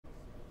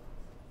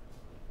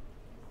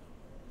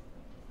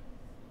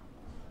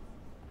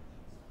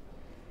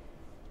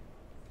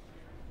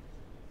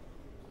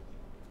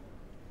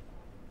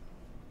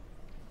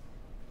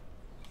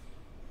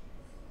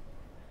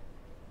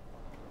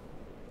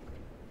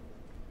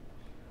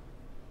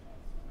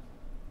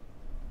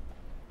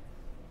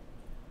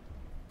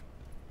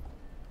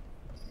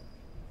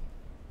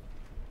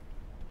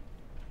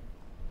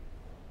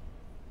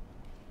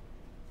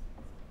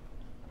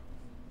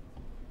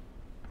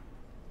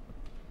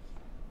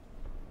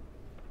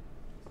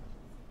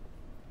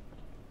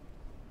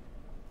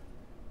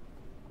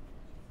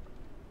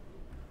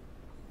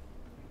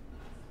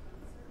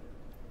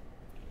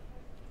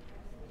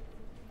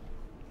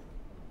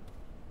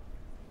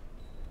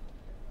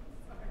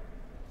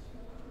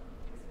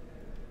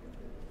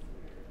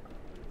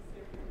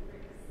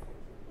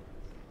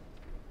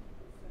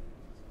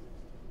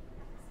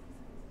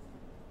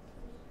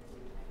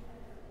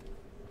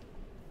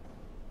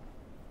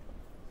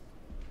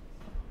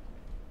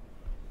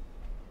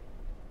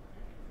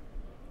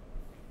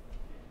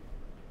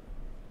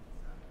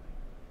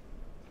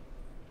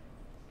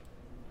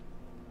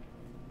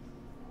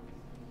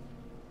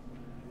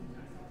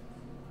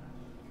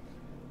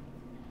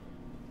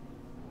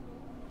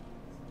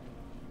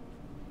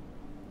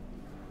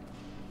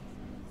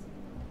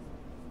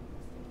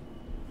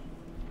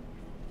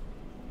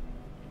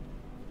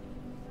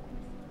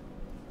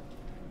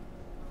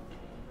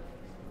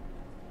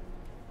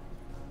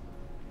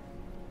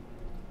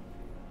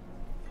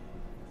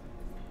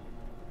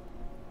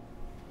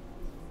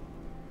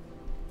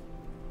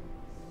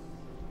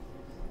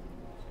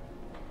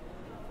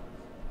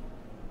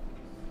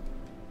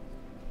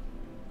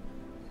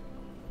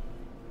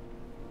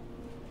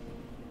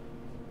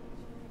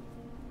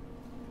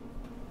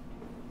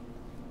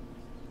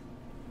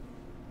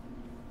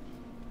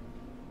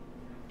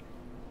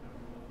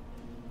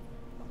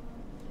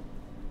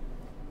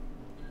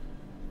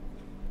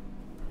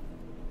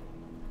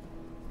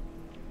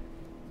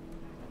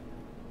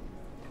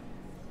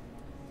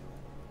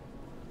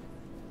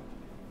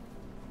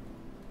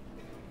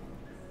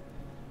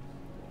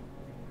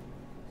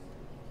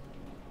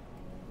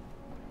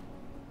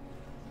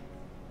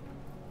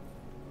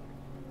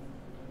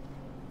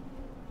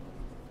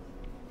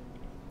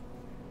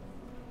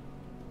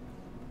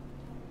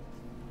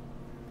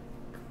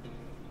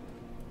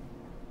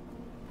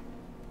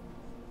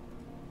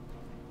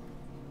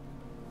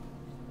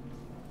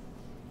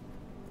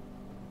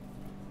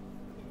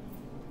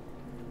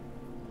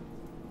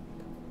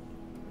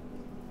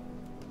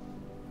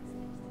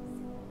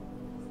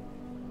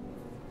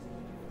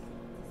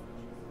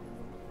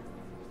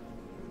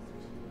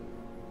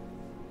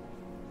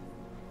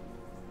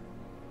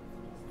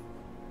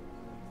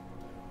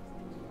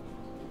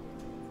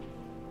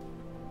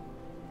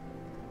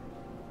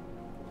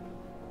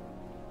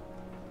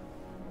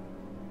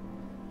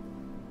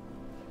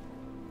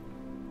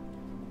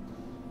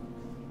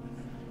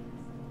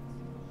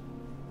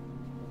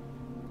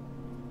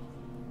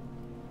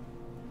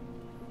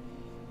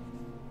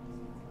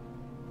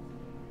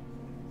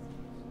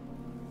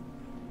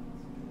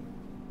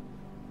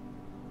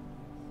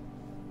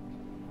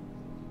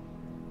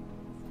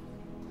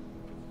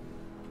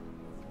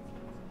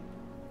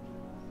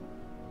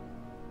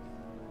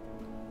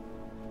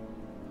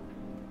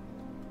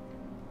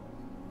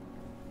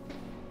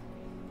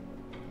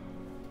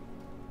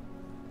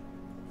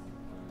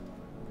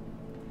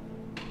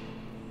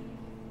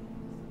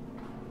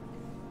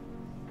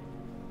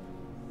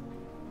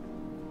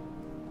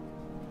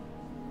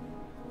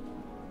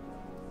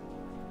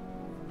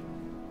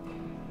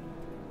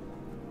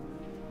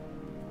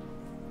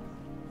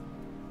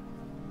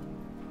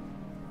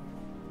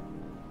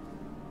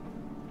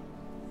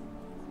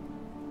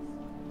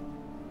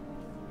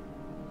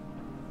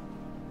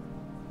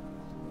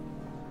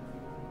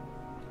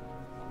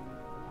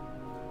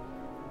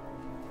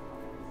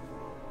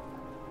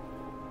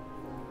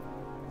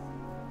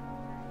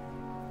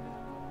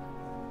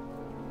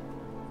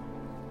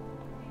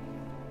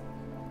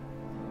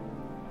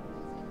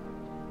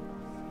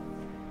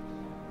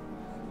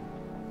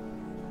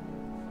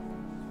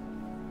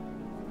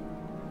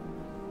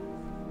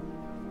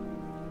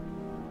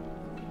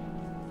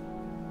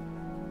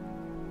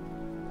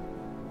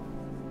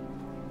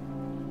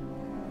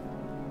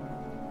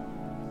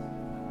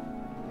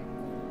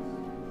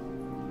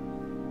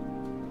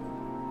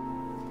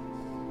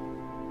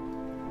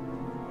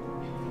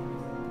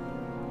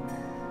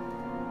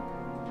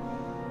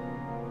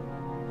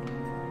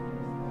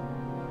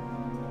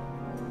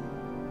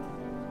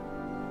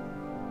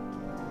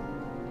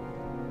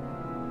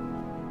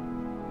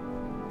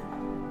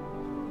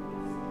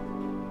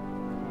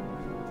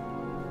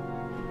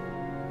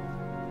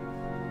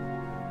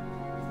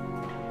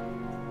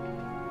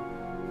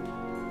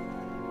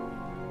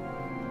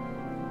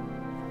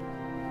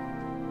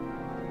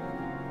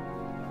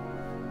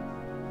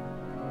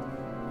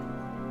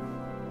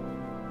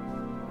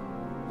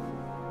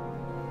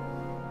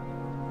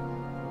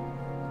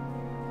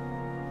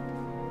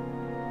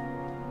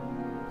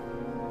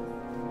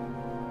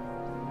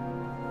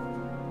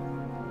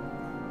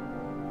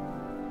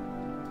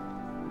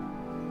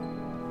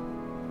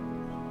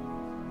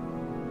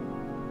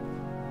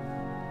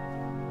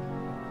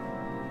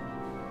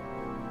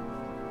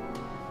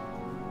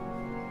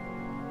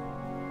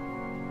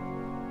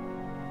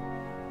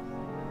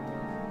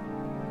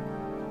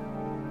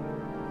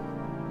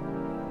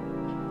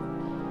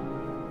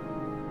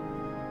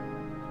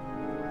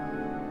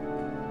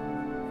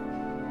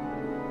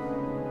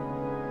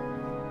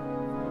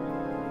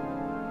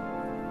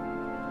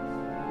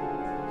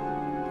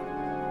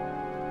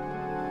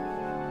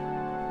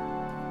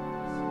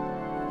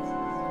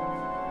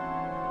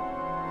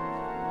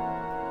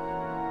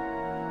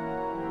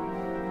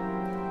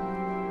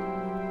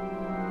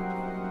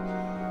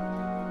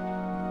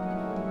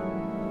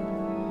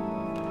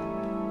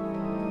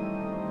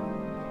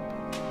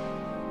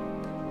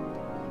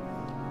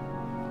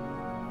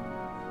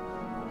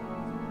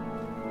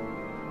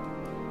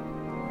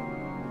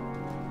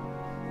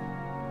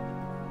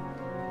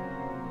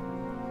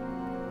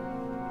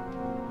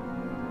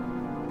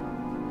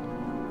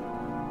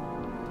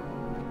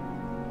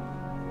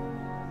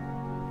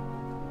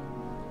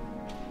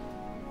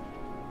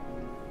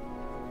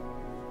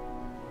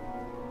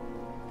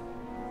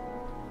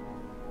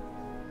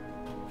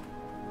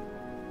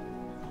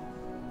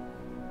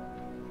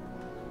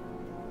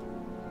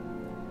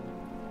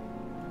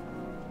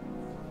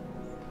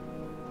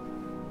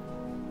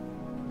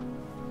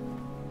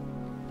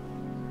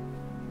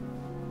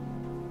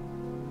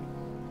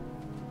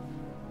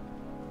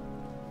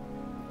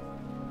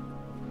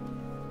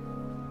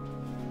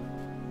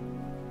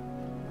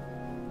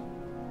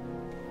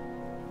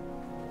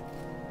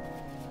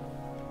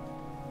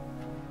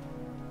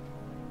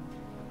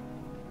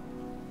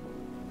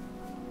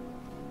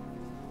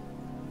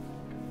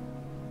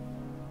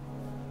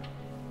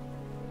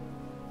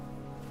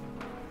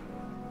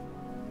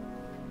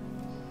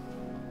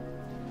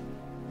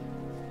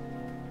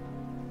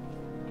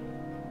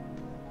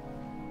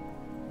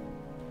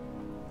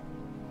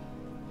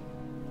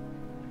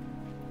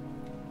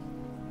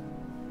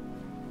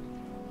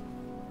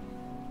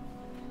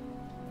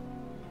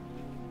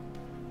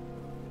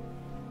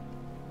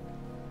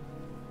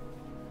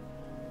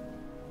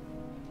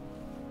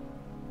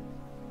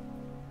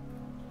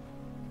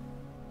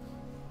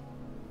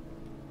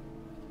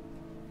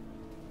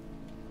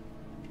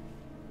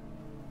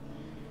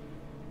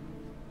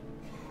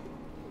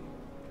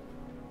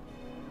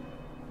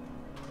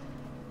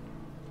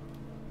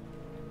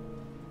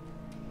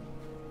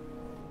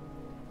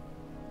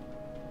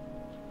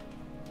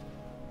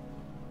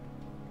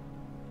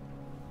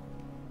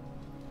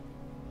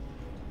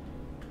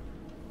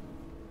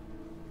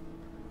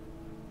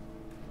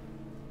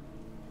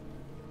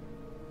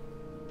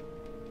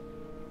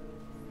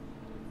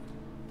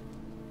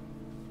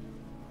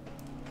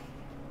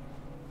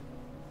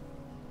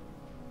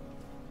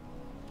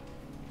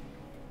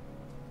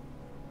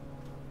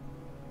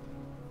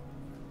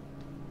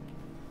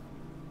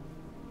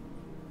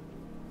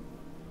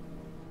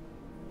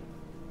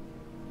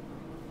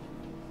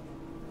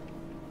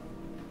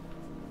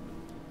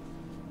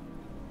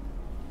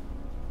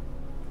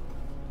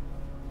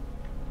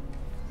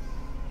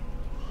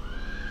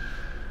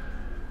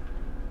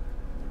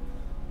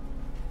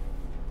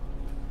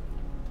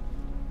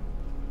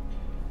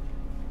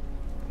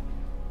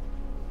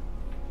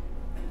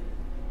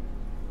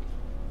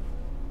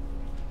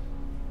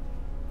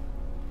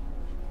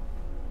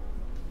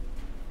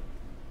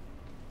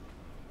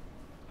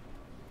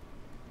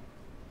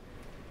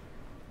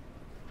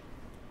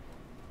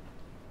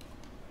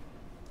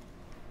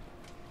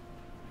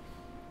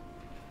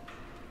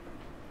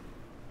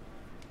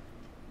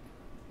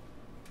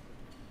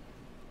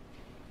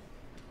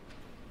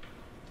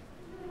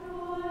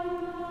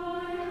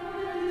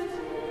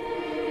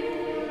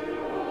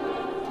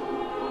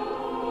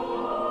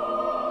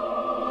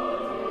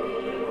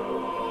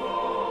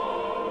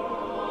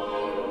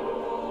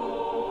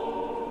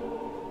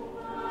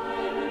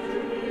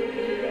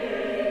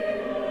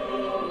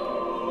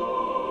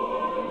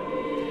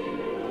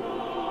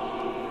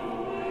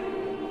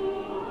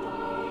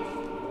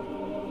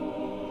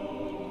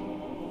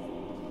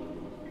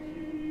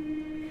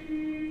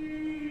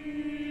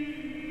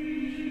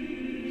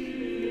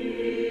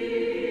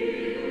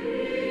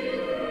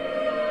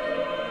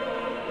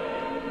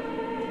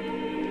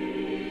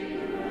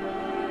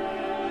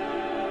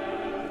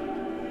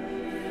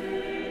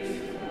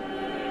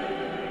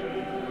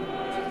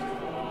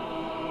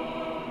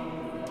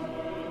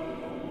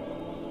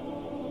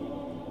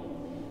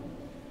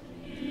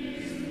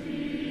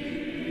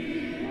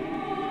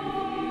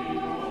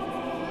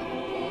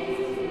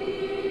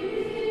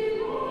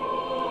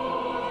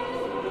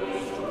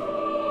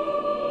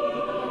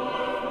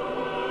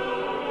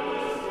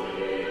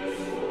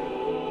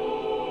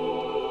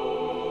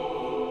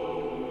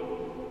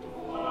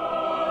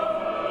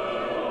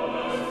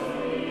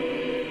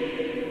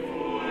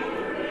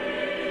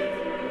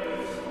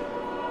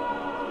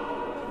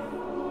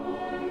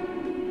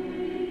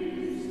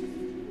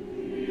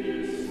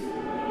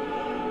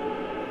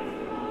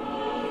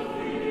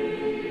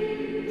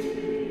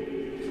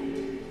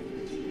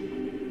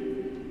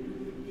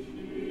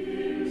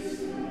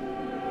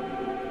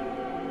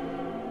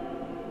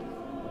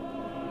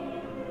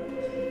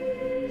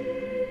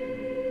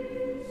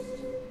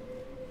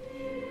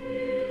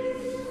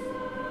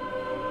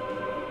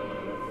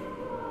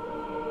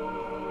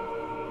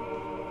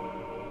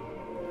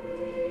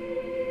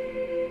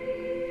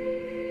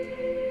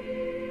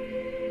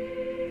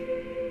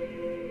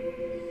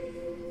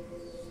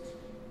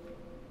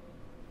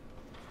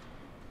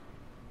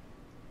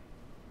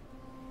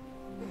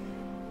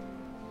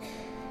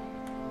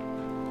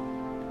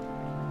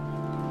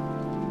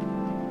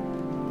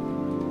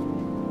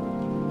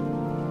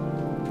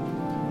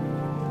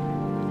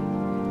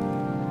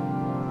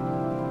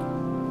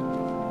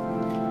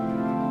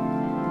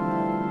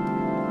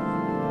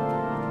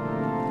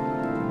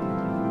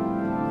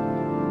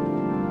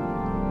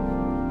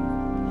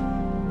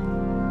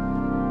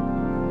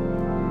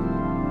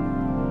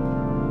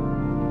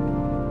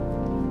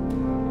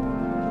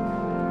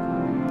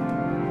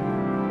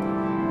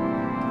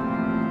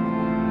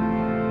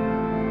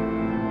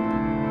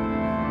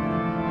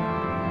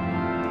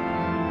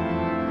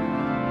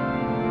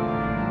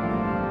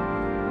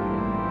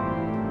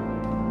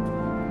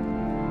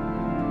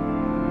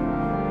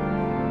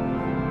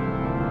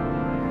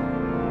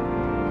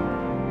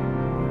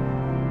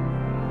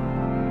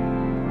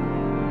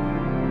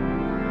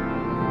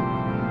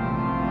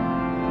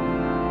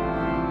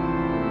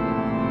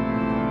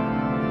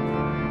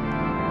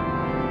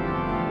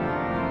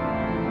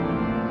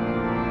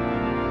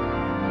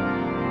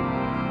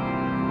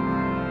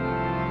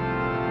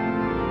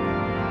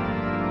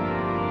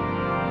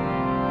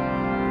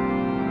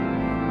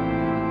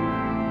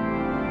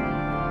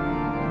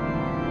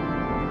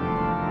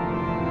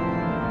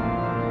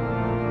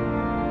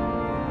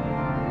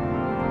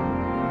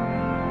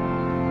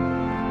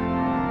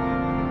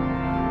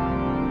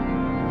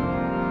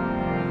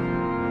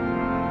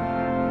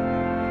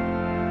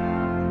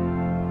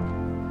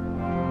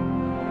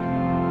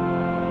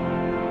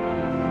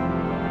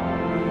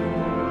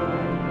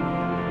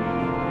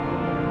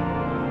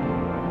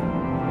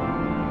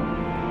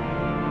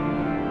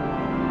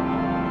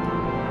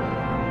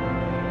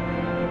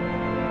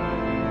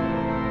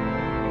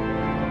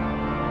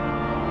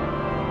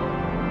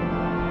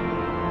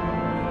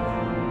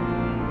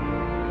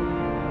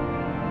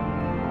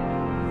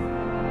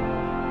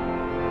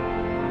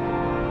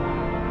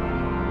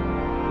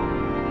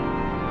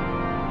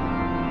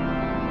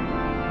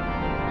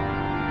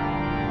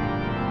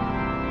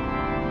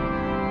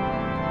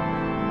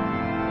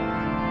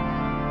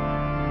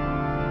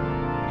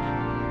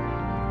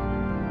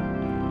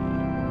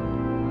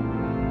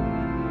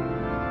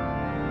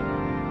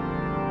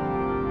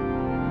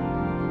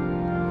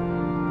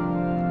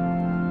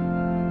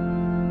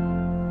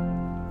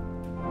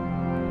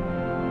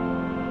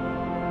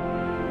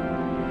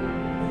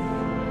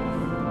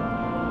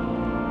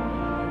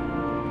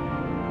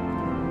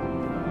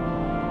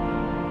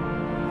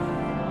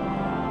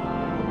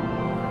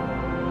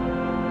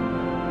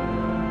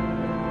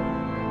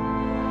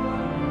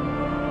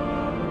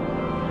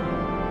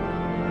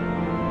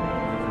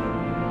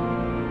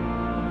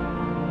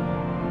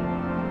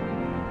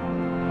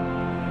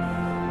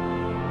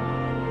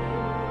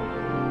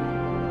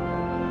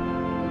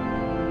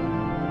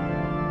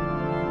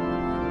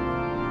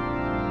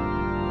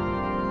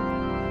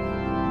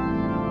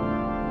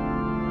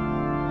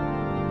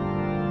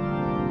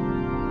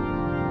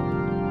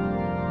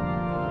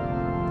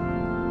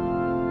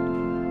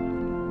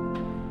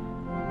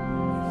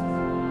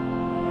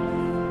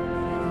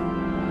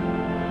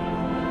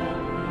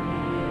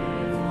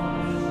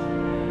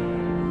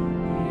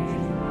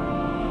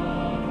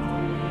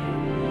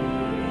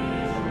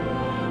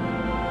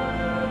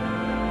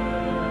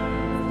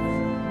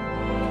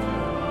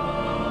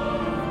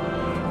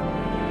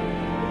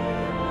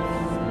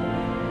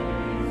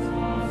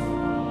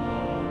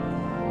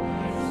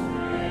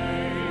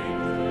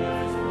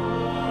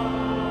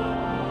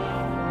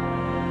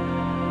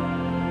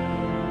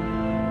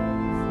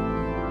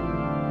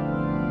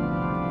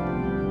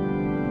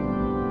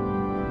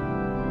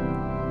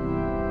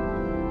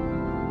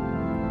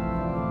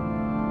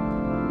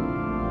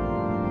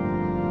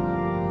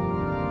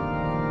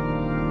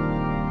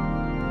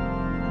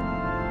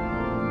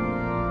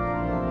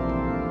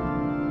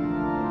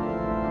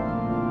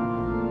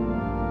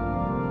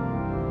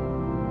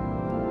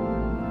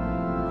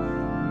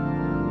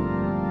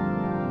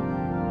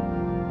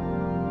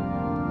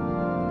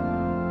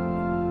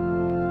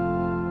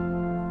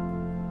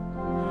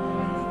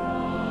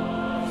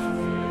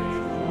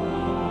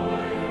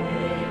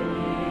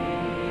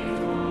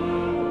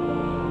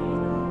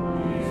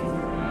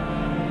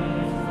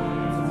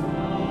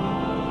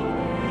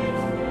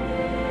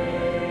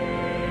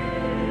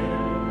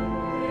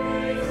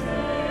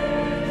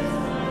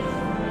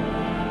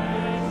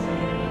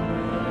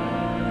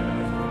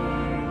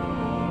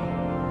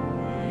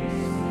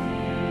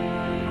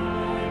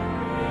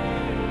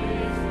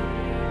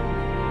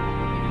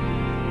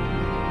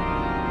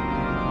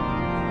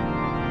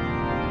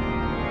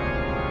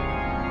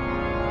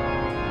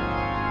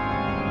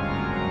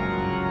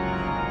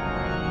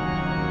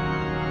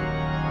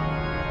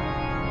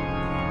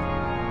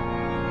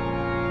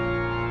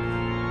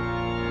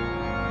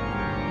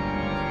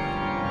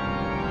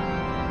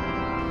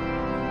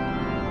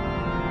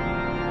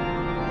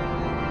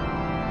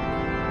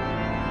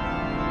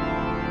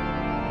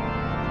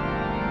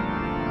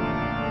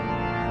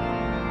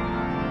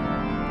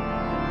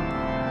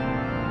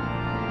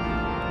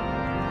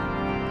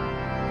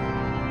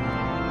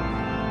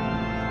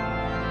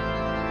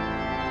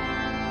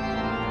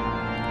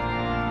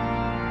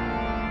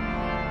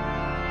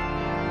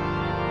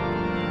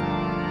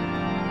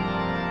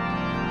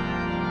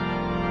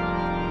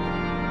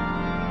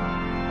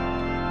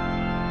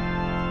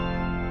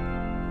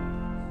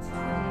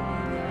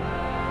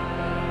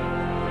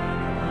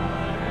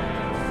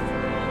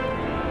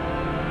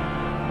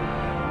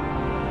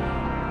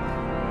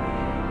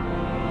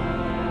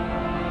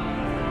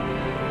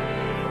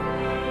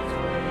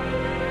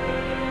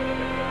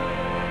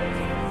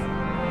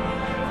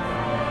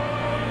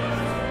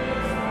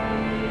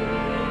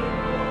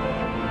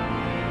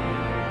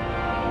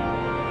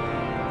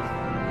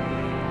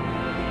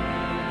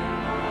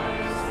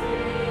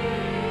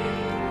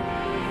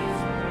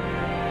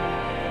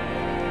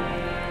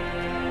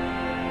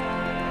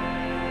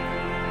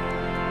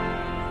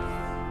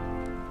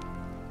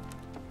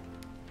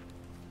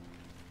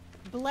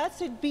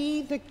Blessed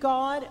be the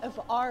God of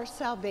our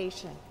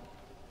salvation,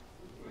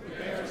 who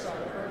bears our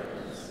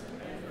burdens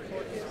and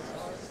forgives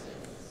our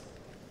sins.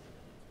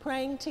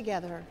 praying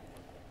together.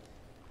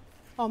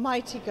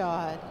 Almighty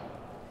God,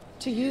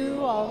 to you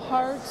all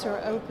hearts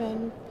are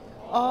open,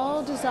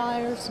 all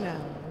desires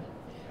known,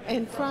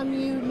 and from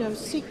you no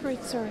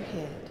secrets are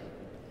hid.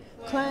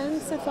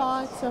 Cleanse the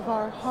thoughts of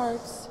our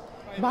hearts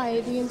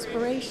by the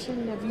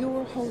inspiration of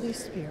your Holy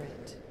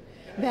Spirit,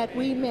 that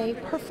we may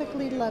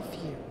perfectly love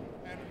you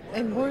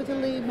and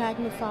worthily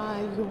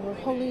magnify your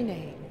holy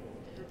name,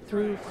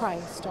 through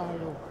Christ our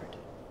Lord.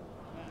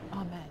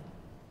 Amen.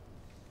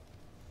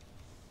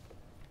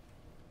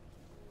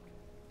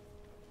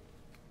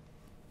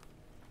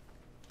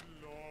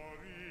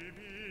 Glory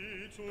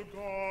be to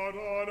God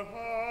on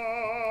high.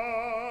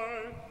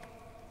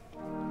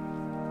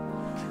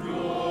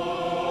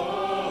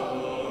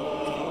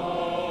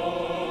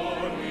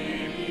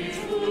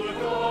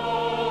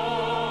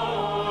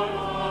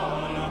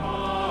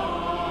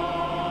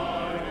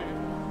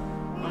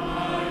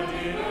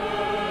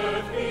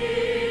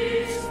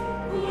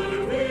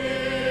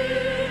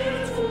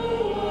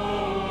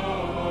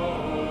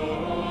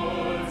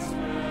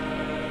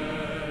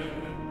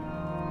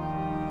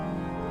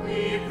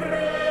 We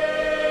pray.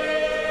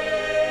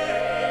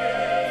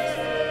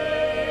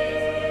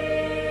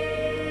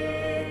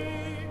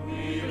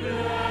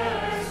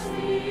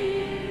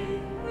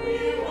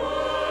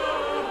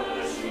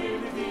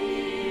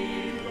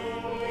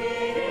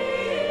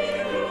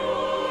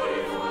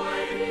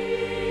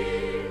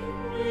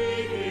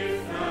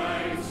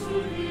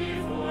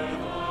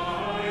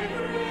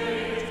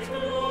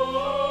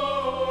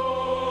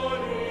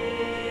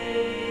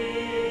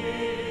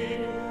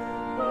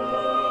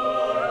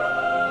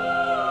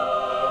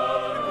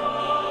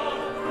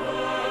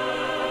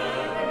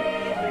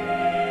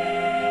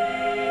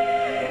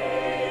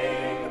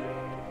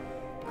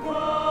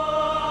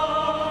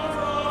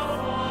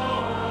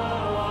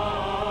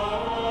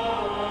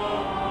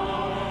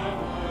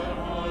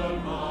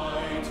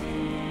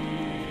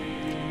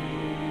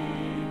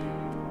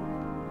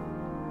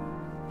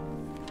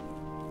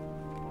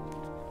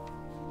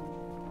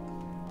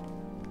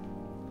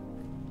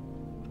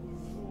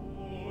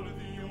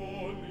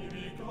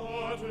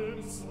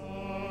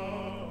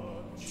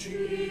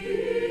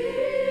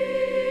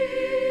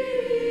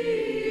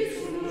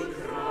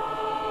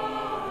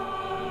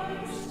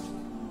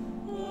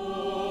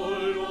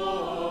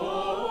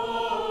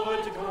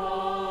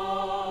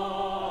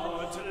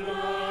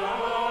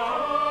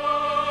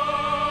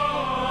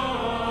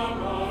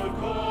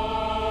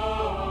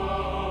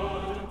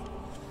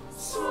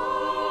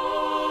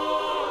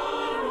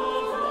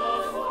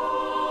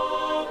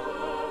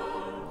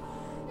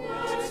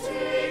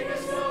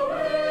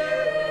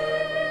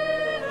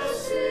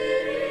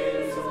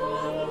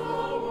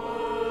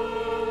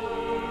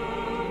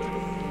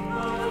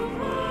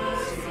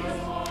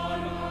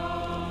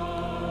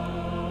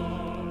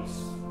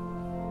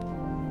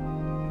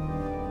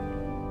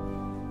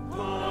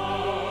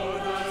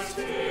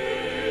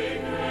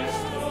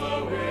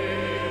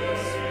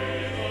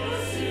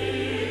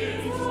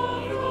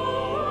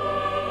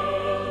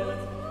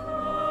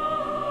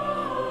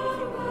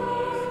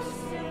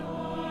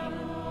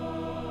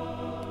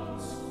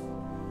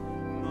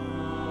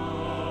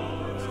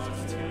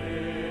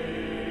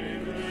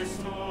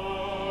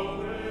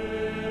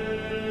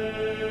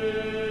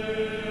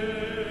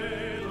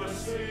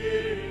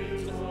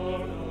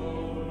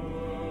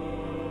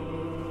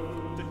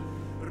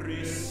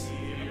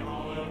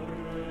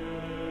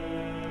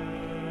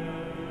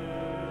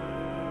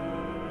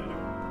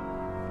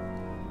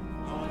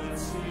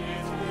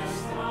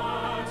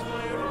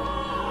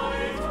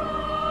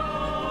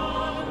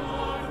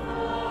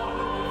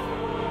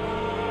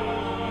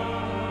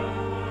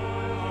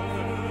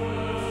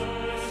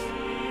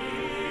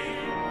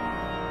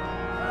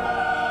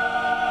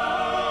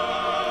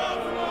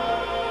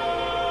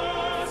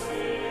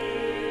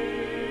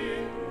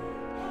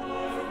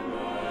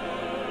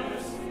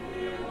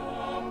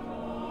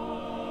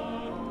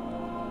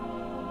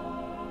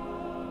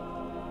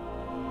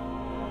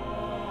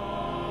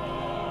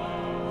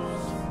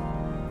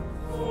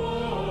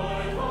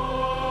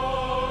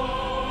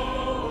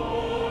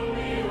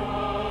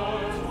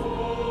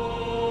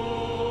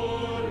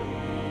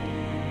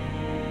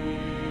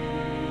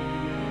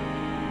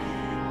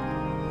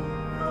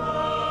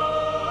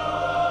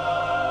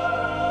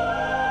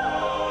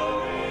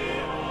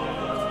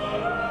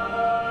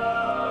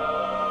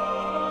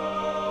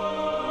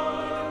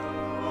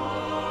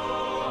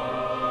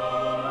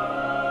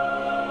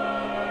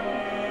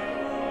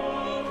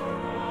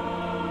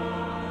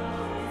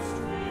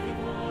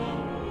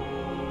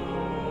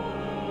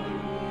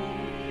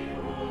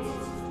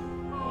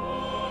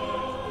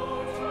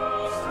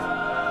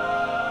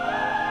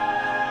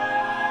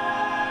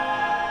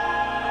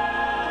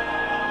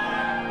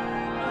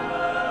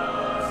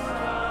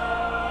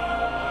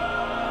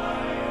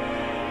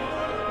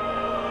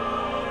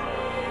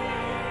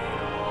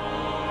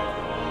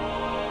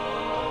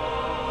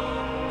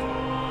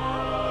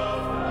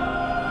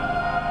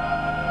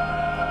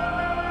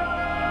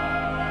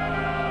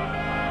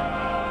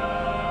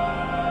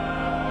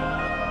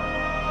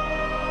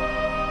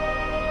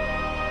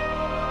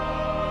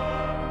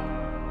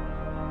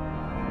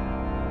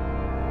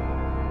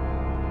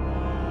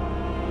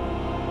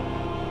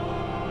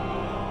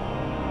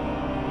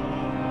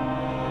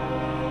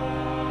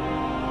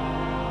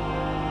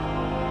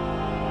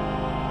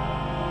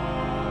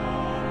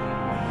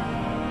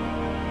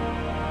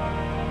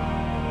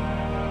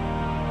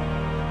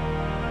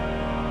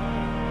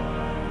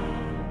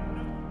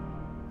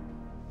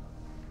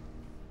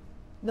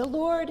 The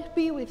Lord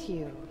be with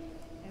you.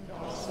 And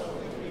also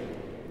with you.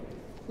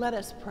 Let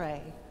us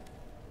pray.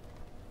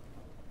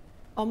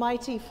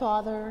 Almighty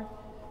Father,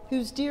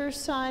 whose dear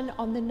Son,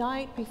 on the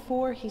night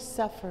before he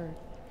suffered,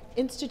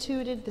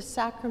 instituted the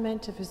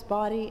sacrament of his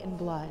body and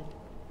blood,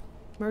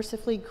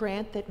 mercifully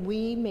grant that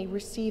we may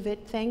receive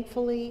it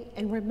thankfully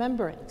in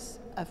remembrance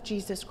of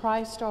Jesus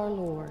Christ our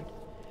Lord,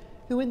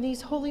 who in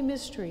these holy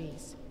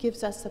mysteries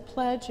gives us the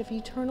pledge of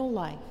eternal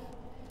life,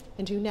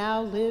 and who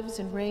now lives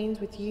and reigns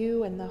with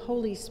you and the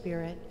Holy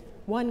Spirit,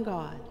 one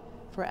God,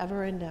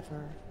 forever and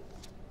ever.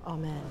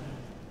 Amen.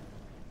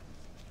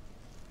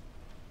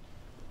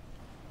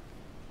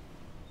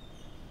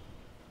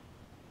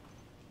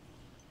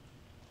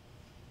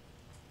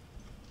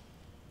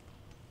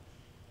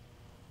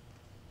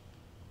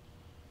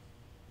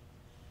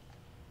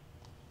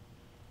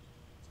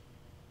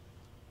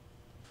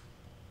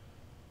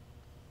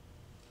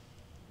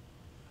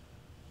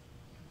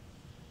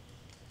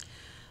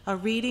 A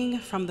reading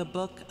from the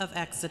book of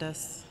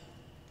Exodus.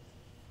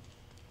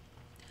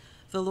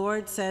 The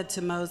Lord said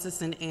to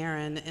Moses and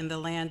Aaron in the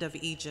land of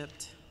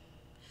Egypt,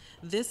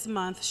 "This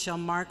month shall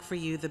mark for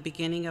you the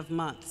beginning of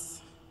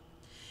months.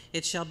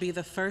 It shall be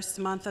the first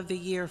month of the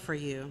year for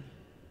you.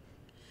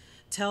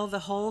 Tell the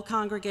whole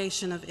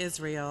congregation of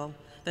Israel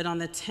that on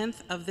the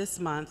 10th of this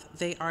month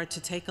they are to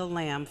take a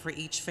lamb for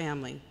each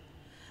family,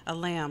 a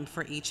lamb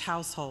for each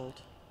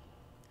household.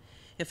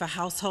 If a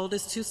household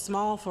is too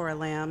small for a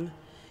lamb,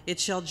 it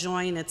shall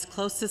join its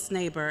closest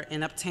neighbor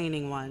in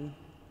obtaining one.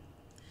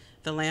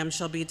 The lamb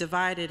shall be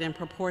divided in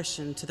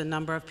proportion to the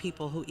number of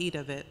people who eat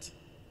of it.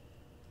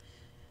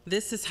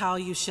 This is how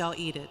you shall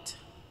eat it: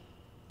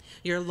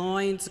 your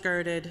loins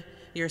girded,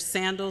 your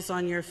sandals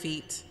on your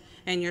feet,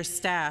 and your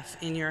staff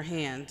in your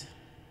hand.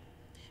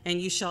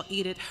 And you shall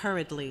eat it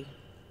hurriedly.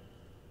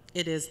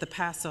 It is the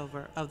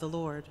Passover of the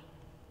Lord.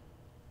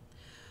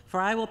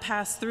 For I will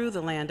pass through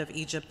the land of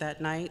Egypt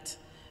that night,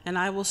 and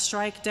I will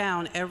strike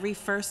down every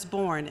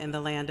firstborn in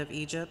the land of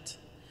Egypt,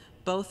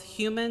 both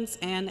humans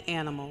and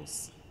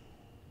animals.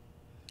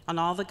 On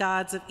all the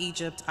gods of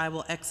Egypt I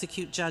will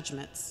execute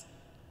judgments.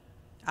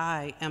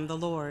 I am the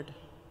Lord.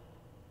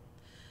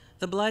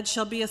 The blood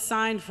shall be a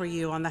sign for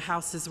you on the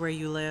houses where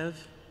you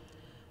live.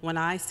 When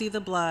I see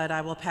the blood,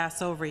 I will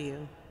pass over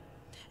you,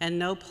 and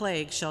no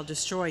plague shall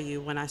destroy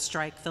you when I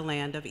strike the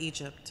land of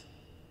Egypt.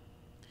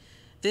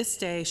 This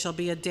day shall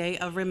be a day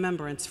of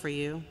remembrance for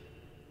you.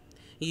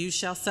 You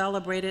shall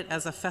celebrate it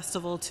as a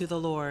festival to the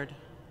Lord.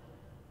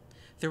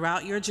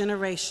 Throughout your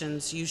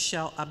generations, you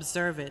shall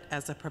observe it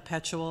as a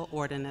perpetual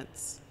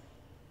ordinance."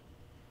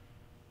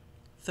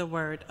 The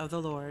word of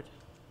the Lord.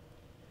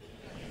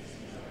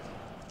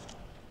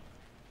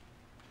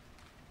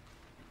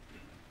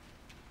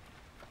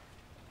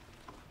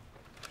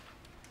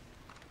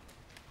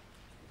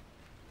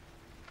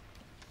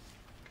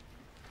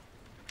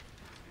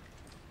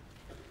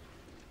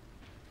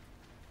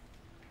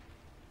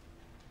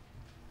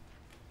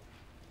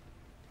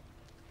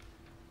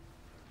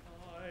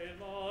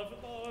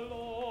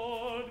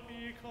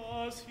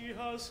 He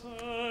has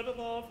heard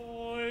the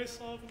voice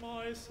of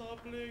my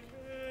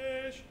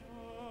supplication.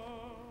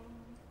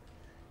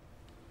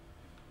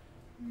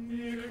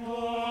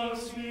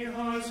 Because he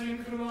has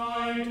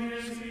inclined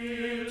his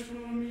ear to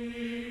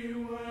me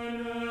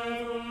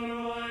whenever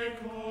I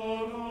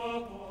call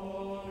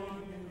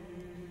upon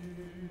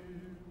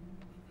him.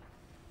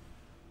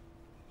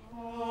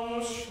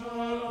 How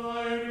shall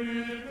I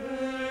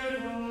repay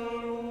the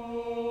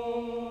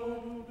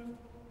Lord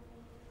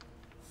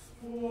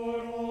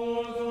for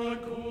all the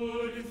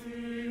good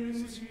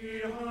things he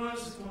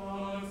has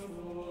done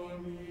for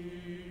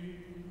me?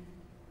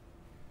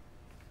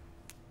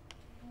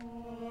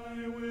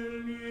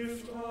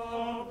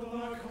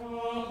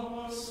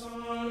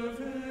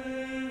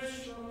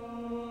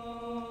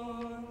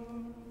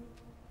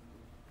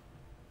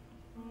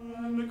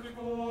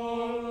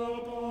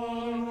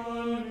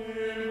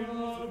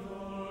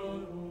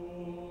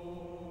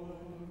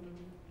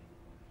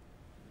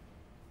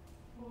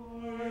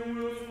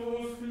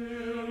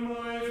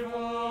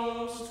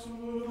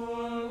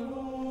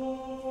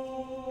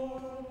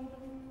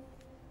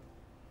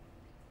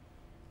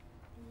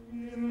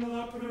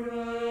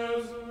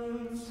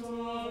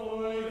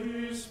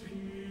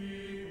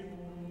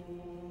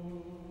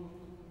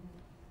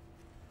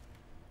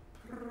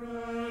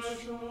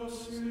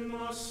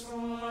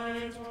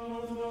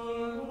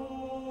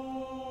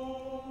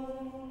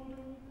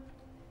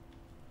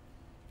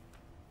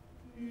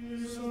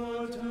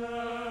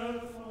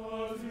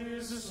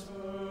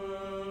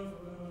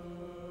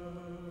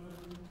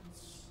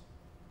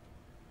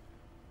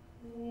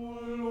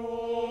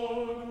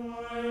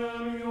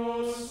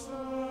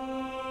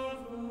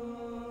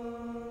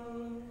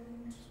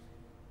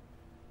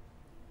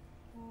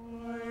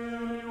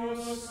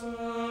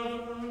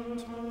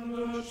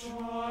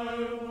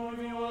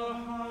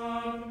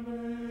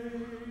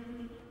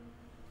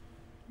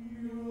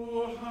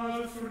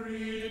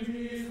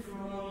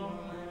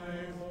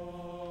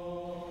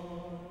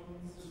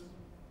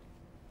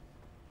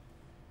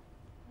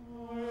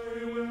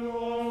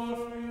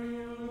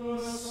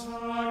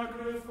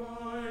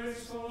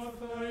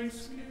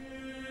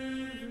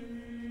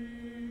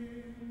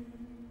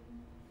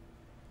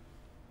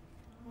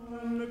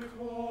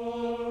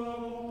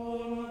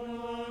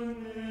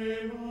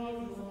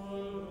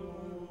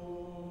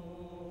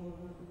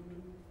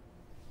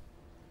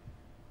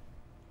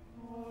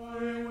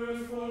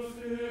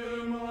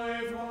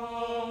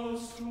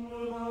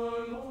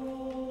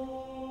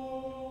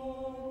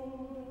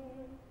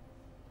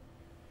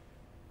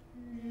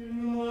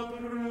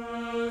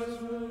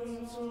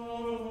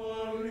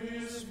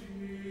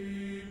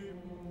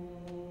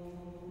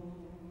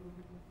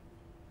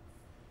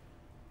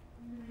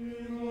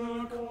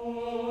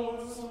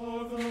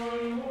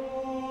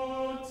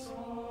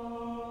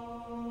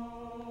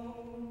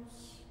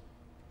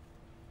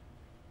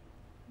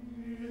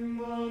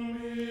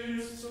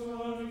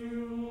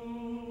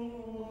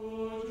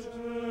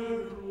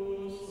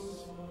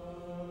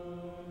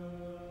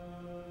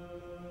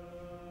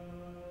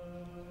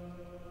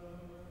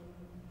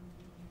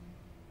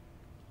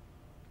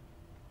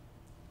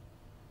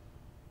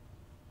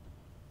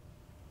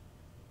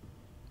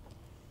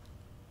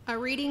 A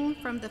reading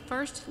from the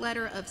first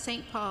letter of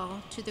St.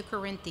 Paul to the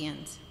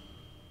Corinthians.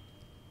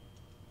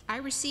 I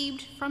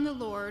received from the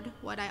Lord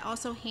what I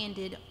also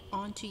handed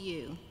on to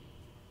you,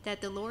 that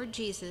the Lord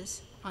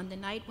Jesus, on the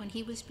night when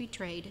he was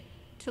betrayed,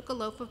 took a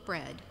loaf of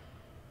bread,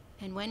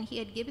 and when he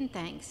had given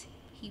thanks,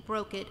 he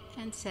broke it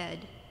and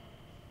said,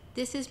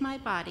 "This is my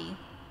body,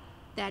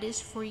 that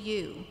is for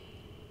you.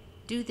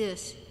 Do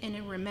this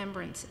in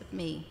remembrance of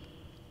me."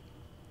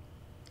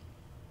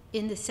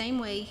 In the same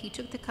way, he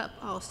took the cup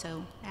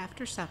also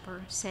after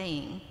supper,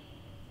 saying,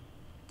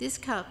 "This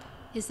cup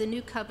is the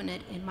new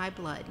covenant in my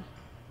blood.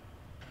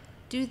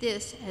 Do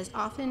this as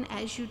often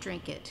as you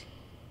drink it,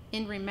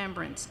 in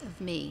remembrance of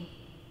me.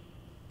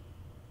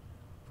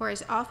 For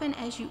as often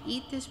as you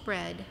eat this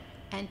bread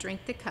and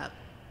drink the cup,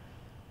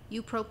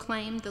 you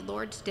proclaim the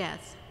Lord's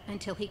death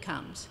until he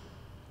comes."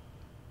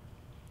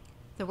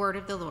 The word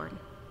of the Lord.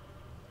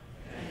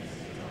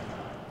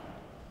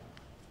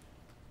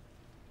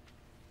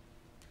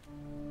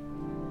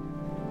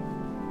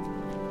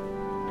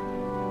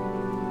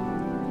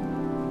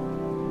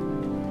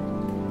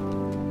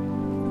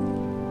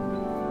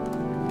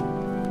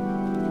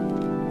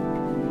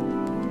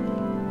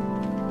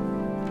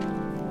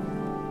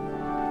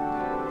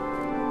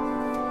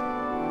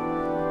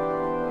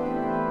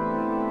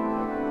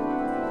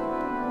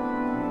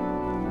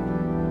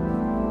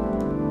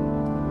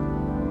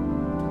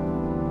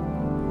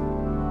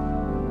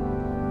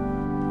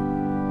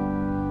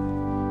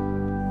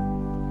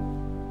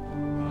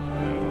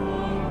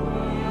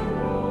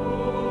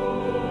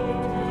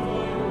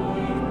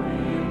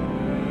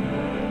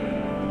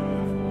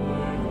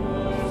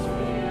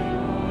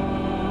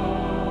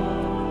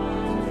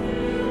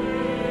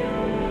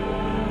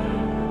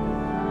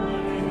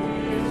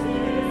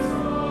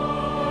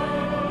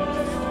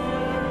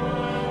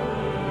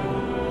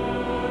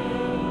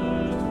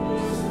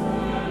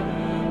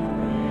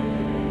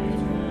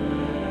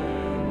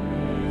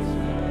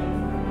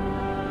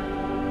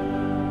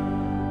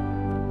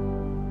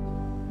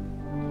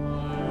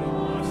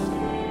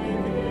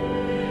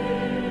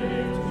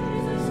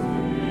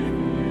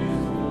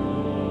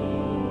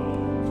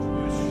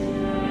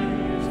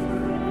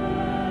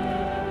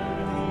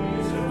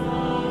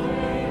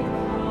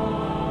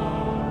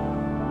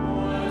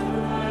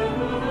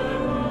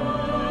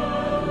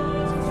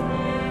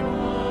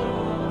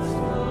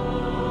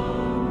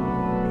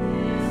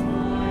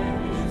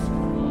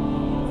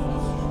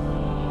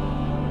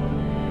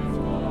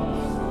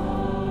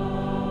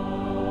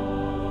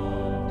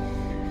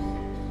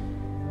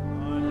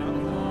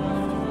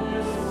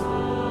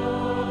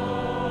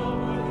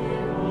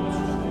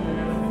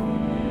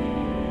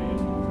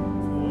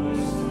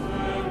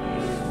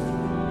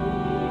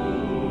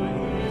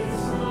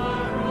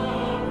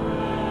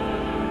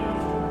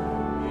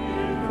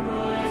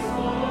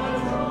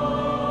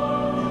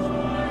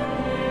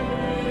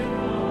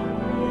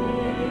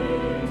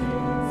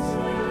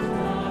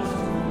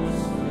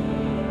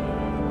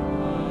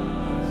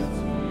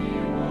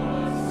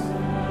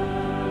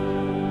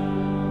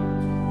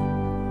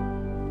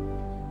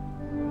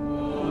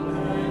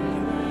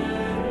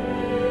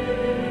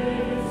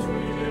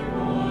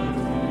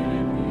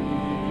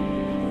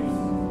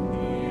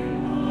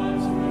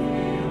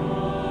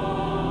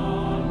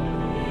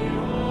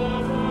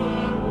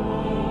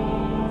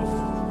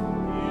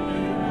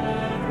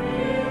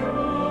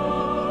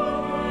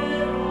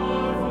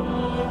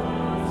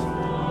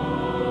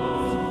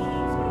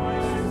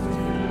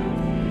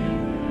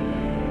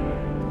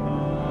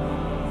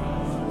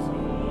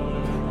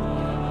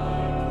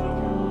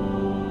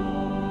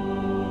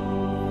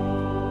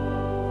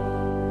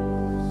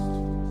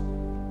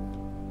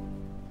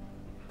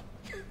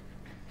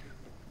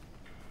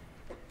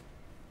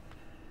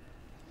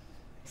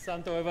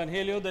 Santo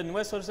Evangelio de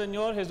nuestro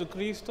Señor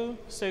Jesucristo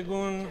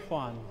según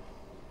Juan.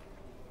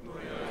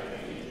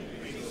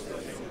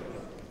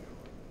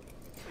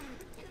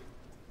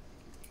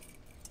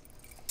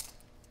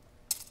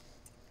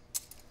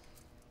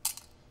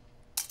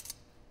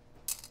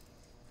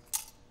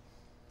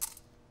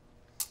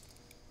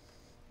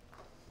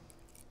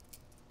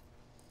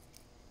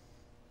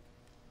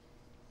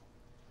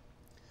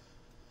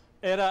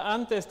 Era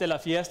antes de la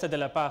fiesta de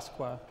la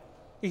Pascua,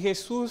 y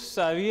Jesús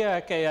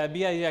sabía que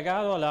había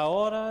llegado la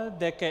hora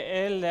de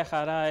que Él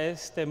dejara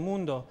este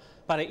mundo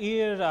para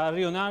ir a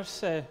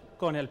reunirse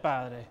con el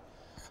Padre.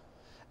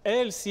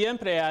 Él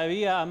siempre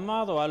había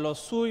amado a los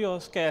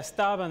suyos que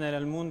estaban en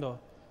el mundo,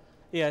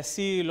 y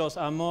así los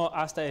amó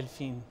hasta el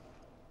fin.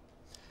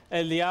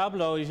 El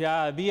diablo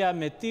ya había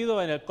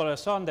metido en el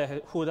corazón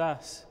de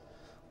Judas,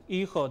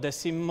 hijo de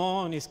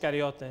Simón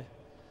Iscariote,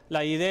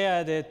 la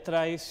idea de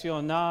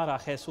traicionar a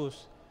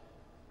Jesús.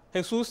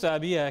 Jesús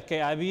sabía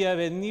que había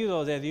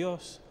venido de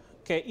Dios,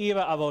 que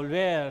iba a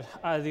volver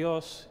a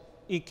Dios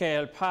y que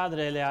el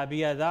Padre le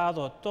había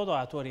dado toda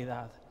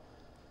autoridad.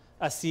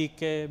 Así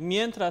que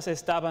mientras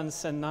estaban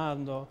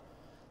cenando,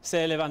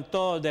 se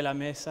levantó de la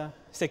mesa,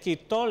 se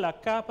quitó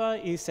la capa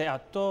y se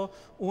ató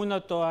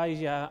una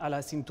toalla a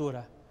la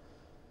cintura.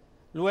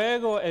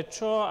 Luego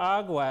echó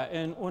agua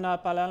en una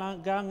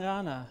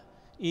palangana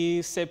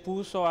y se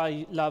puso a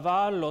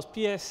lavar los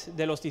pies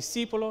de los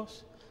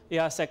discípulos y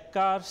a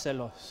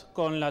secárselos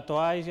con la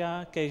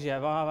toalla que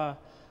llevaba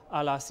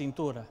a la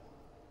cintura.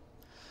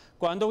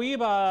 Cuando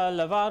iba a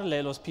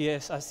lavarle los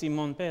pies a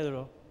Simón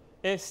Pedro,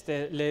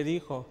 éste le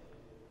dijo: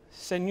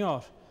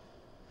 Señor,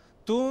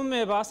 ¿tú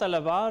me vas a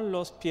lavar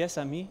los pies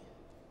a mí?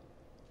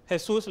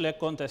 Jesús le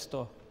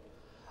contestó: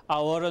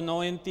 ahora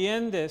no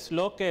entiendes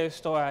lo que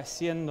estoy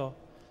haciendo,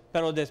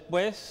 pero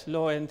después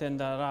lo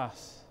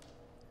entenderás.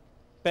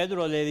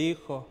 Pedro le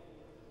dijo: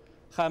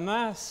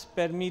 jamás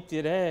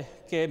permitiré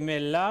que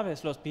me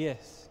laves los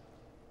pies.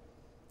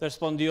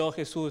 Respondió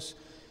Jesús: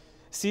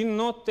 si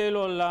no te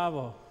lo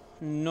lavo,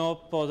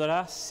 no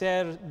podrás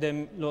ser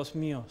de los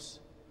míos.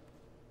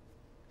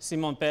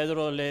 Simón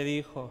Pedro le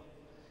dijo: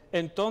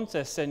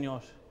 entonces,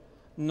 Señor,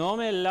 no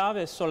me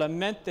laves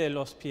solamente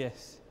los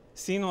pies,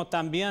 sino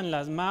también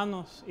las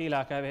manos y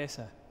la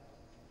cabeza.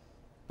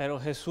 Pero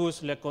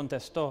Jesús le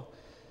contestó: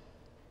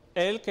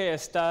 el que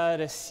está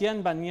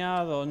recién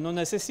bañado no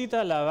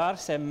necesita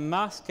lavarse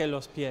más que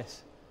los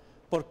pies,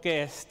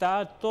 porque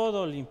está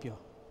todo limpio.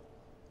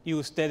 Y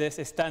ustedes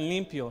están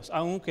limpios,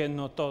 aunque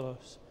no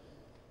todos.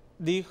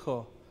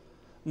 Dijo: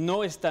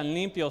 no están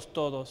limpios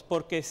todos,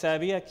 porque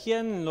sabía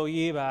quién lo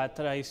iba a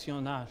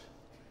traicionar.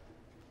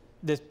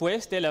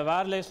 Después de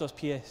lavarles los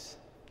pies,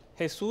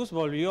 Jesús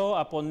volvió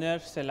a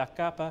ponerse la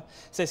capa,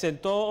 se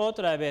sentó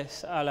otra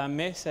vez a la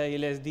mesa y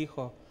les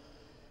dijo: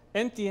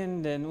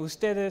 ¿entienden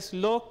ustedes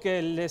lo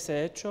que les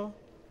he hecho?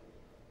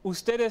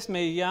 Ustedes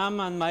me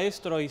llaman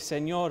Maestro y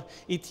Señor,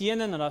 y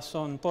tienen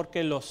razón,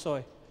 porque lo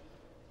soy.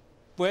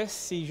 Pues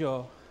si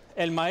yo,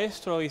 el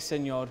Maestro y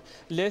Señor,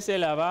 les he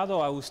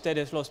lavado a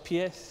ustedes los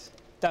pies,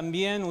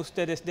 también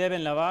ustedes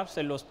deben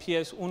lavarse los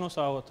pies unos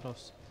a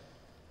otros.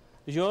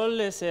 Yo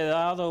les he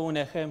dado un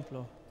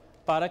ejemplo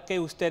para que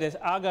ustedes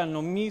hagan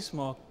lo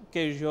mismo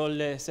que yo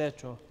les he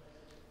hecho.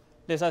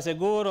 Les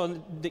aseguro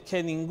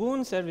que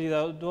ningún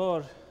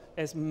servidor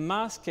es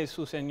más que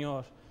su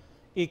Señor,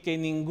 y que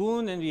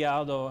ningún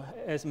enviado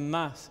es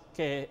más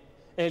que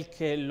el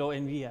que lo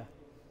envía.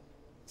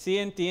 Si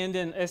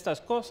entienden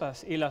estas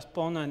cosas y las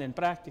ponen en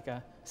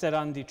práctica,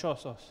 serán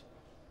dichosos.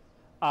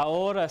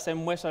 Ahora se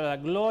muestra la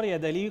gloria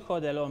del Hijo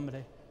del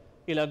Hombre,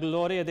 y la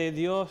gloria de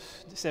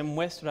Dios se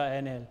muestra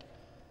en él.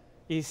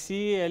 Y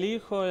si el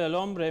Hijo del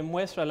Hombre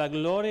muestra la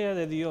gloria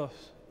de Dios,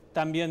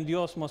 también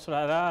Dios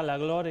mostrará la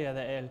gloria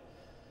de él,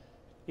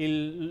 y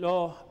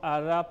lo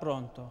hará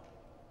pronto.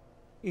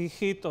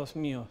 Hijitos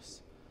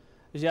míos,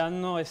 ya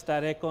no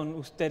estaré con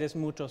ustedes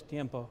mucho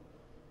tiempo.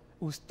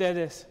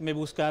 Ustedes me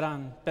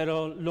buscarán,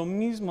 pero lo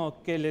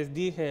mismo que les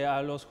dije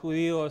a los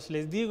judíos,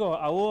 les digo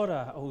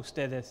ahora a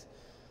ustedes: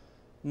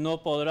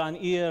 no podrán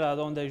ir a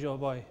donde yo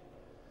voy.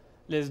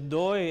 Les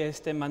doy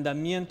este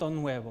mandamiento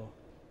nuevo,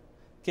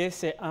 que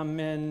se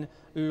amen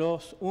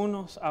los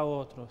unos a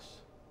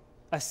otros.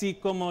 Así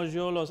como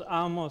yo los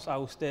amo a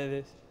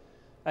ustedes,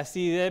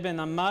 así deben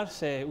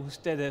amarse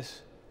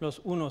ustedes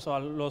los unos a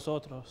los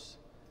otros.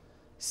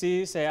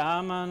 Si se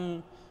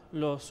aman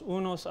los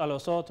unos a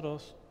los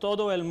otros,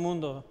 todo el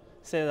mundo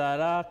se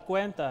dará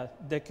cuenta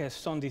de que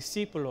son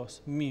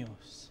discípulos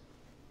míos.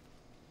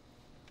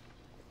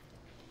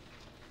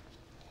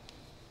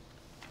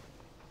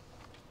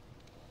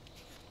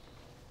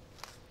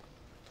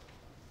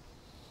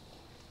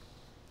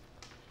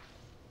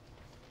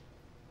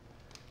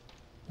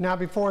 Now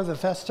before the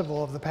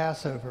festival of the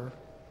Passover,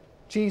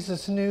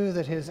 Jesus knew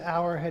that his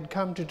hour had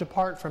come to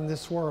depart from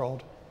this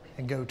world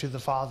and go to the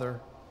Father.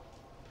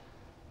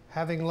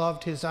 Having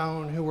loved his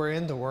own who were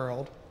in the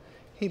world,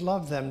 he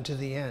loved them to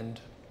the end.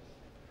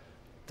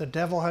 The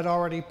devil had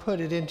already put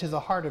it into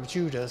the heart of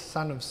Judas,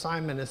 son of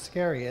Simon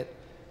Iscariot,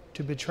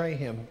 to betray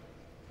him.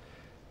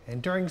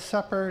 And during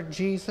supper,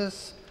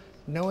 Jesus,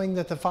 knowing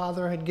that the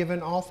Father had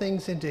given all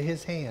things into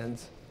his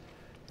hands,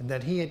 and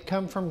that he had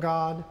come from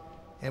God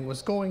and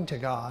was going to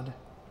God,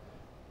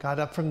 got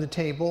up from the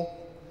table,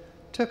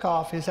 took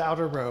off his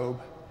outer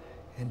robe,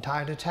 and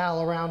tied a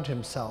towel around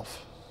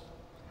himself.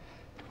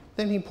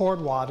 Then he poured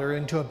water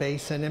into a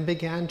basin and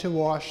began to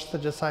wash the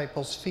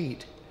disciples'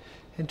 feet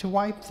and to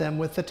wipe them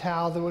with the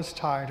towel that was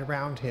tied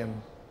around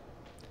him.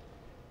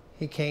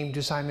 He came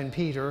to Simon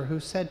Peter, who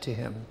said to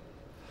him,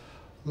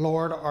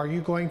 "Lord, are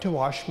you going to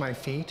wash my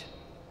feet?"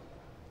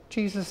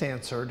 Jesus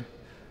answered,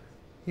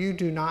 "You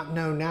do not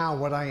know now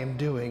what I am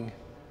doing,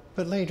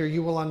 but later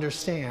you will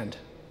understand."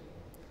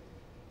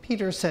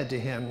 Peter said to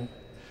him,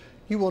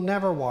 "You will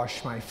never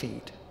wash my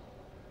feet."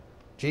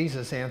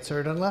 Jesus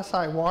answered, "Unless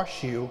I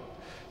wash you,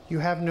 you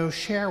have no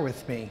share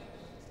with me."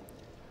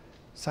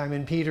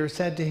 Simon Peter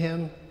said to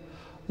him,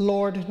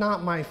 "Lord,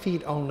 not my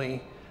feet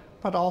only,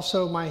 but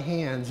also my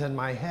hands and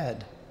my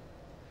head."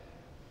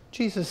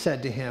 Jesus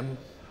said to him,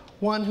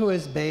 "One who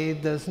is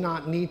bathed does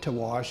not need to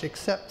wash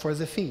except for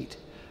the feet,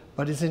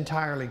 but is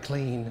entirely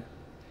clean.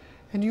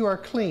 And you are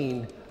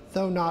clean,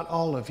 though not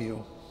all of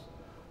you."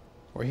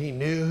 For he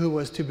knew who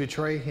was to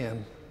betray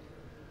him.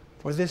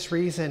 For this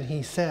reason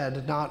he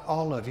said, "Not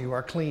all of you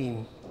are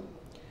clean."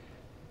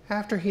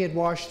 After he had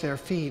washed their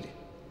feet,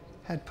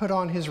 had put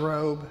on his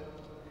robe,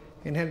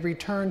 and had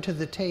returned to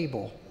the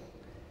table,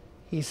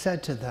 he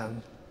said to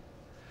them,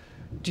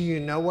 "Do you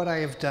know what I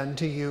have done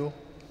to you?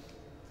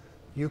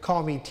 You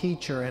call me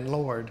teacher and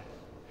Lord,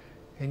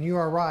 and you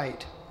are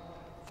right,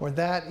 for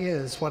that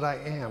is what I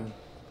am.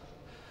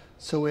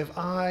 So if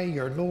I,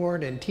 your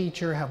Lord and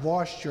teacher, have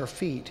washed your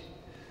feet,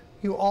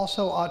 you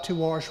also ought to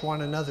wash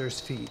one another's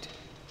feet.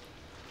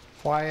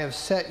 For I have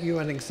set you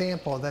an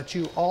example that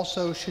you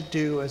also should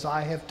do as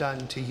I have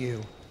done to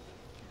you.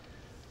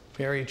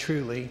 Very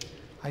truly,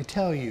 I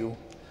tell you,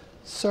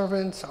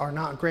 servants are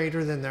not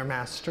greater than their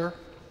master,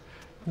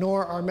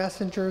 nor are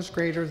messengers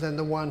greater than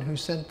the one who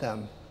sent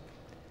them.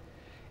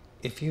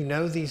 If you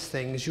know these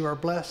things, you are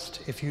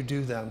blessed if you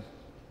do them.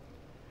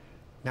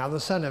 Now the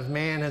Son of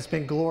Man has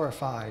been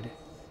glorified,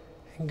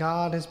 and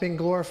God has been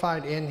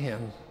glorified in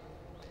him.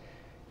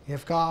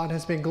 If God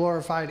has been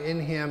glorified in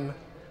him,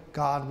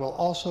 God will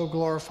also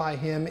glorify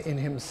him in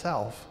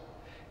himself,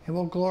 and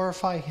will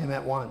glorify him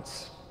at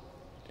once.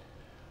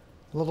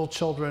 Little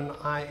children,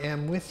 I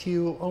am with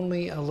you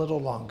only a little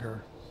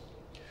longer.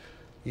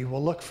 You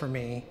will look for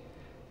me,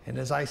 and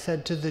as I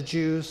said to the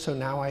Jews, so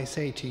now I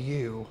say to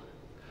you,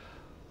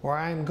 where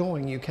I am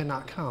going, you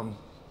cannot come.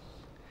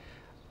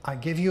 I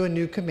give you a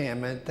new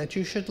commandment, that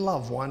you should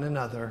love one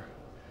another.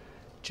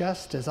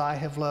 Just as I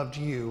have loved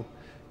you,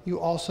 you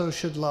also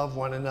should love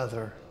one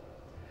another.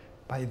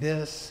 By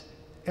this,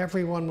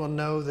 everyone will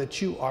know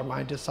that you are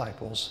my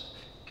disciples,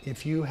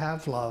 if you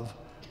have love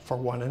for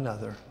one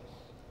another."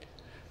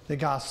 The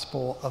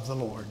Gospel of the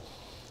Lord.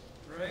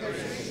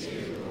 Praise to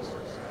you, Lord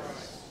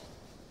Christ.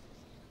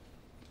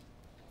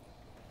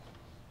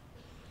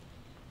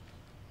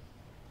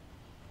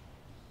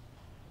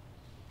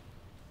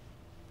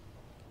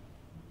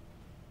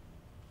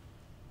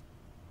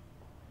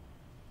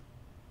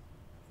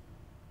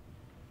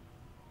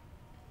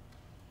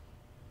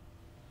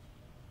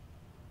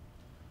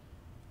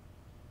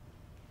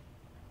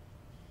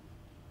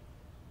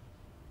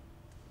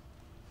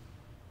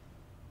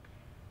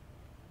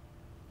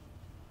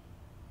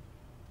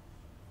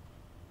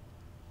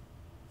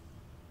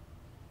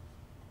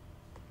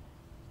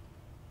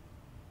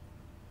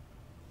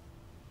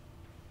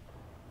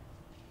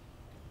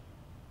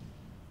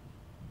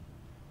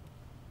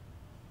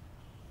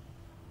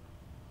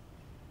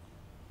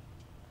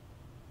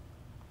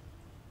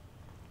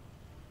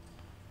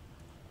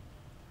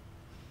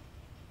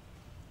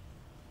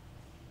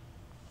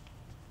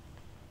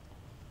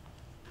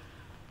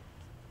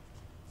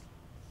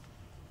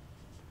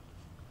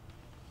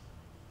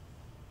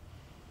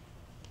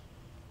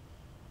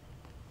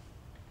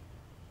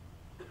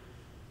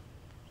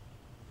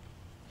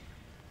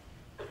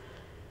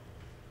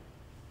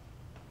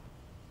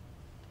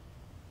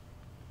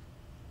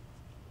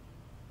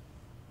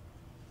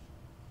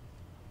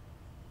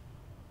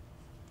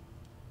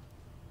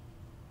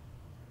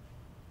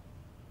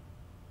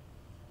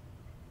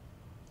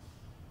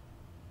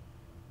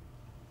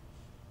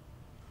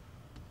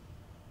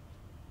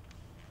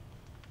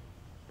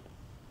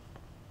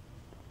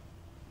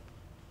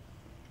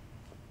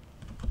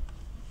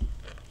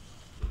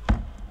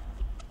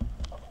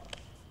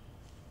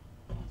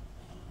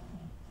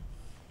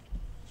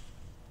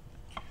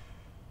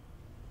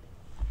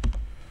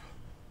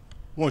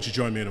 Won't you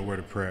join me in a word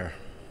of prayer?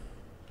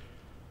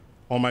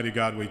 Almighty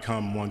God, we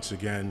come once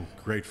again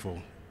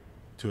grateful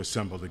to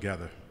assemble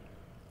together.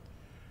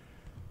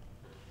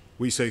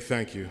 We say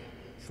thank you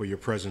for your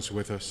presence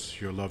with us,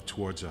 your love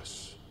towards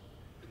us.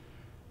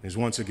 It is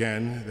once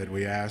again that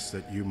we ask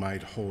that you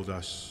might hold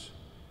us,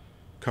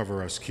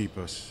 cover us, keep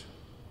us.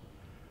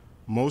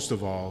 Most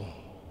of all,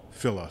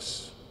 fill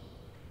us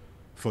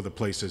for the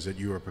places that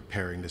you are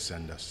preparing to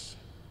send us.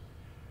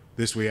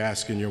 This we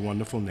ask in your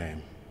wonderful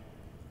name.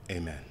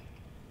 Amen.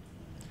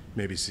 You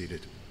may be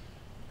seated.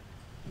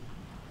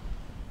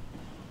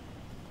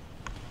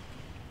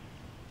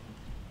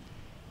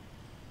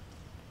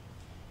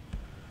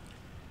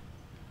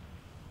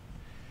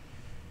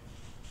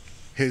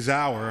 His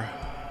hour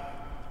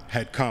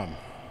had come.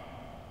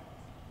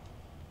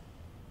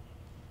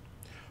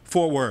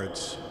 4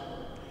 words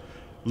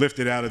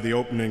lifted out of the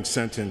opening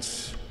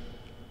sentence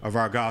of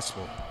our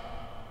gospel.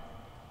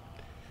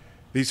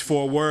 These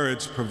 4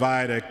 words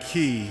provide a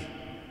key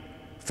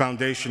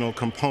foundational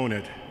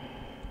component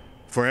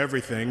for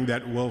everything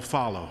that will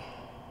follow.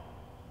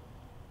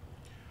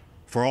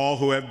 For all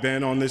who have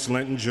been on this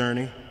Lenten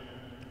journey,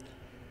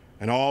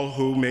 and all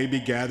who may be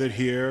gathered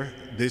here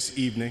this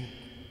evening,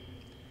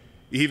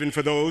 even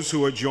for those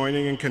who are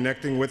joining and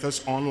connecting with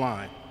us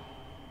online,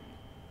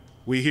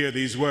 we hear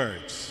these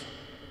words: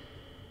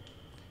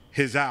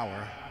 his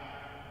hour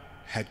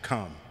had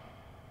come.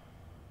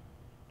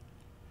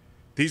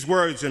 These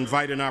words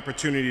invite an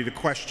opportunity to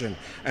question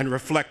and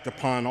reflect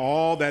upon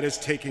all that is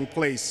taking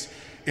place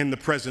in the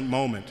present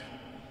moment,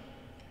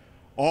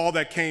 all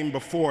that came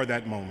before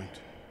that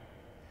moment,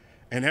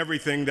 and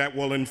everything that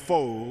will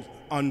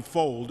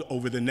unfold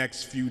over the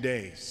next few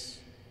days.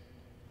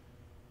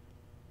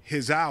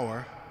 His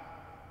hour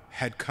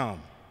had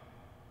come.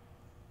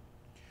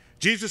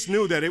 Jesus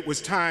knew that it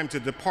was time to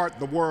depart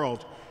the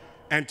world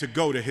and to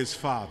go to his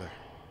Father.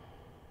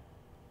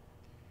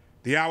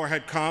 The hour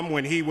had come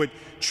when he would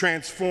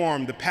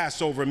transform the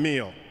Passover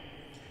meal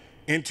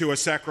into a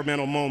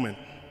sacramental moment,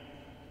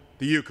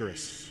 the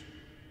Eucharist,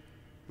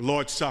 the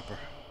Lord's Supper,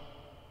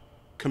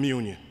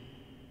 communion.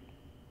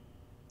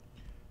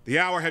 The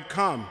hour had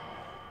come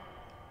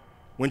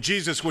when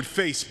Jesus would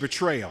face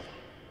betrayal.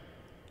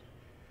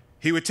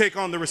 He would take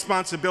on the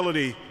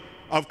responsibility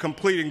of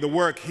completing the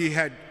work he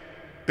had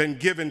been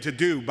given to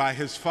do by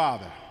his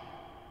Father.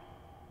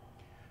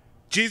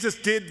 Jesus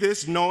did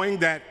this knowing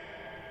that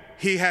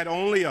he had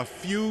only a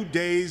few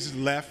days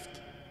left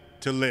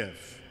to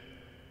live.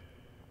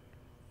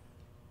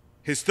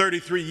 His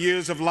 33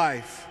 years of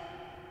life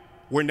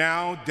were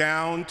now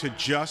down to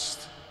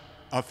just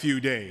a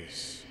few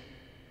days.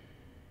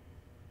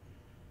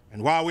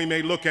 And while we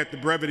may look at the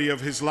brevity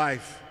of his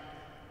life,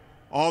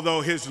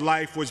 although his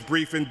life was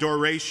brief in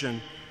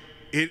duration,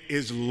 it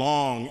is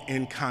long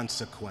in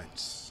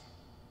consequence.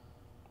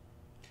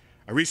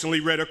 I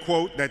recently read a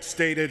quote that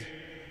stated,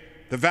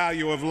 "The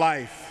value of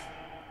life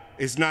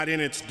is not in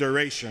its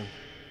duration,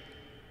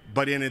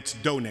 but in its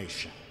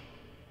donation."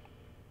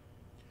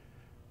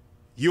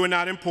 You are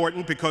not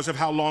important because of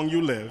how long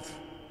you live.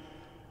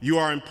 You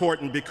are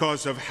important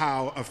because of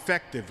how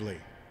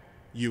effectively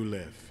you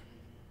live.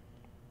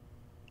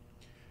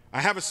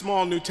 I have a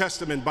small New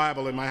Testament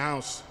Bible in my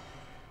house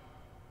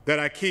that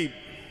I keep,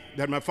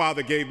 that my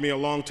father gave me a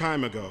long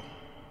time ago.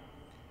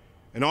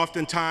 And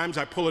oftentimes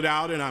I pull it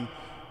out and I'm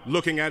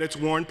looking at its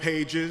worn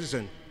pages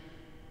and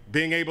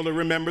being able to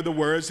remember the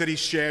words that he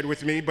shared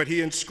with me, but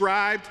he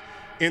inscribed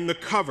in the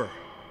cover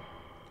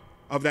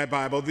of that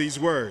Bible these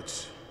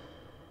words: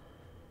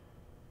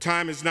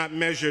 "Time is not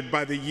measured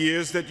by the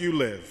years that you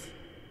live,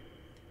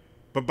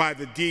 but by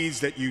the deeds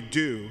that you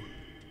do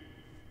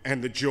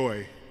and the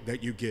joy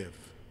that you give."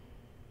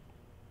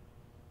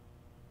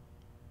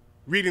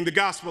 Reading the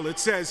gospel, it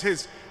says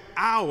his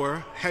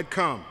hour had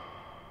come.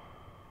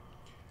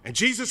 And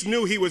Jesus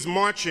knew he was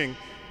marching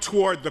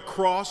toward the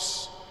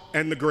cross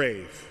and the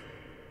grave.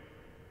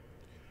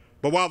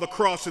 But while the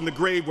cross and the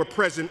grave were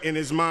present in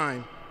his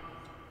mind,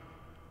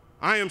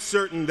 I am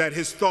certain that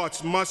his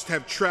thoughts must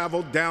have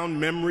traveled down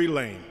memory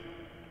lane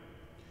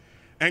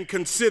and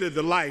considered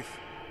the life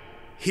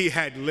he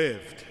had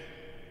lived.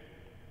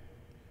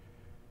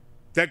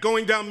 That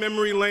going down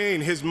memory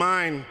lane, his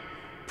mind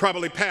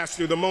probably passed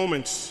through the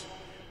moments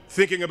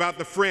thinking about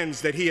the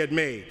friends that he had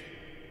made,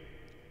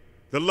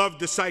 the loved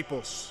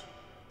disciples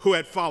who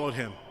had followed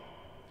him,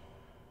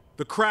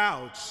 the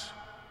crowds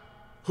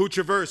who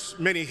traversed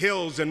many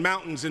hills and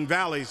mountains and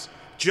valleys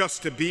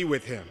just to be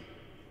with him.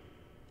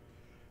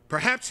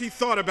 Perhaps he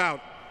thought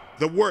about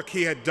the work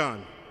he had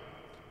done,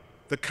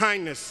 the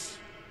kindness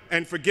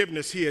and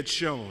forgiveness he had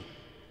shown,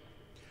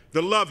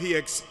 the love he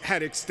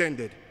had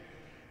extended,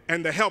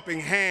 and the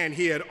helping hand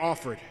he had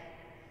offered,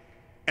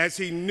 as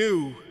he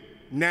knew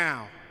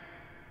now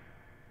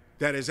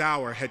that his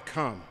hour had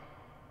come.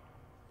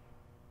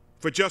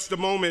 For just a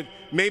moment,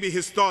 maybe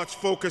his thoughts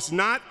focused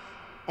not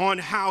on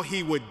how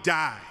he would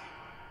die,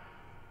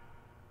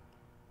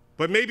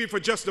 but maybe for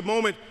just a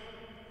moment,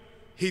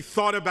 he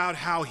thought about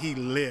how he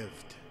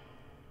lived.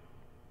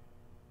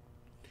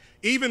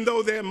 Even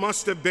though there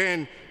must have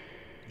been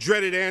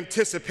dreaded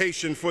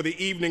anticipation for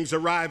the evening's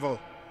arrival,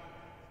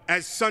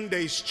 as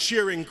Sunday's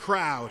cheering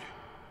crowd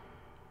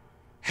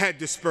had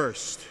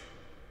dispersed,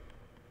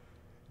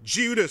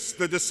 Judas,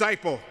 the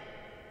disciple,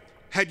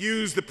 had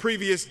used the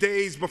previous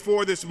days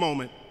before this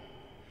moment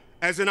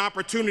as an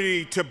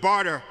opportunity to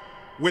barter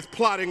with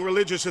plotting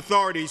religious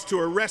authorities to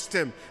arrest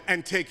him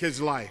and take his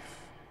life.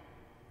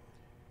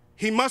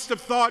 He must have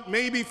thought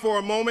maybe for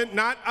a moment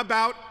not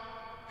about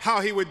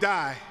how he would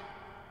die,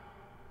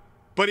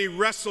 but he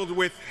wrestled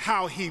with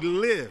how he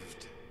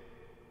lived.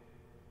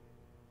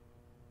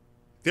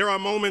 There are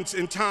moments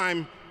in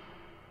time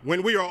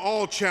when we are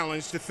all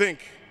challenged to think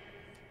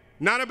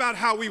not about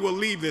how we will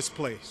leave this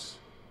place,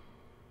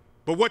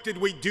 but what did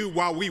we do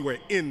while we were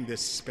in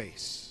this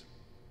space?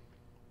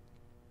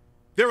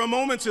 There are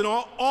moments in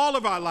all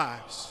of our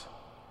lives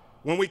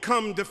when we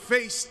come to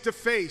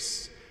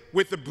face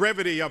with the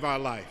brevity of our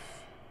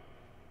life,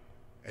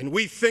 and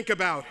we think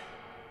about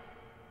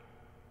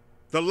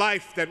the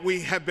life that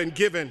we have been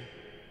given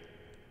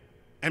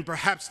and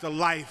perhaps the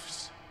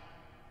lives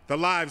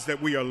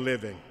that we are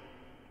living.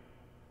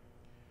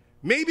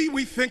 Maybe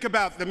we think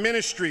about the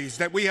ministries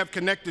that we have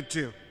connected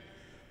to,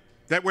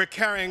 that we're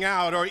carrying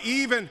out, or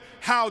even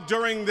how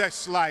during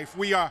this life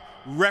we are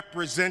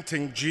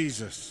representing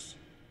Jesus.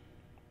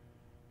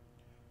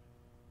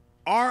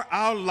 Are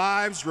our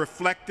lives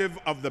reflective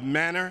of the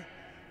manner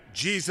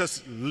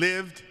Jesus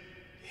lived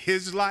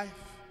his life?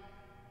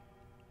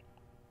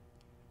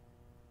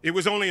 It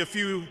was only a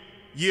few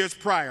years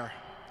prior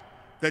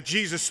that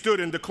Jesus stood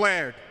and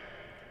declared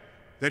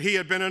that he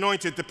had been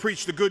anointed to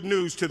preach the good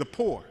news to the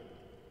poor,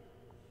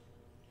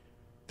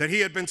 that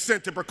he had been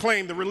sent to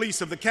proclaim the release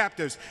of the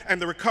captives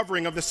and the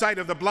recovering of the sight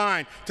of the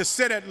blind, to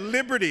set at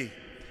liberty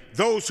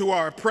those who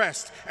are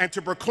oppressed, and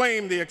to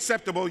proclaim the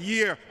acceptable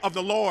year of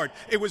the Lord.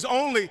 It was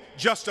only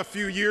just a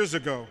few years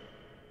ago.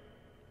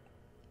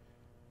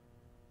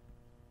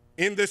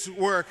 In this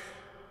work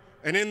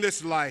and in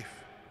this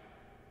life,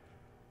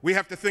 we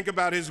have to think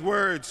about his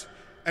words,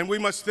 and we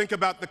must think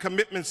about the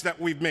commitments that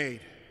we've made,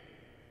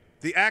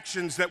 the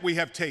actions that we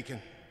have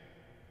taken.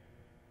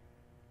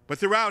 But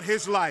throughout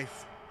his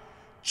life,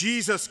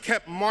 Jesus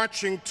kept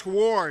marching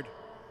toward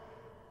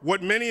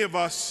what many of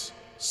us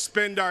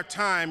spend our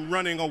time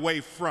running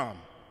away from.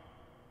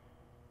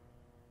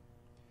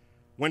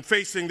 When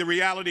facing the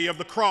reality of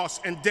the cross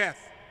and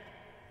death,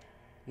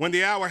 when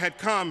the hour had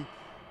come,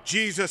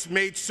 Jesus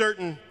made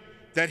certain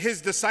that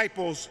his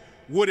disciples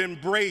would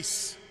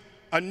embrace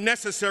a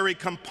necessary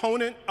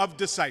component of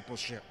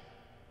discipleship.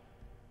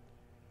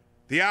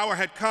 The hour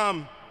had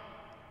come,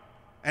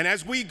 and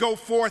as we go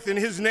forth in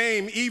his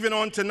name, even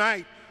on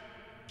tonight,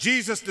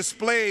 Jesus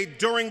displayed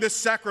during this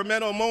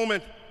sacramental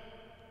moment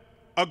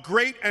a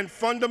great and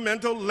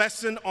fundamental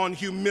lesson on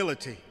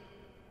humility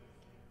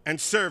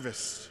and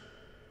service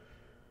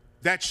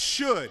that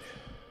should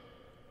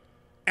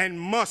and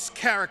must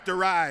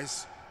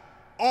characterize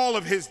all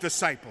of his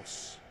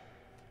disciples,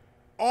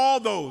 all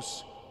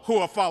those who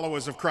are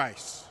followers of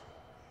Christ,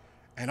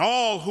 and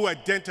all who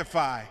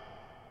identify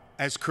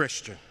as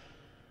Christian.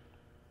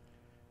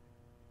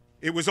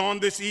 It was on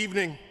this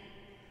evening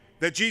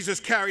that Jesus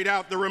carried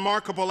out the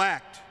remarkable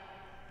act,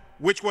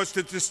 which was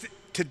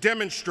to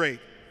demonstrate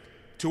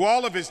to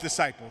all of his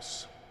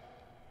disciples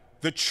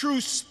the true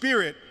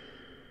spirit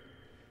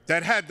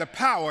that had the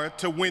power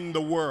to win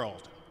the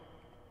world.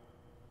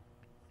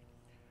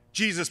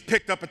 Jesus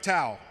picked up a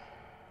towel,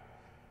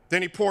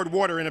 then he poured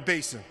water in a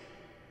basin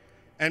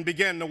and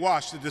began to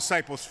wash the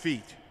disciples'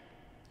 feet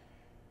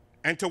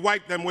and to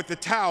wipe them with the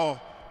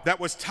towel that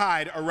was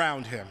tied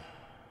around him.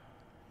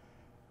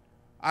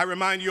 I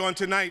remind you on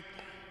tonight,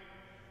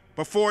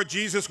 before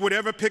Jesus would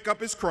ever pick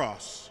up his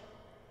cross,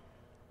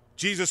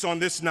 Jesus on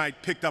this night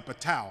picked up a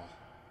towel.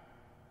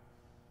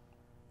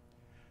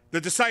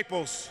 The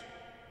disciples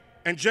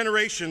and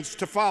generations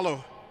to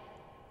follow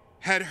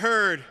had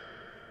heard,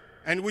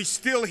 and we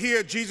still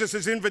hear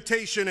Jesus'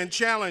 invitation and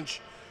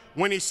challenge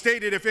when he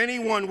stated, if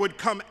anyone would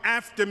come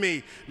after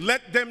me,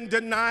 let them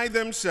deny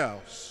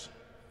themselves,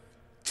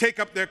 take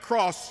up their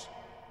cross,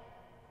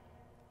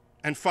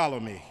 and follow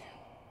me.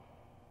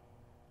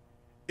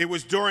 It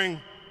was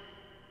during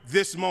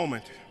this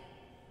moment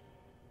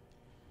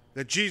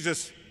that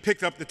Jesus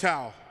picked up the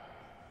towel,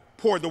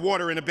 poured the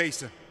water in a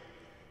basin,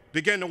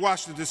 began to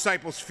wash the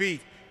disciples'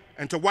 feet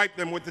and to wipe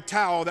them with the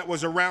towel that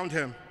was around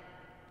him.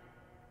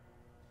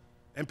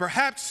 And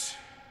perhaps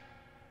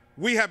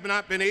we have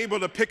not been able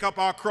to pick up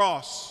our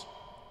cross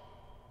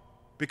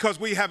because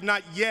we have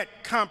not yet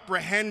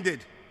comprehended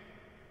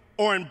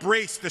or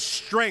embraced the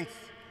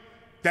strength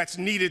that's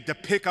needed to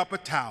pick up a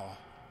towel.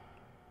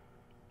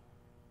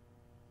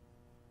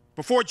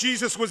 Before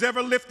Jesus was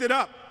ever lifted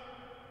up,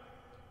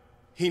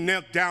 he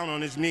knelt down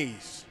on his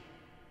knees.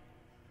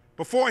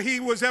 Before he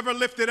was ever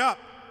lifted up,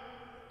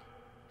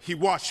 he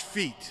washed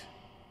feet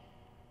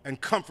and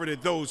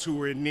comforted those who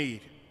were in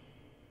need.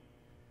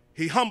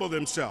 He humbled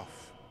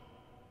himself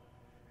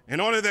in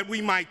order that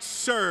we might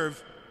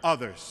serve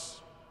others.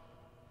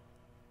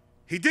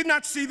 He did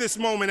not see this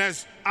moment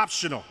as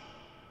optional,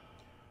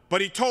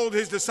 but he told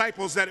his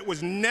disciples that it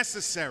was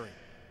necessary,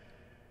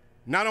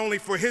 not only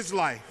for his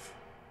life,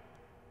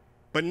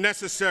 but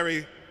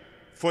necessary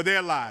for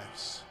their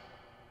lives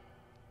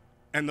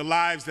and the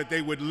lives that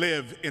they would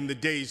live in the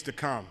days to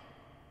come.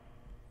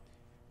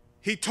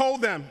 He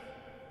told them,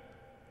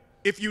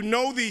 if you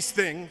know these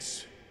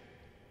things,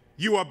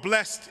 you are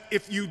blessed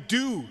if you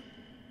do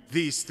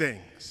these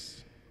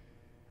things.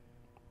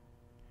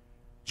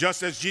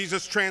 Just as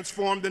Jesus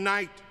transformed the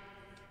night,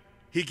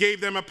 he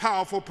gave them a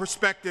powerful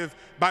perspective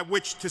by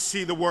which to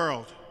see the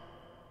world.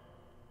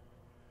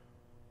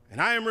 And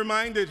I am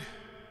reminded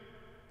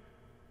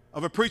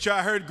of a preacher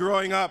I heard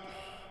growing up,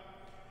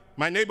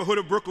 my neighborhood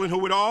of Brooklyn, who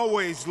would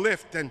always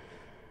lift and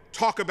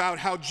talk about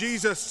how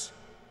Jesus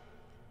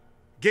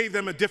gave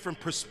them a different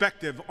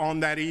perspective on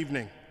that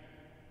evening.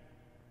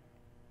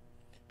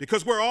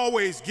 Because we're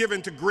always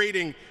given to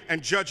grading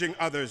and judging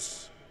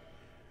others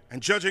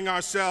and judging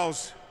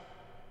ourselves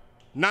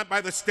not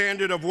by the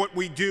standard of what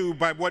we do,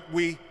 by what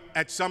we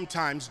at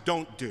sometimes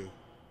don't do.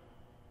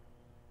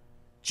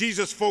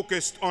 Jesus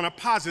focused on a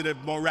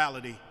positive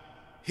morality,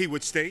 he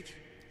would state.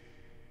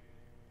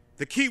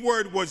 The key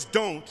word was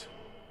don't,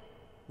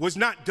 was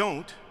not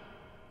don't.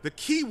 The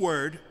key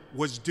word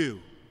was do.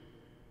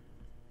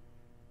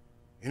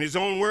 In his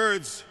own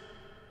words,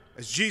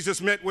 as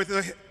Jesus met with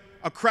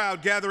a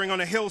crowd gathering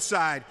on a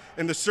hillside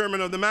in the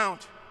Sermon on the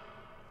Mount,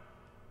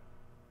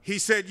 he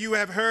said, you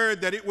have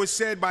heard that it was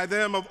said by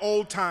them of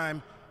old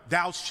time,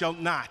 thou shalt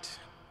not.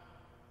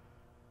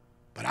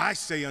 But I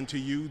say unto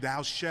you,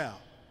 thou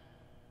shalt.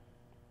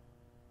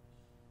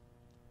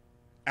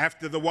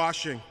 After the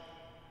washing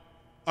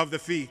of the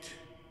feet,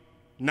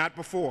 not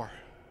before.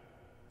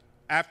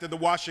 After the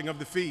washing of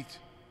the feet,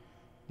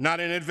 not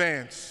in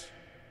advance.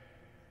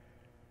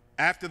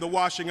 After the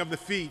washing of the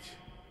feet,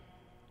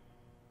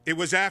 it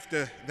was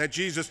after that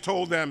Jesus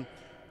told them,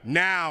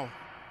 now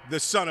the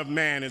Son of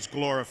Man is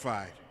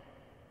glorified.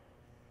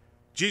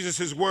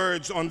 Jesus'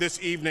 words on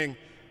this evening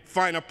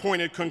find a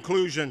pointed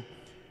conclusion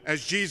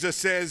as Jesus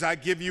says, I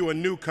give you a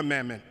new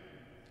commandment,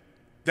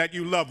 that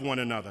you love one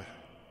another,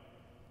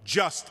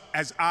 just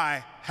as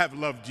I have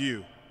loved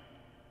you,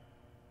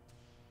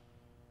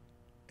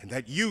 and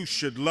that you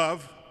should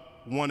love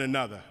one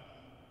another.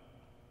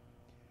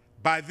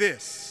 By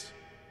this,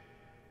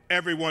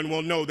 everyone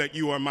will know that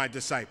you are my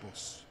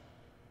disciples,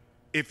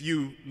 if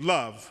you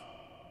love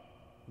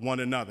one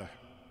another.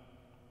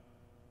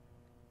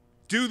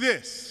 Do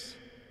this,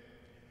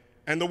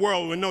 and the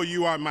world will know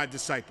you are my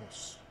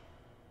disciples.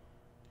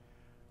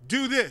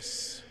 Do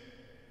this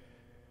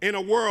in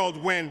a world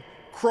when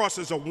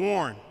crosses are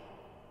worn,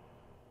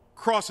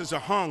 crosses are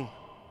hung,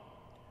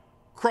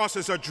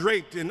 crosses are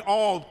draped in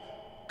all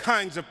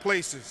kinds of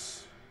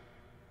places.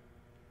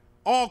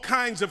 All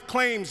kinds of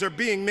claims are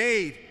being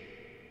made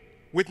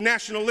with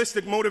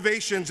nationalistic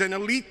motivations and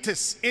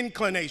elitist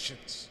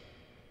inclinations.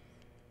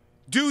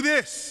 Do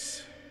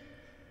this,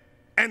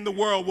 and the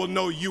world will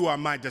know you are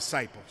my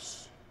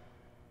disciples.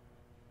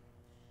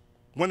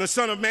 When the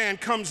Son of Man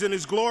comes in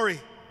his glory,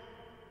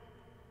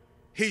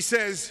 he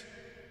says,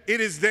 it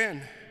is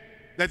then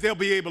that they'll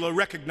be able to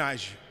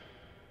recognize you.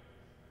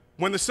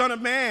 When the Son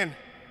of Man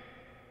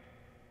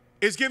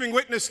is giving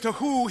witness to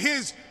who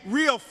his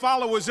real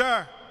followers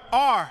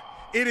are,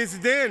 it is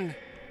then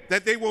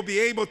that they will be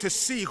able to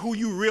see who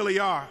you really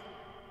are.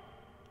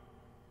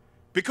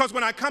 Because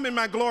when I come in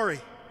my glory,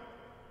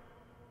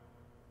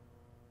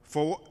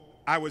 for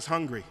I was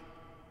hungry,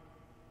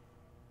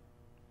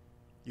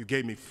 you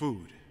gave me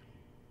food.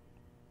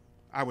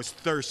 I was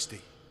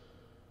thirsty,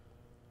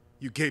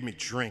 you gave me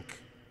drink.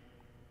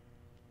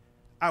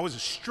 I was a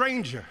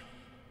stranger,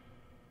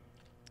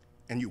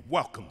 and you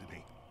welcomed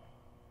me.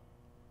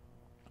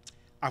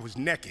 I was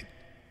naked,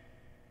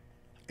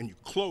 and you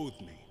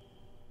clothed me.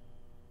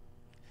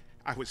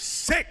 I was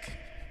sick,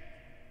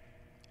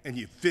 and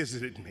you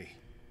visited me.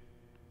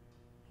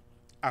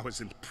 I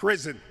was in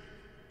prison,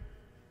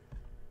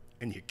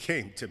 and you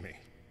came to me.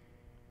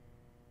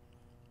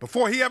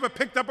 Before he ever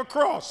picked up a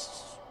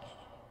cross,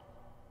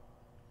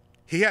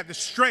 he had the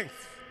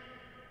strength,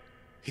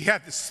 he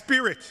had the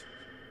spirit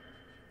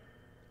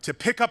to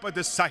pick up a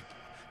disciple,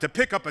 to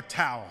pick up a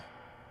towel.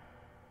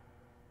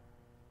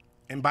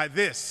 And by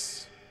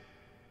this,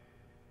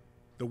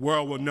 the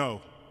world will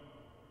know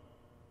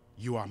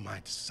you are my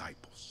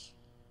disciples.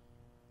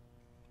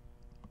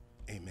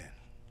 Amen.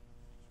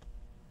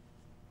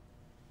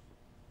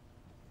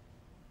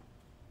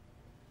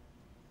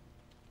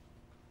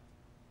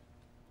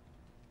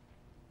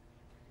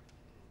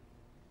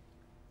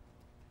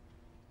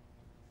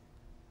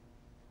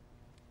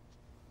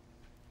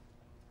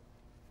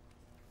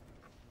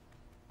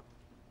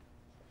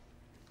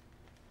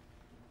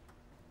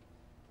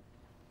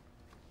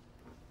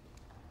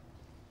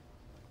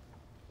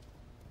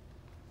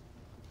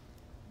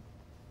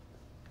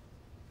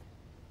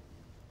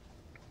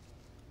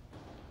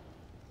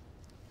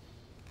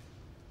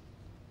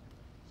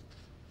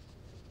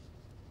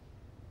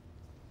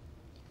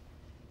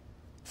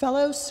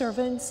 Fellow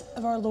servants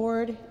of our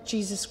Lord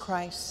Jesus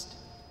Christ,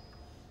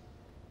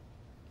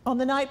 on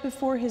the night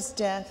before his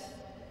death,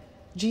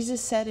 Jesus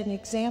set an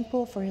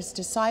example for his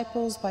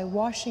disciples by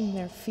washing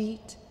their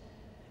feet,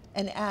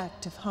 an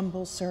act of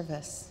humble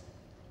service.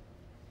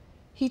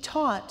 He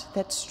taught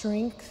that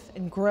strength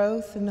and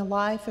growth in the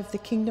life of the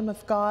kingdom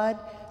of God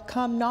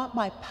come not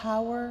by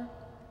power,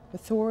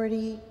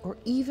 authority, or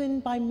even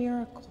by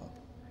miracle,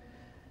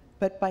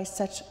 but by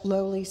such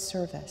lowly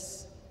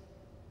service.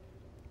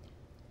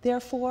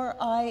 Therefore,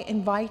 I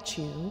invite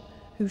you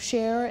who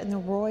share in the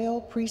royal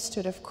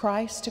priesthood of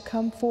Christ to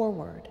come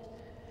forward,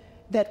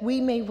 that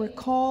we may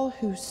recall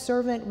whose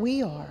servant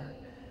we are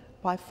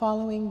by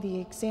following the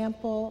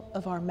example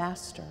of our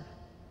Master.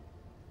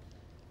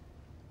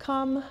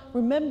 Come,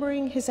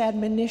 remembering his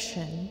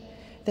admonition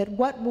that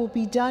what will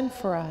be done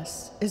for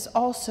us is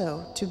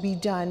also to be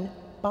done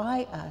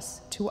by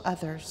us to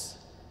others.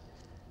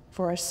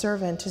 For a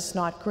servant is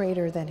not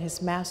greater than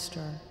his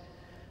master,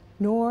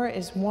 nor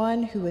is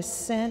one who is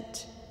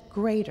sent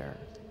greater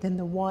than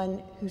the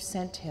one who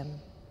sent him.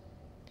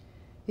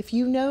 If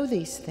you know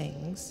these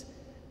things,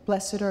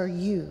 blessed are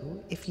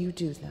you if you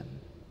do them.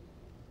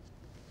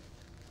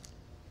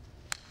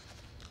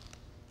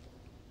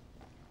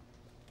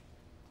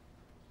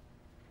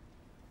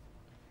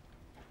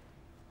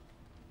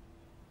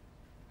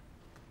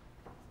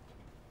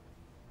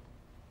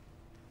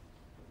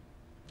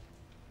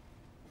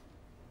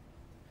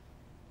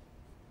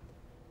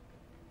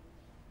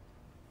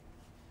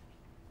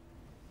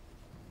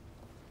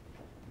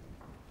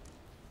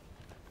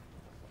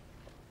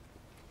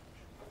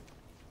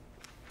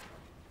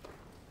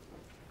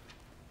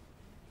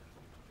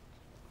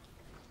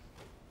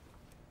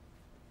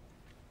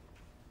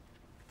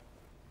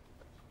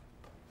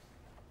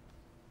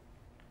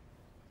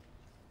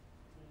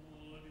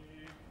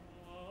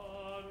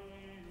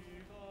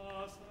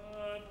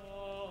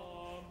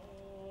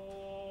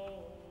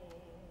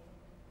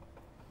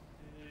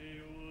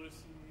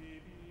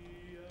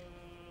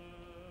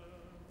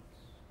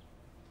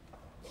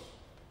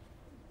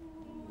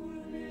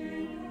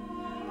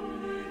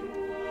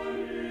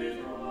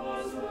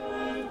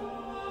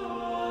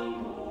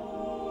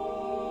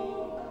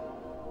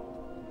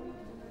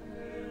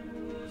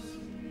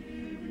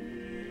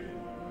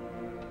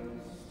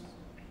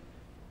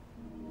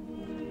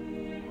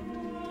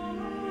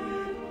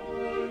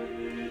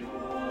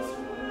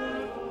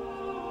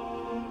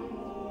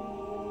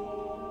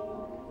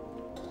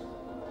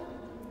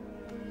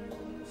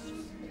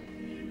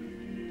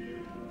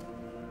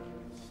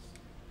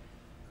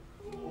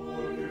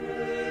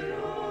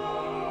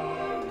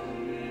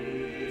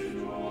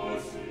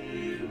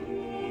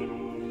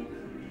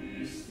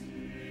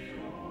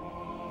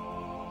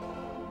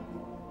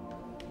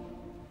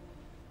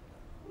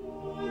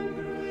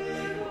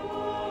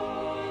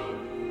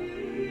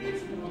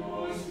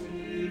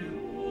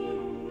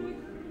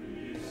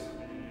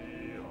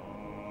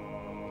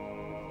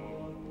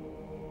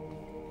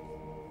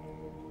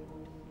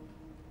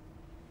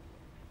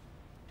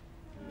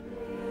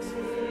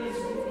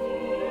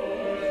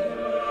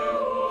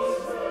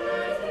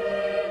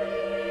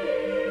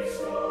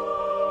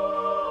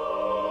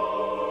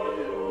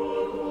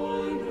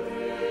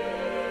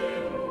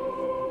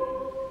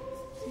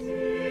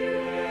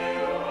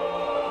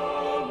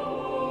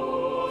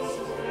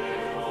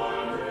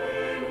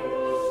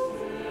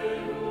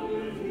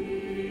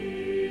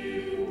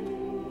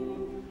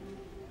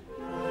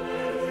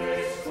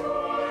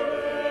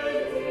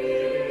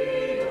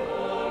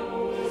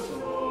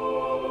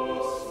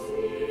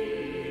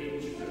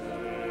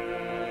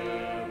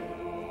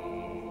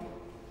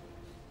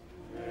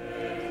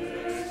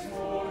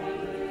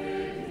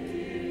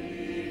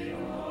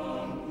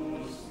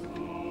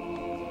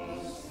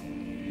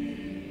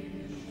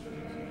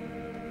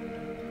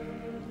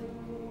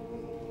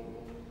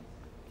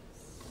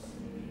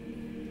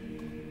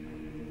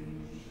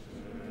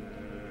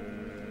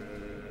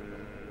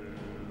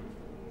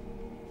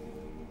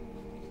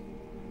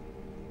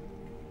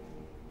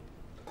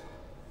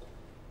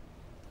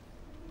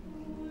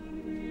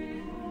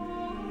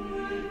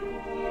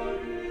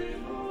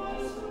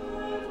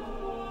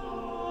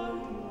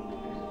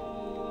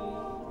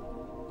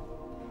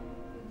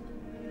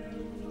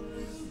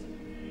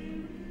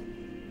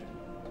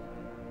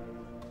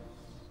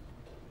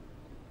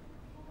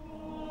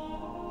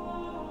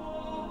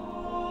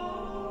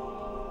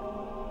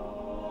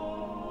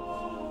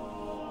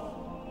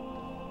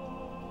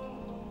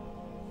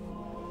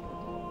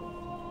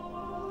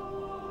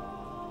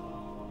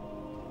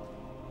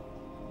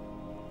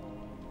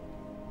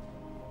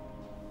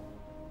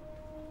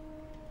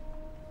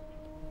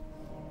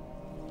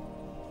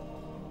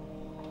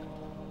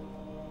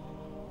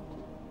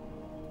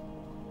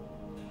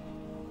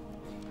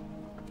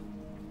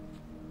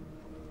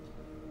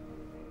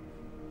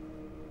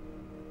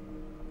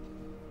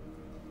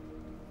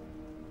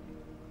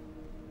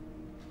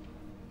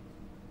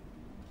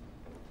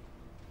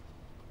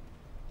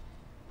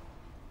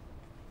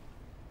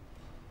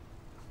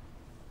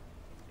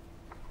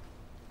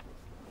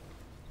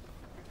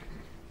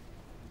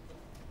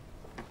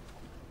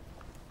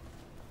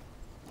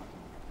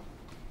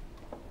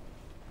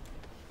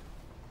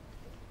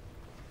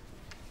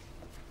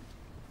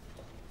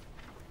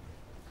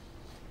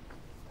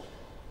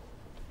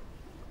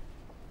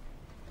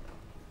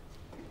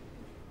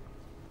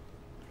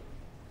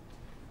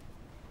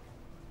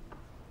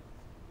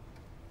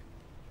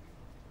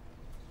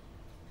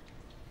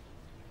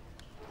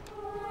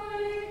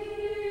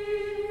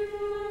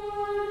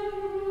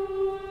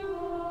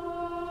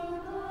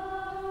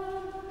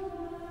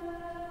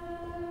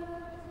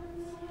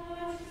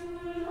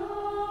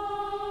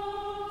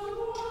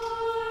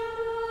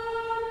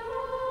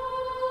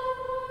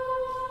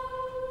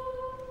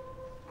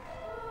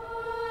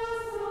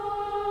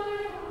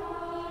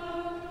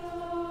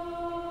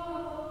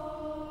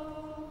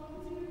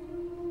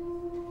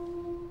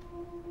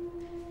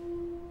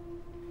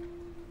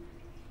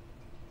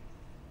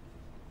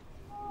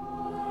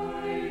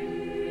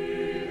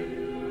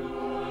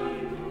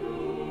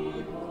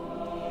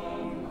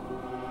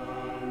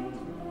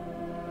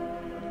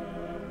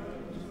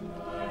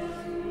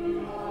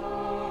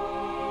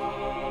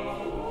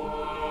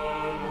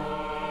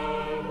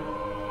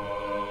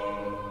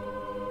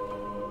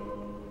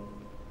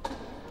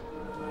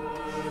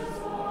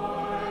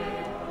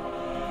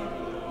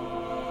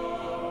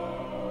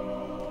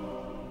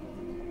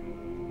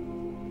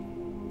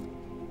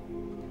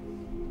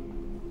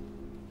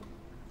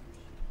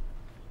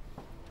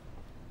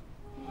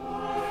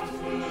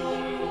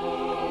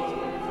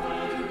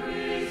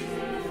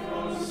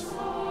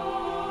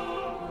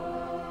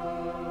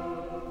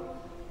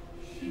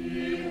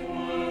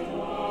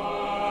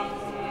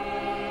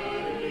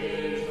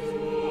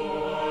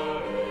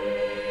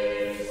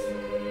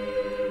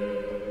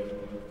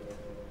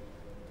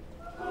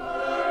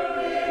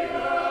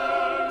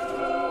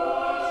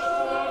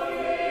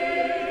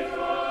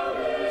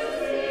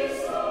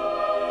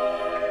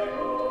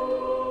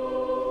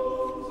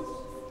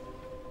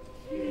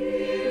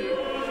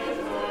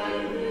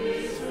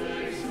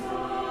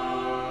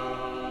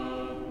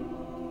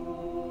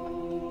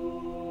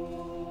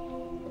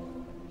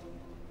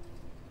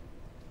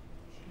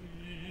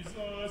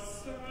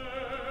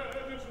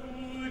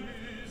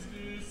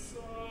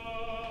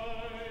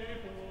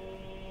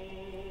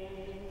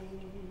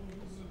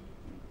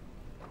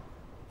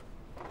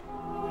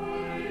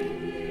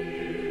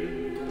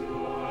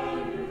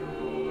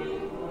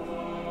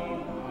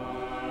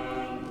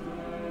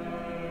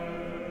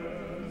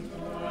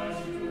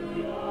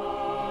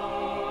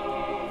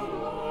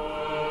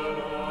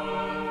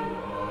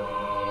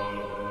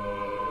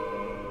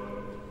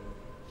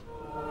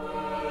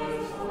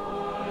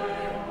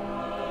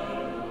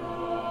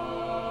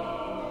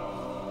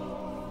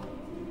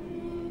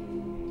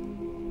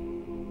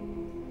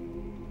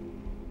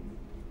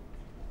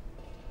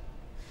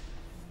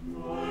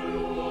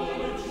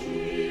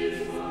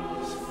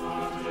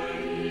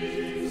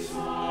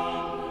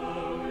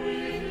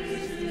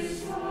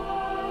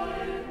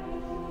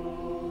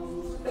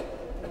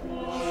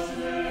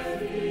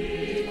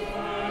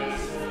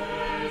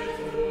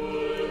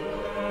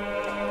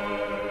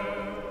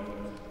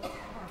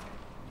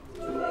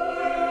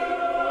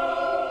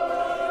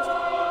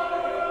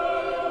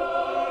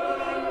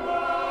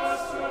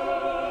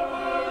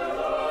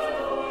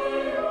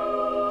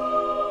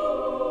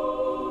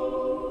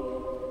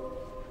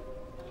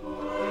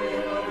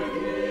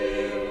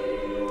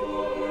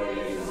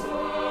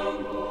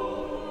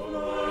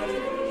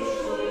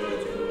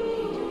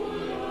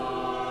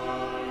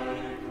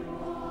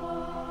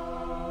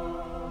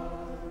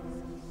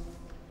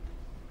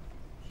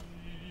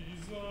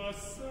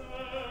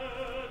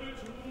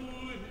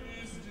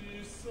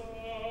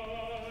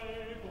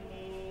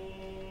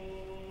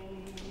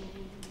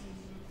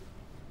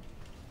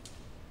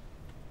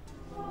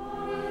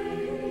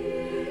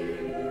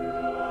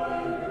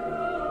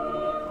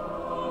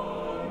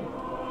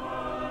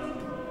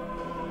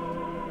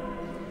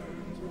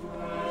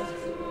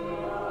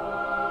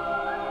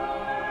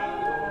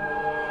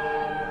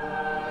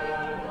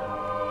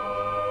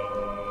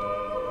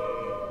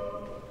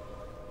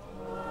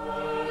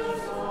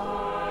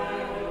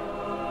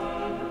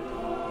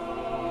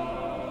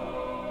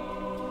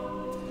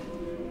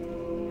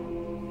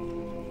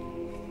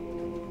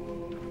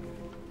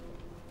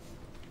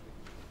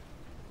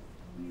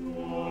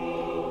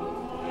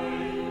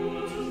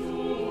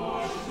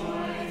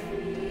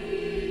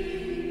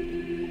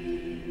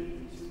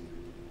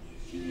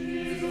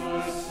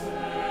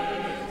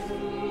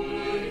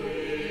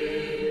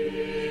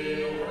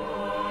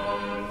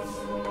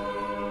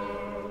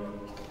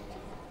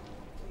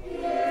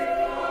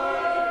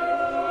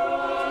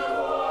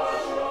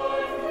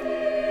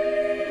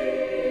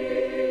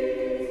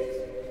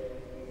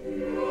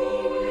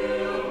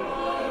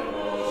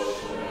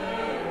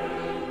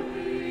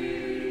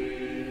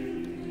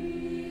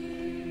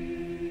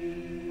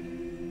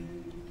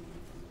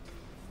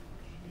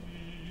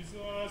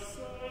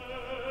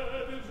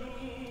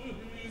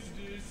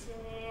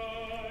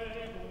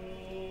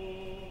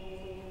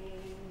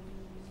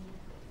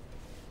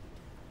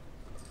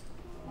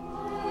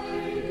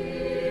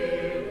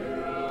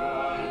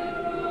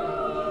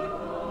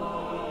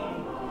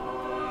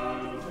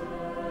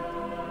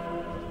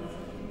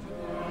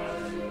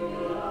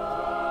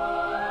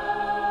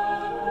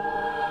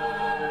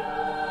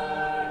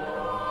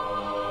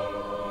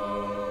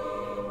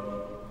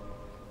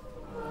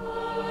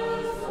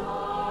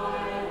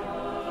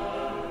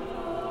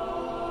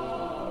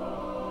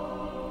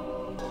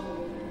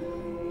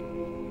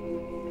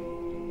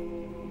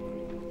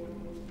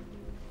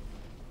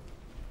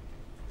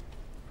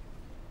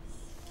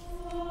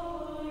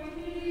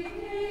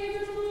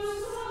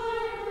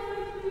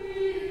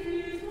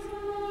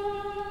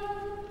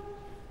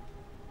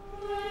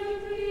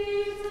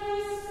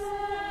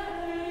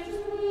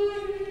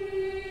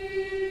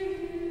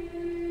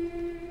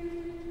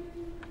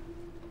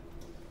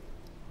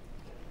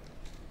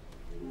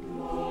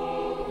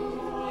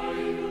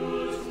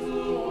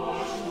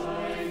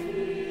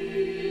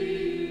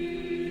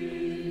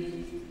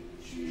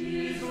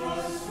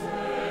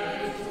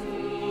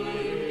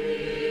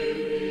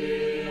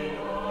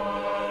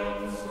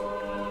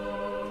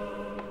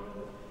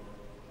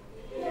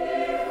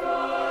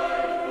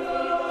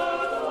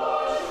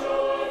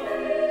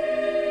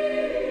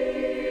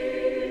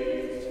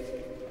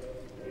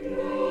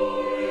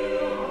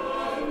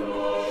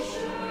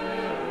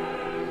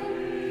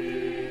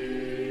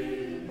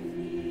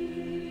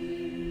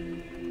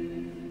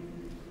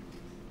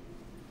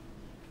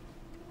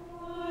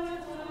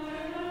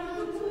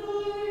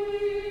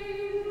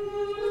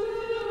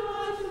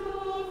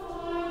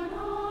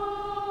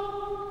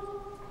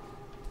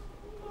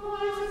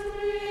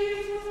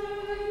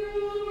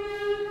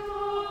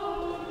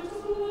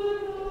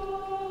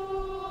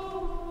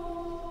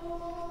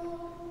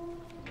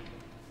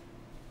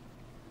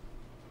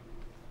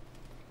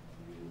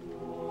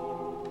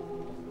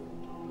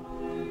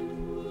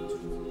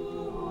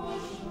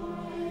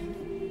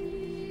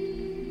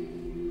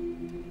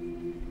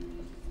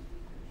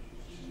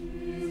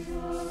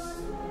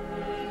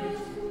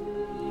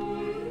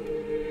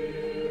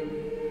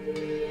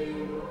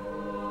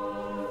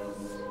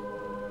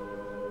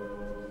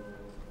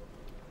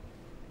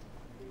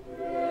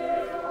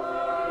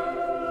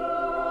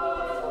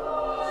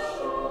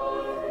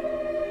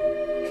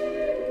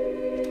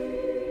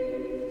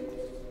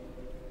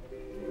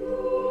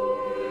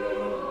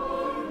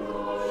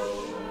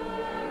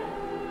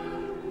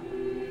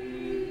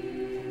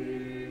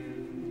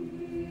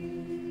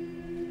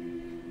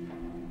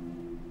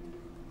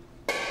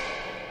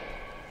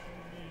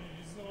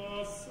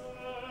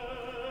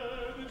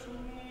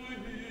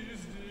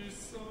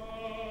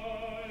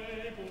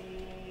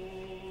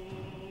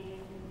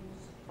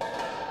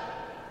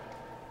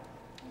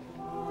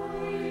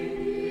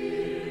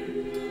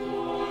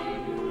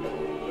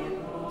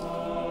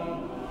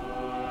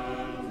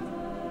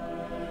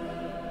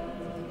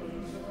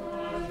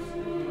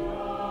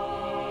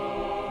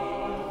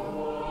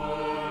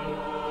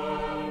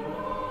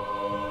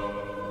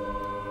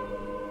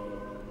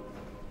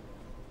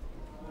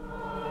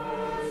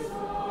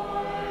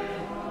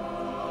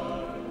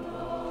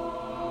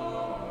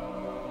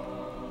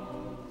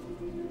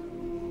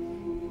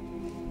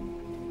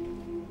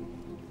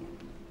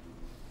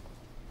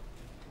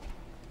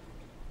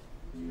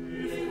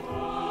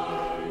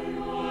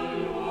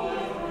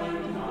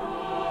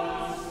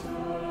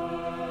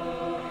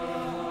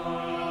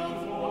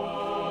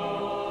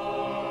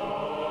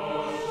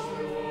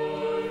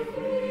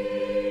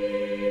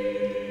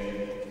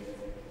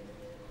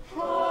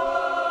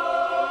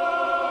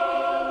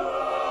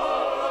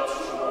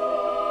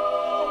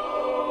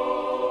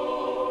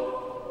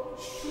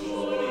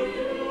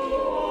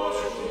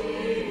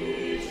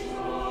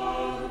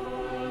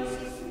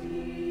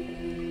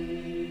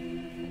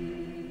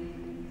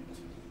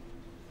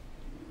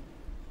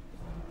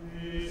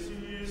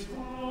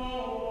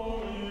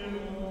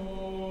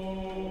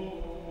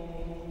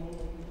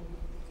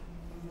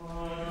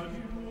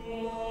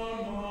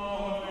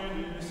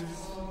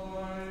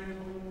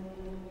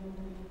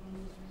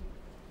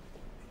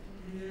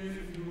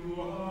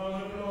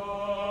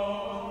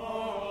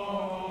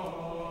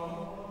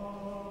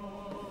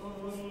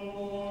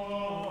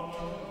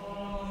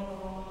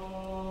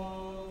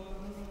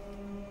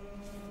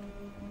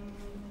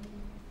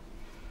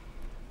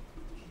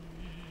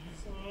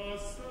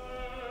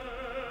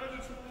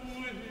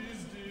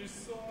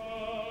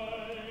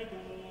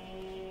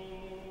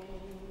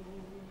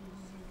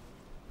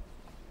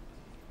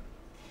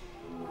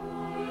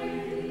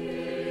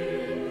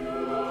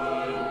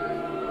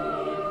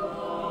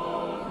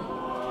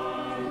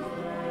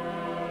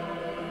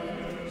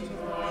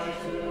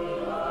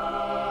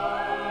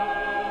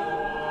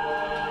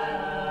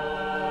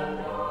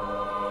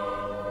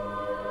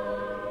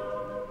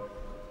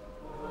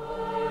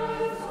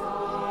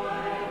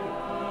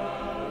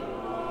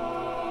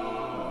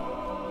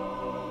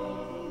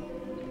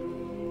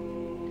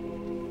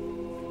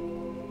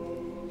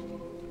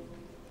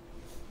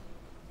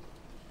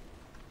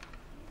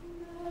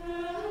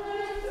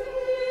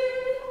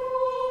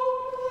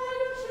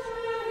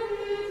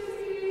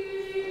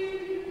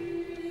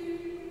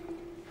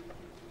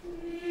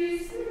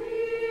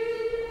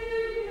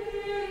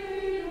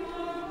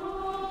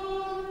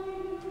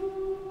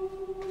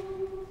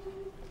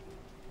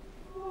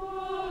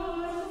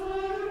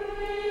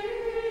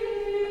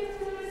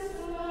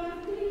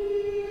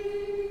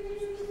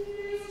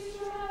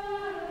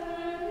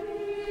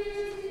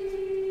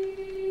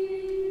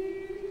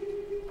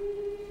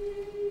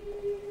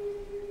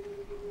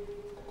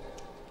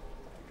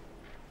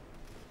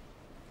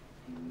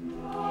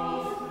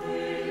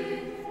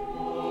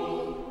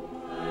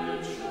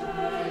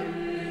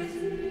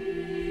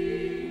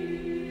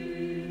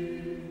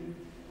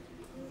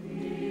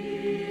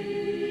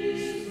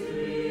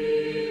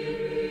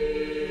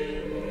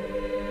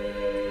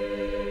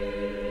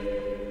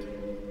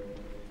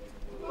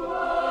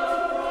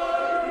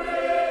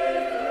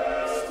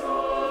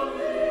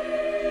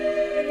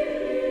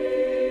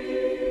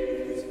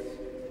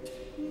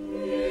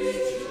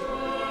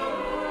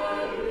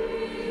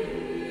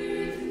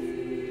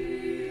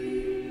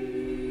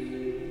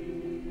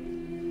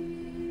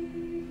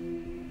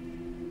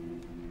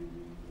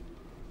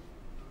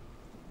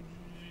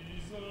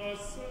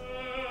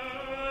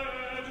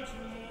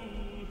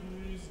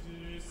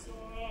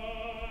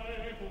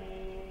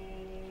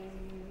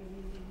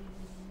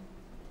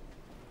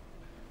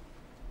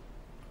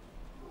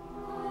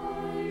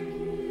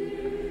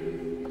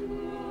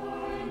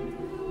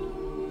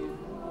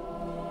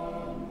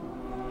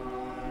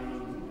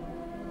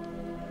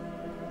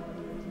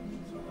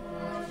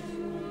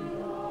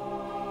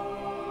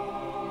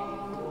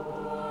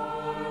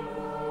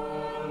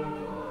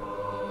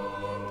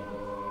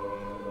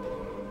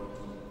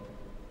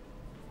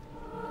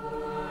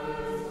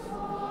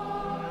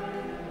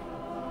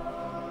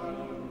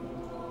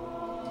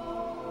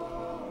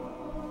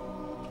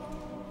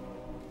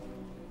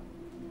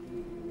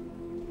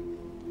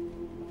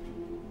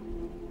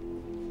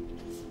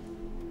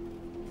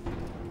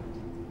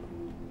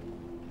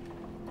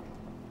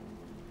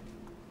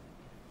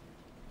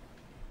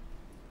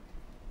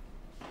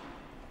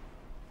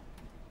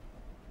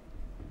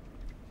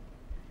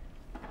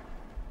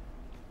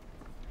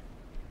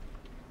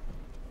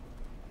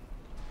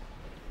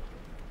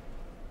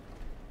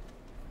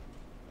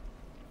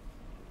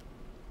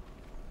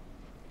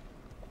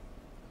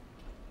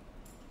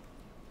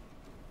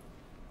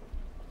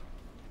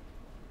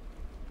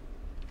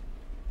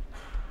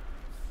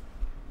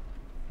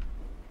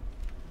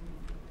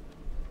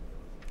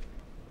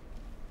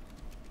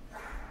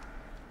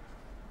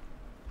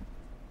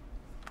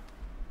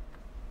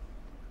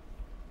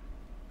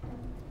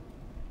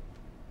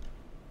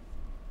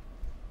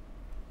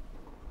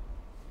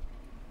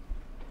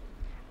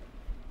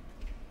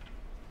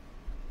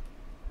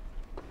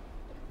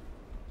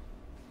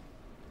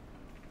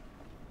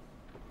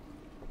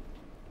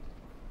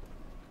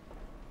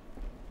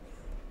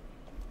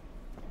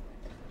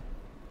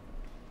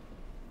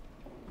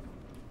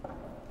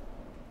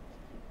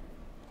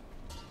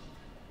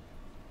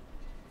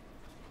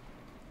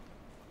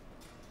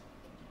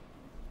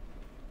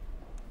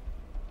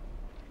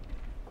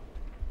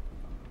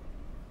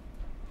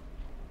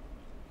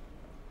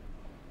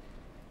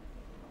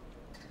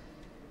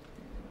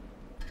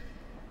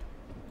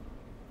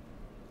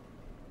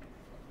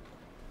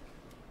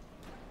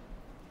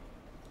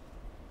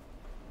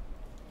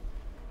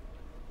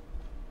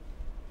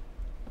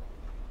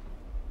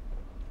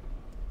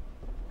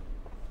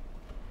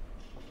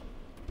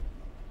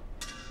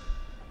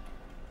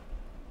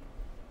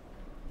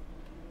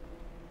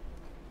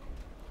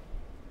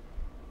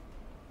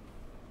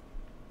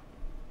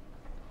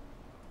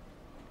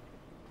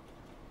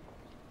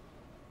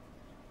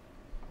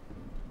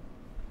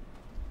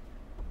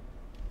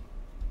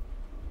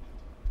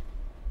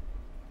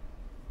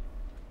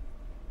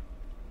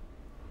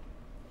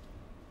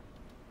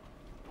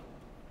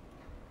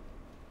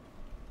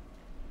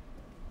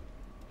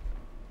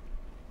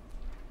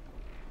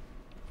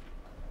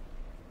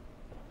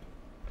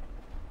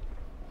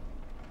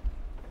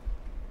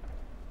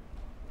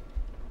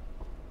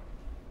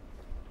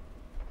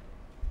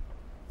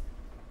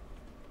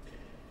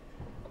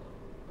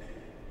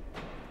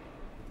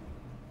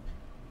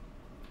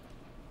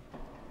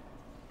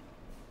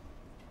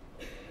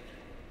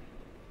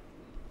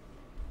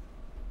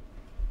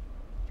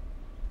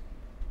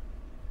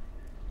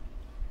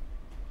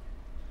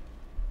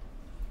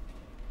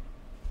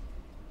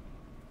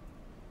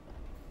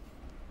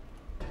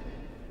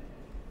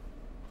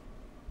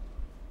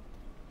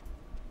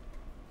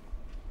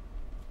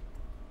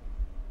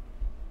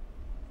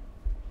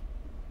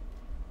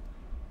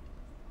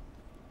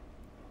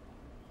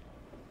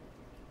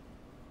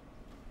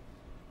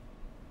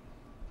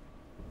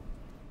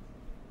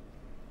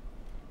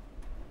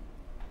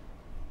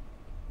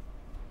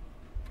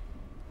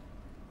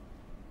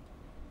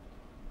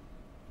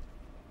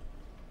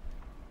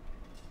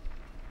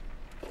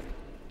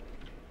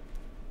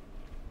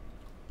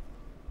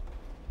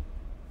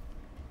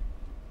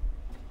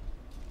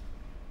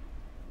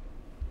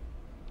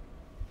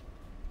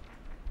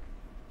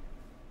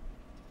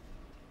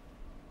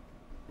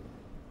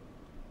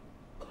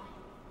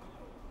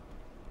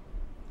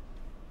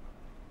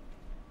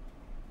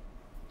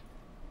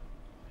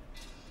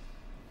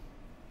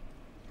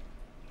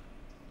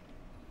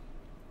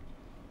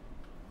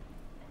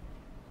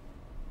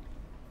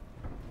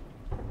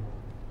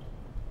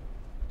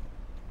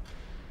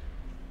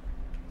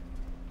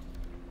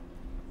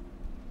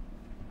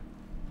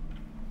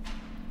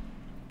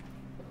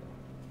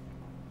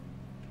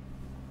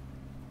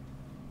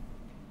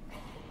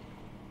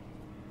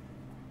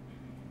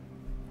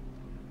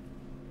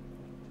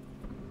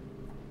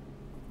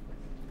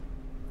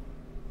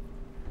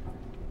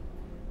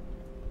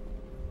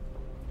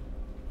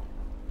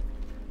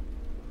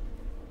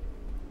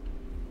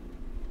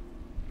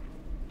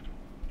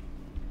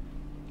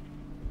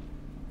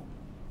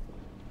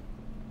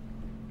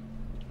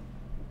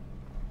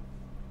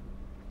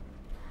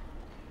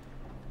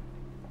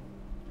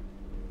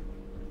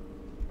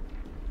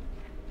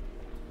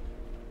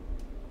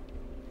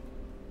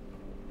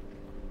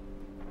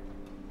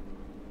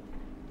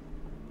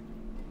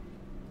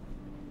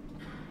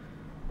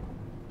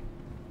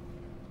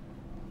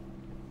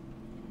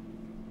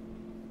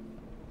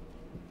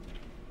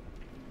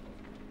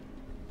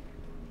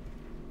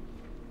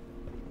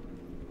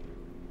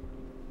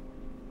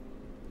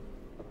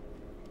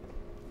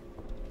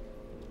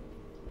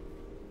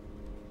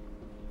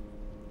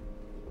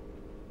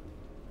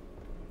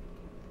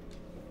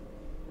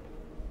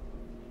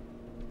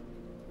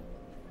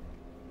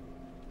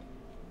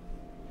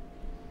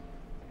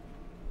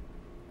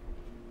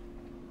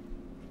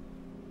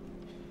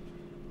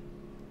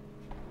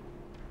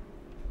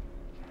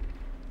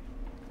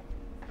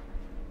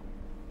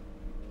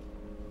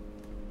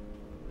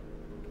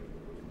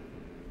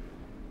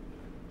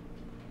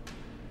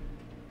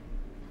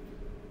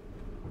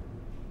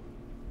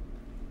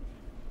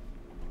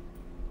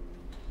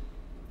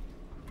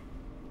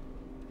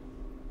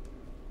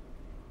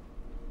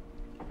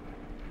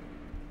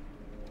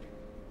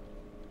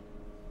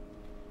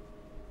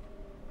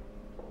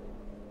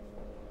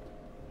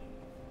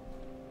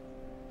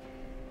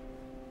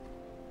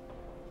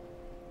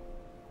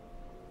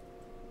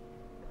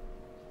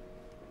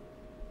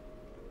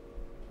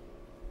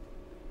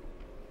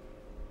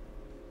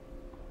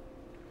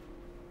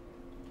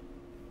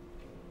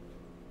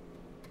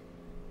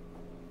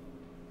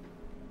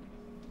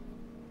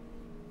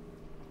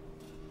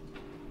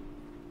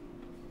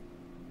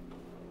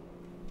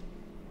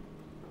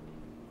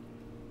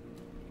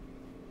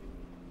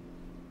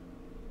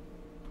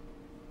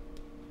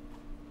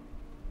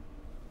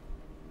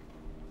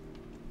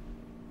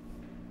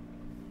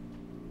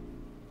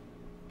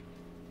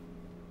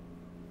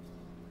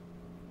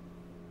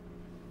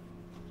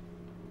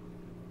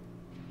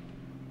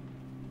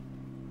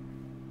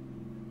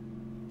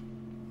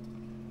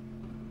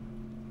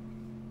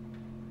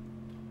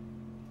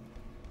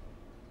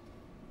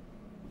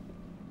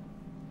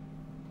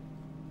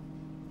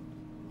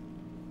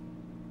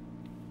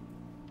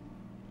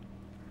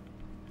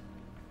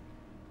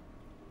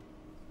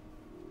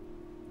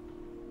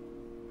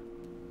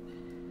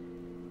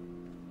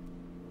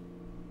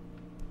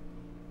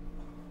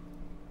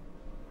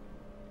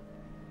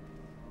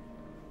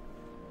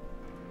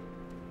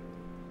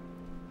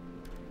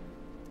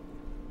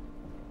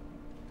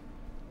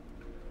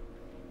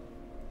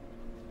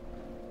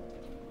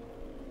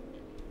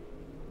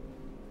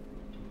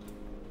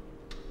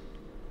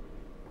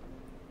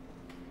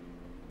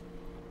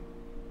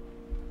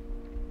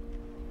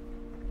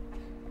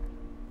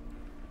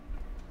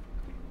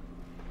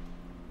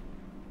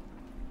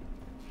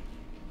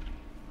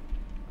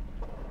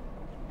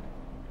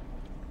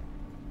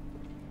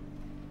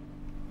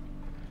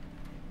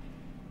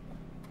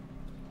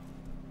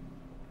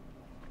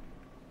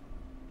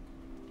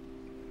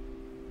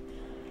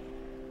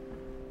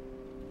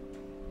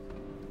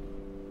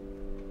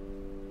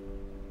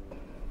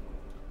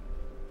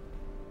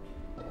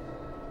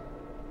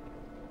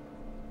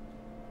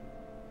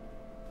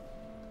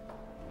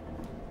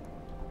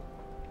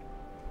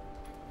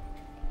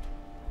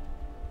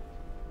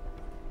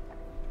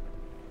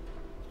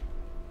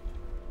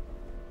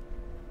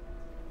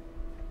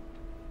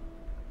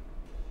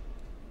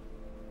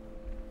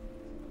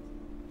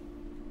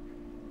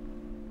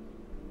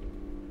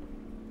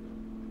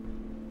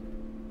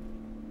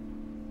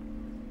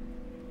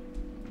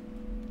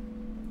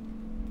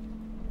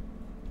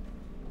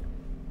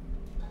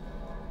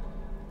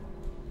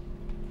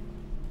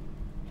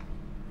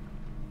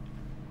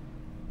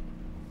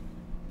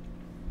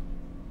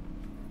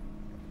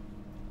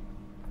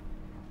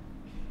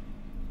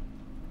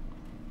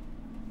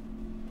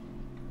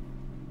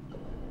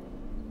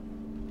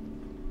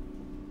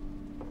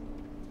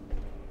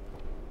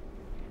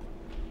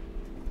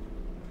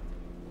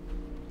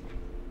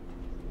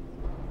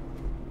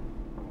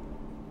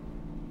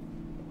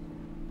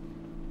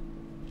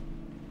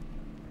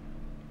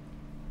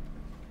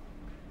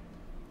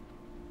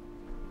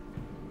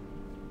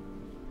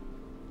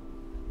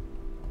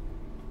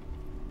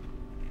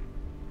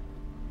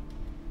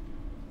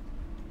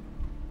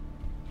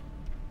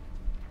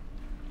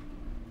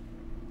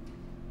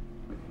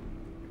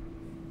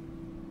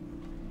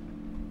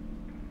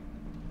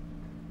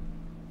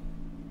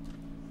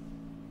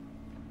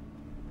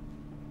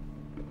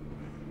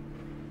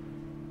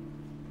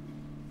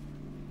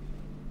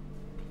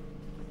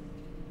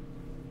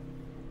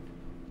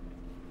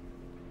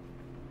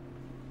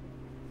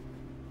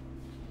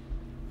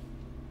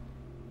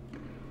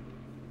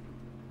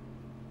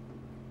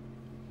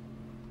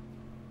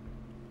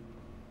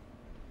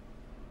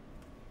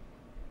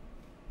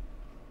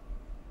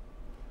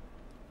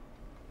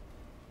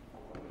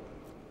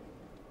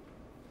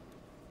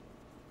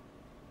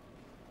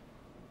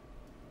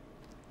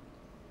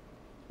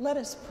 Let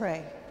us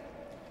pray.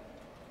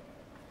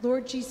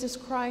 Lord Jesus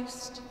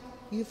Christ,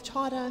 you've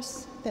taught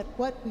us that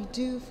what we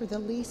do for the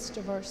least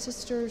of our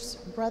sisters,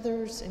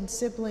 brothers, and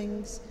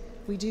siblings,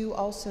 we do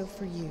also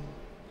for you.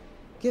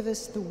 Give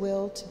us the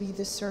will to be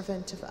the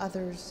servant of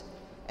others,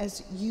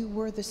 as you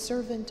were the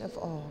servant of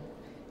all,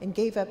 and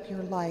gave up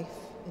your life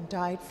and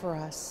died for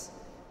us,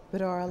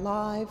 but are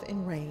alive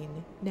and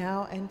reign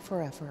now and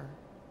forever.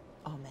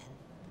 Amen.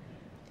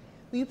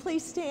 Will you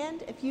please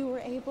stand if you are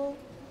able?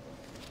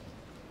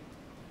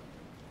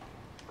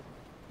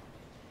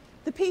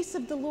 The peace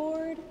of the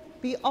Lord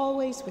be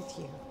always with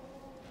you.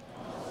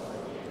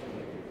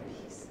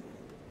 Peace.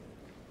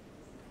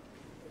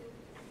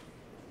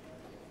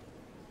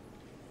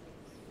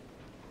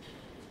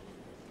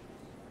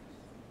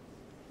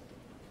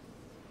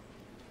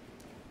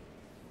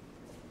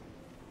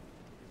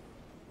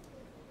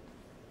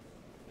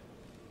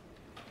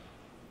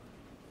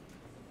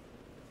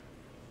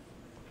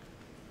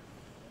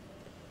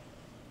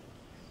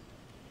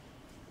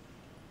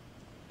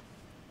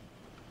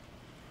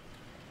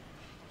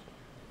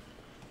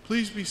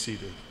 Please be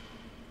seated.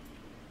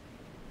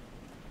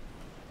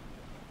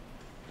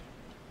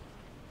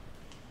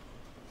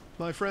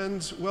 My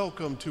friends,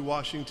 welcome to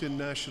Washington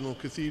National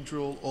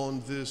Cathedral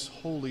on this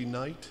holy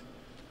night,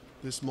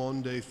 this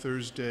Maundy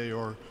Thursday,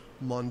 or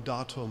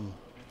Mandatum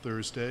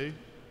Thursday,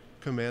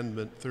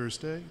 Commandment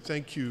Thursday.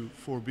 Thank you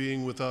for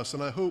being with us,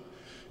 and I hope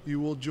you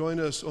will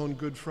join us on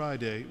Good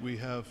Friday. We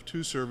have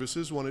two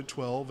services, one at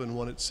 12 and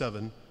one at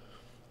 7,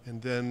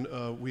 and then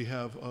we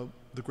have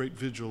the great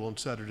vigil on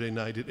Saturday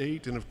night at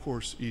 8, and of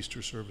course,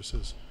 Easter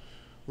services.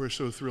 We're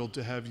so thrilled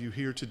to have you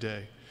here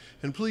today.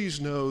 And please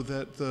know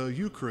that the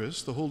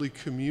Eucharist, the Holy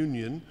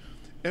Communion,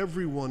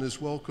 everyone is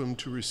welcome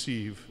to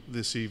receive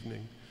this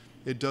evening.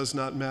 It does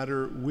not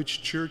matter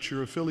which church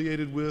you're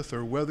affiliated with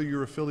or whether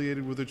you're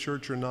affiliated with a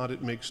church or not,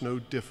 it makes no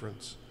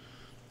difference.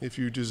 If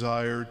you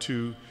desire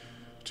to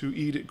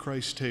eat at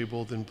Christ's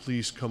table, then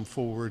please come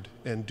forward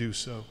and do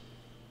so.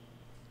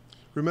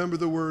 Remember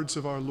the words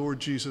of our Lord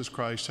Jesus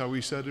Christ, how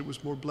he said it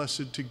was more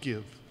blessed to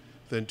give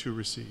than to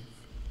receive.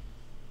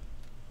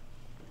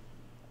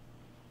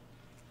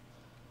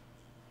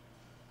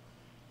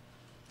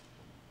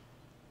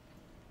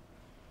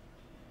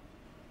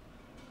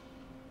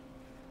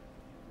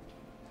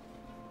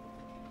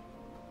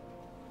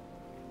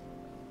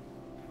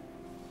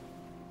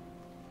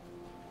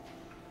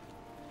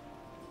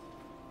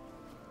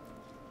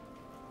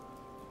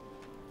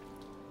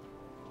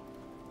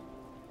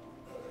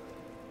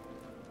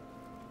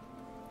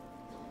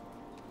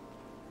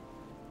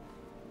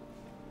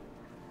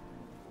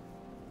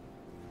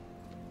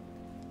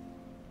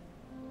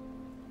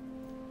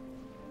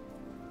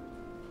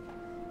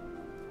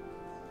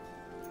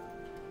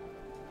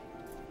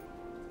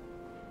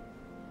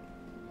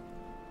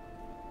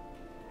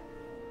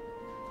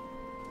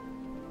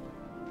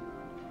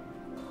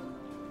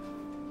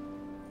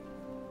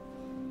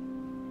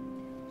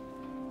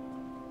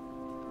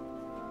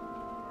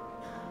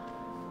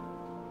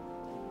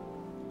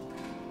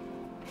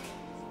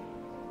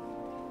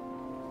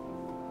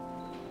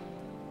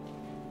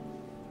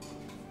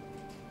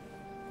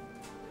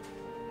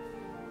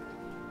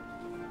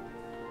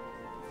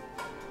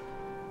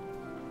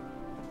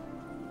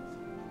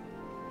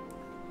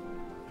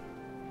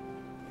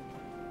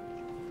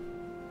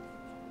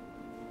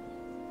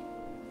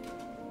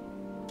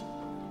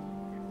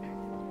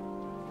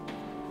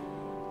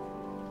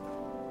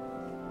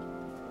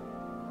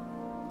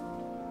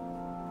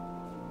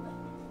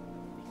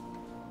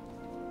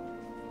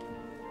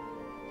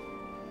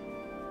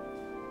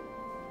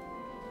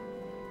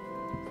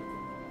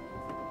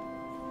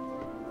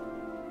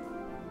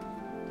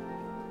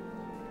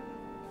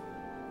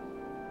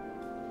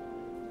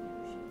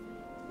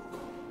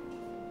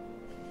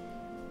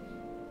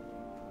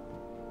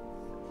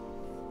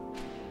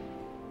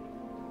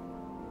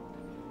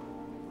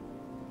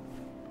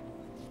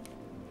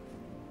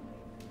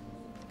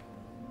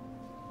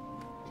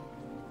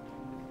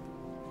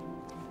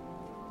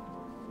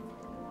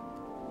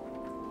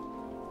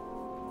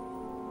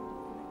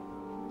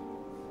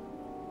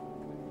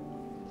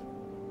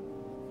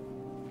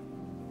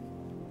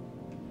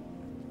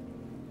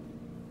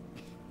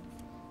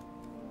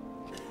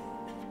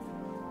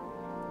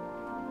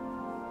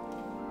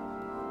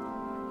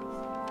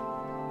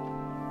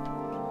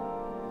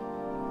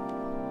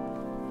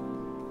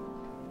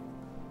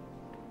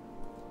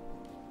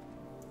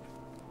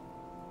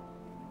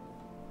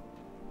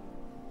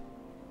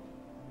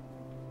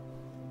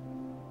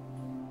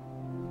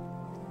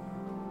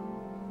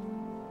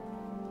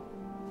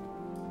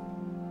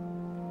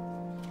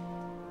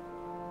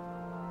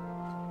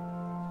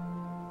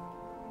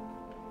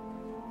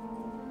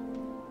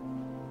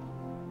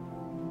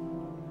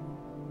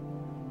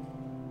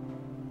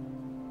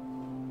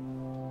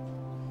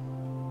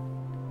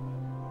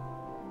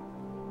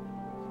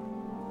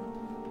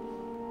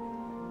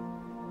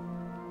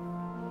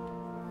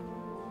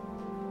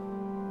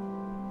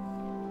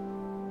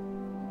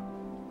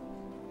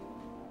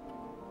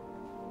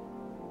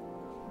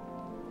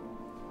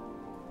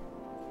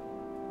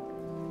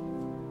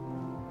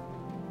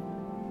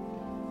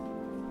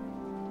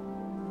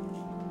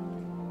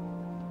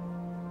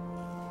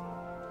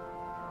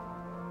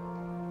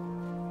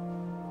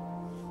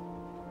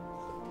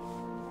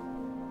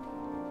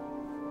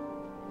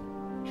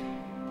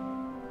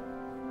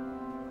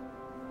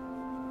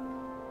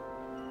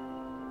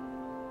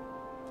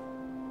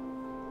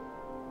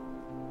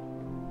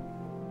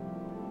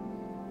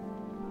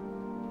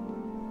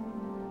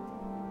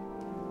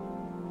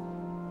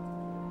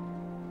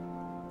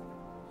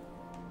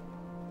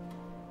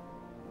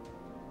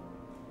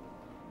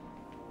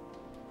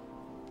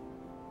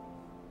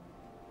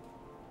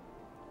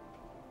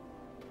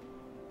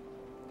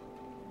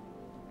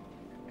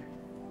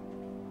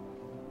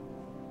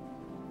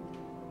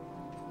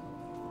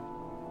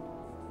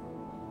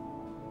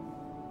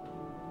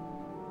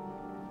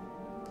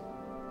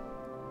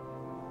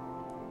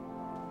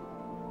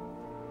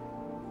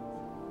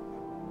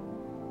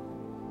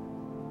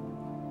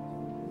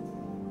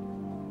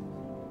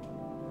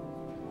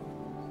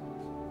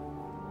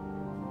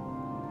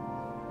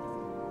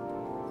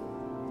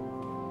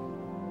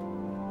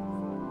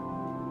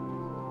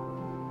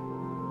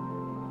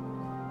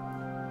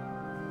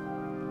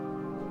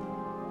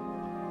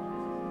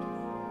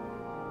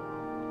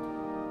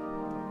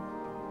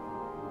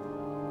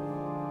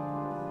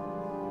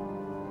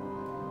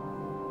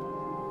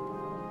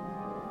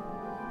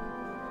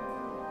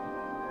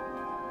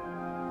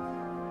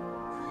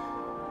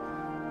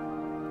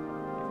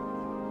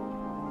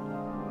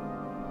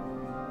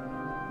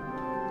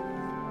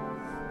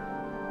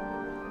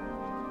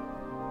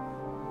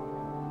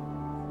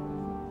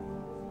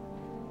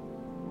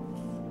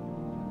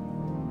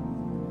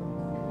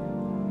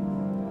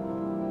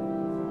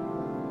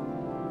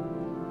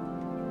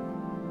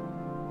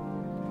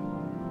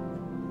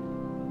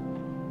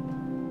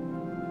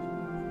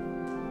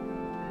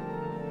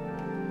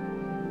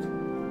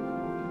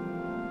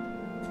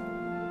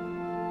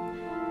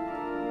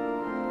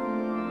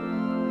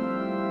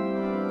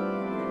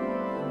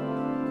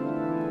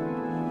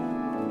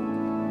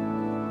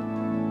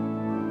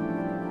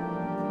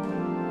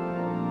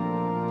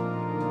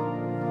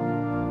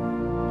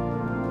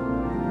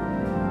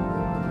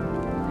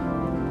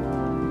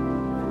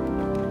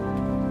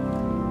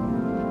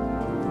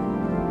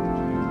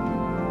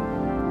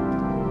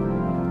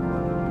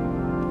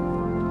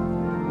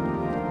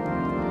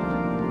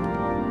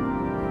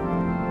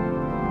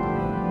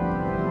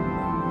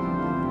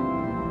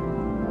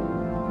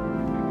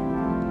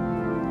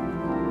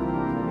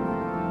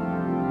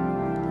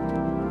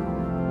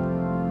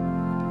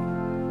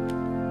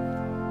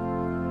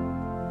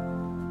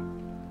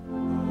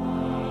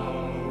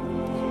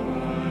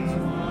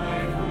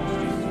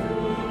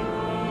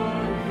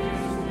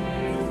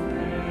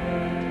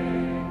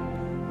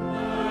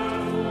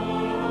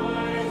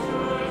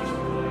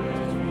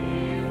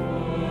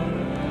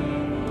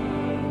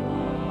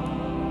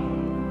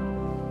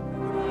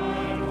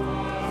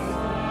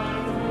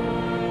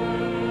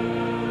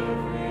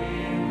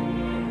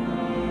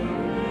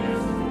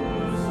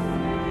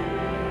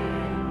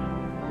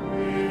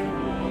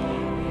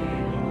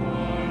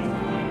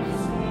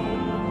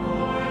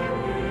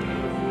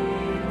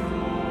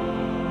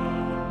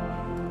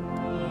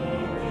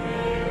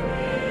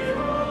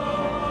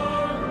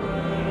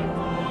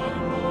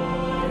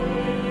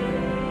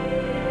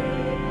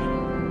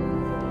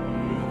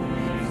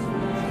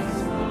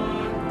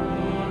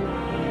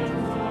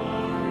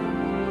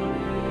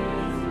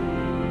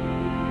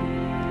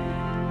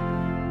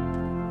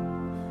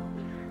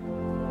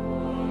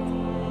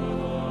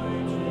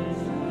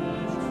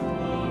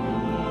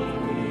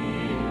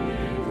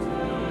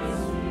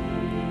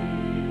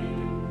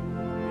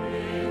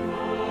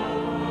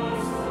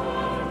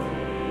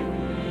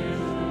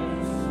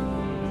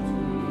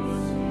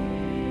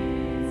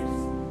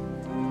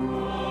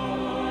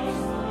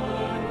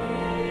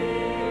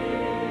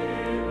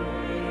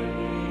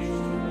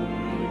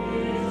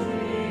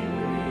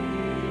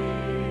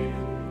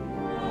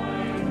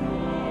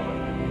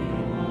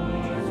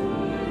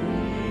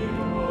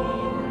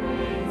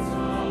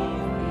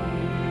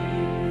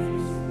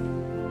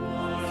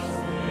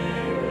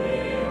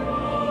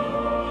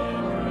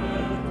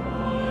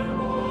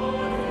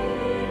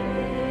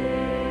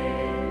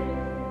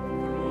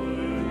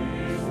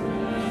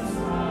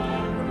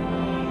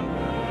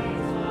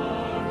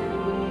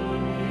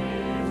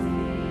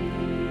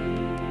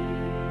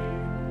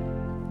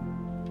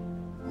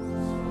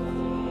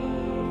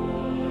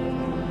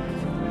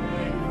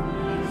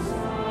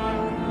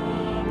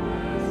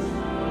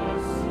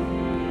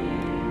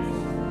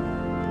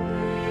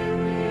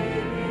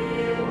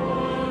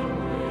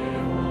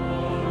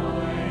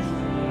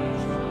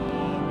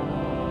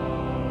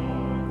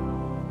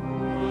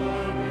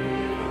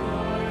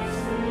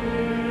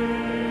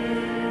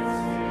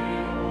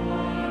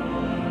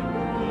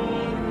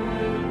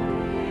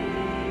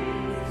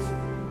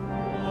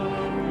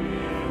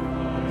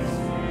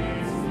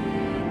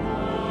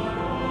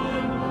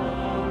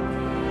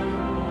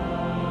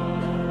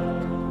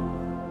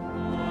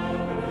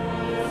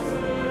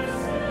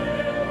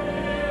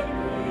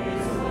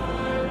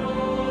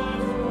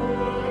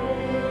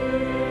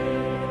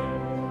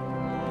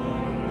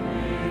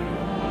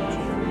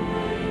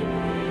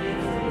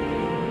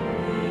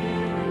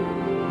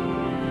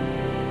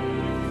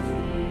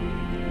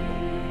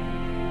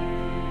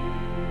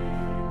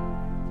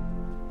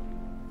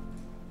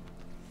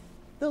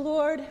 The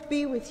Lord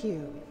be with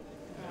you.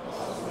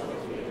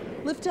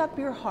 Lift up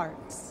your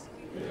hearts.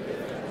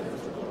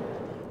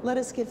 Let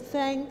us give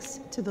thanks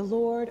to the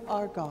Lord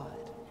our God.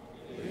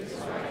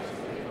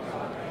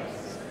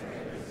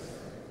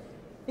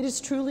 It is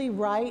truly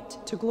right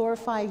to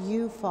glorify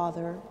you,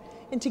 Father,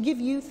 and to give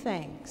you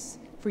thanks,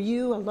 for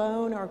you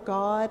alone are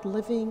God,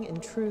 living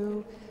and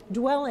true,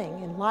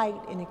 dwelling in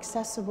light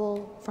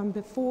inaccessible from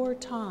before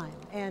time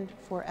and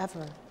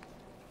forever.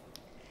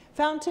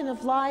 Fountain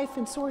of life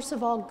and source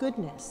of all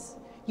goodness,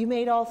 you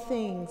made all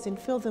things and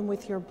fill them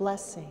with your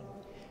blessing.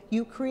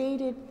 You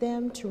created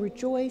them to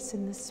rejoice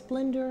in the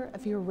splendor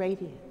of your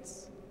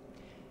radiance.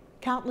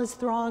 Countless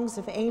throngs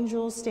of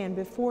angels stand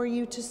before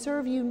you to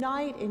serve you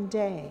night and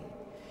day,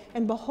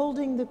 and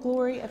beholding the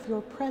glory of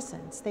your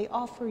presence, they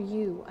offer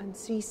you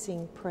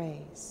unceasing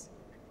praise.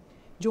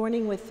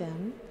 Joining with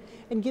them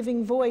and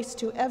giving voice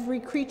to every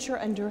creature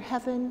under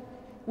heaven,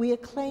 we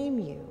acclaim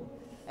you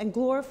and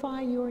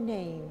glorify your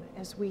name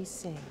as we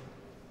sing.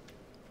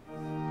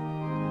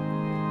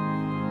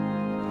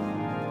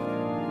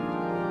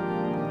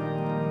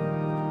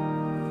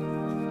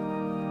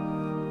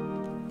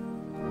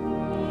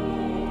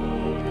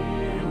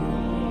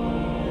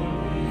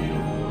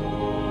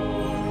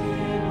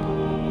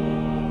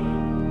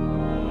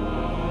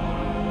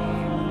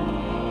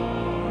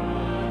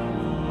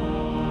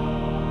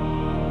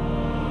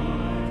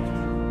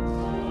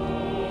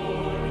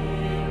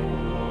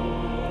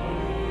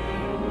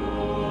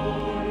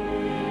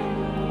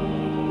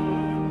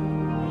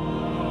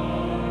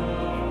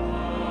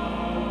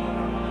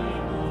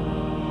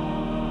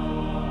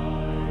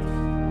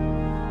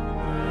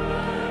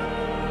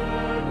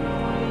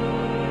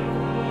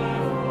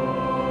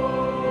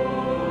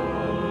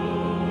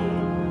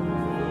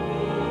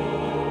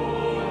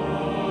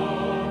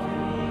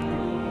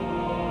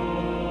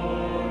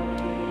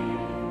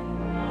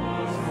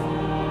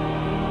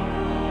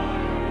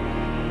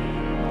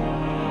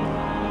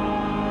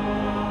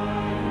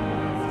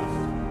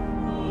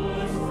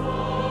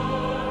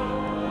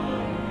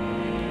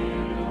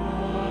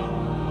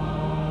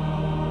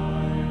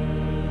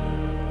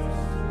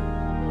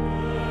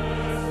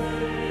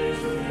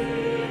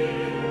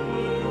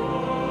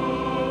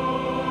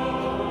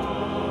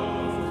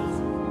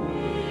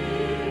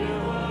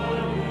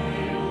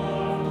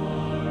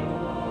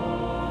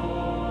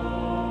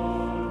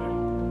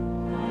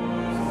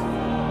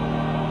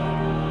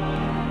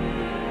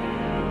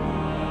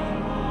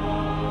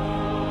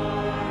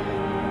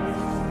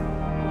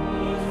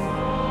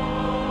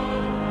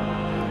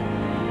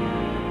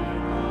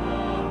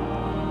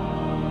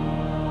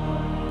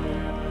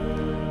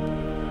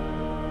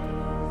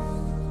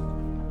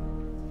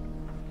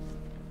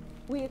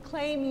 We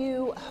acclaim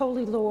you,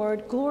 Holy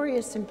Lord,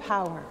 glorious in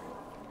power.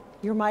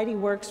 Your mighty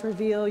works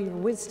reveal your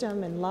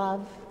wisdom and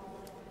love.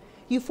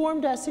 You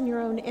formed us in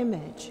your own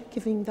image,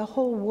 giving the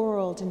whole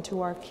world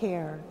into our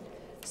care,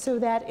 so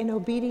that in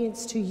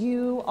obedience to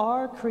you,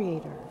 our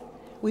Creator,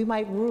 we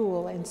might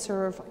rule and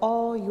serve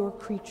all your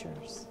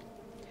creatures.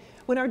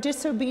 When our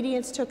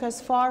disobedience took us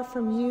far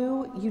from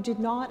you, you did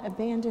not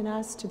abandon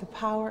us to the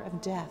power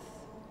of death.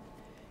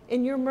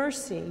 In your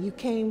mercy, you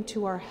came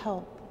to our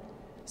help,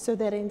 so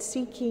that in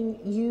seeking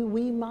you,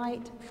 we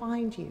might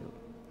find you.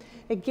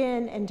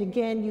 Again and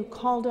again, you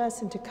called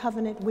us into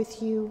covenant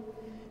with you,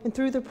 and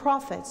through the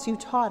prophets, you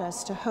taught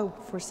us to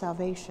hope for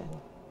salvation.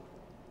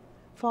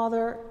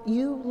 Father,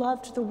 you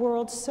loved the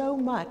world so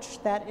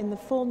much that in the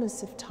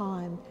fullness of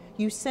time,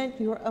 you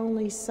sent your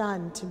only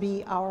Son to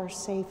be our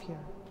Savior.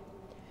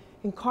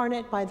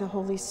 Incarnate by the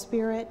Holy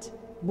Spirit,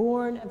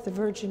 born of the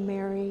Virgin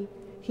Mary,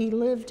 he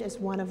lived as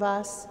one of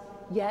us,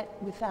 yet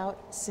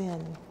without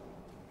sin.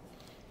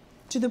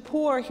 To the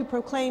poor, he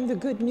proclaimed the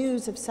good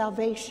news of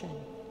salvation.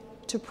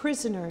 To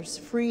prisoners,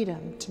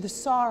 freedom. To the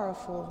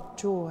sorrowful,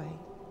 joy.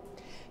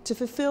 To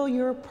fulfill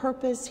your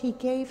purpose, he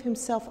gave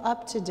himself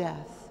up to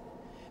death,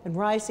 and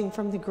rising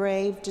from the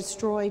grave,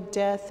 destroyed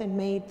death and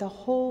made the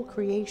whole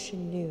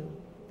creation new.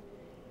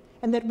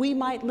 And that we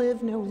might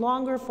live no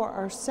longer for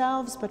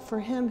ourselves, but for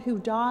him who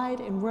died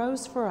and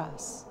rose for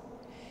us,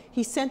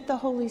 he sent the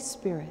Holy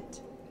Spirit,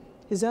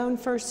 his own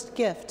first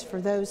gift for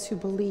those who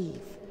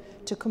believe,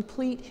 to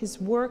complete his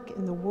work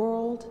in the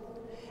world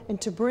and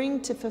to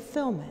bring to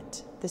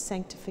fulfillment the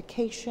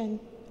sanctification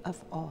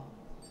of all.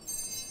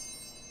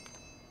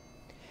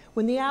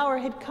 When the hour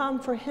had come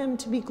for him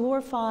to be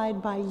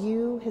glorified by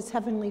you, his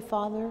heavenly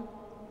Father,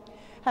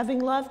 having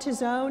loved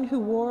his own who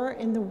were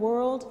in the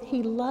world,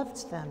 he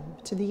loved them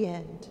to the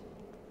end.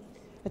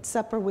 At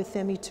supper with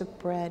them he took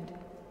bread,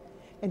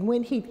 and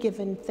when he'd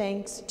given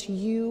thanks to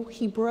you,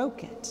 he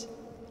broke it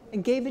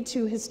and gave it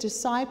to his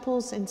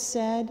disciples and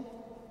said,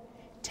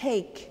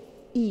 "Take,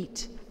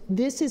 eat,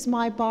 this is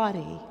my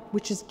body,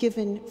 which is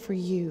given for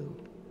you.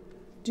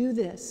 Do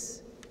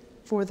this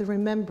for the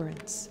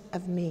remembrance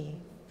of me."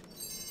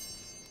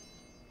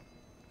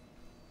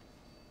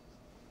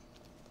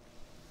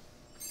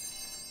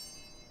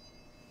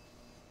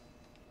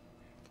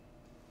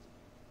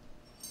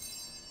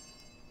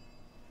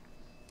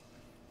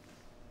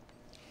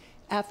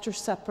 After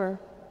supper,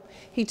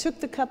 He took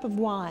the cup of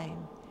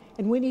wine,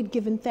 and when he'd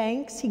given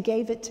thanks, he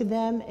gave it to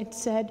them and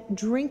said,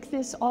 "Drink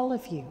this, all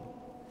of you.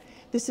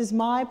 This is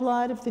my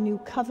blood of the new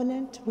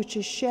covenant, which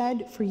is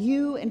shed for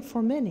you and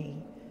for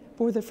many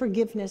for the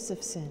forgiveness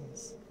of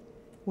sins.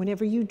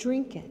 Whenever you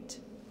drink it,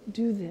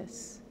 do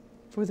this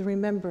for the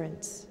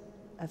remembrance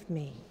of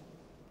me."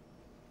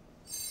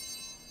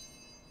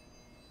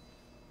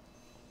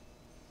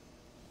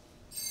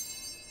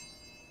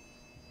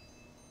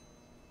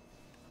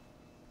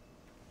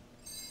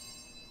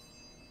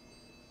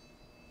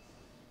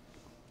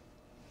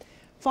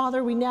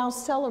 Father, we now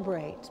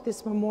celebrate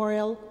this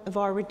memorial of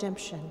our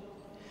redemption,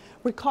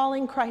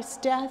 recalling Christ's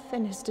death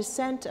and his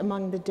descent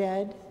among the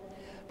dead,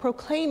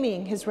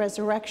 proclaiming his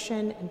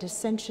resurrection and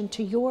ascension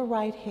to your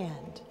right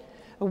hand,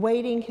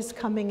 awaiting his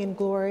coming in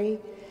glory,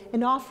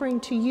 and offering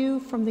to you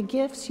from the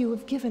gifts you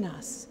have given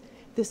us,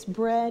 this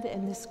bread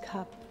and this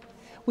cup.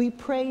 We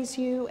praise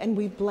you and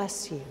we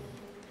bless you.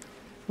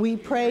 We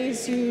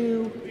praise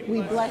you,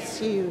 we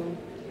bless you,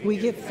 we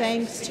give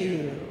thanks to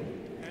you,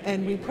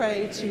 and we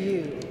pray to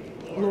you,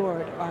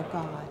 Lord our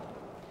God.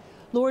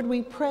 Lord,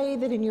 we pray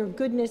that in your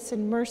goodness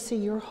and mercy,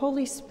 your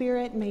Holy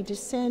Spirit may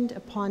descend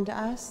upon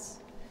us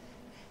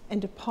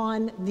and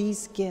upon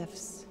these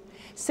gifts,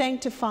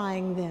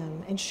 sanctifying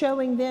them and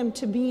showing them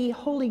to be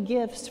holy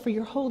gifts for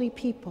your holy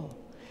people,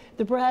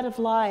 the bread of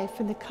life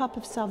and the cup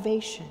of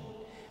salvation,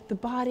 the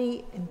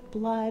body and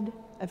blood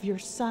of your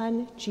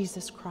Son,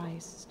 Jesus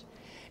Christ.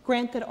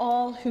 Grant that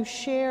all who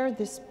share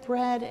this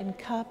bread and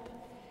cup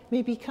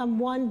may become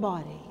one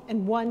body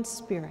and one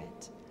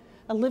spirit,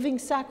 a living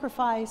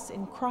sacrifice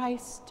in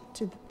Christ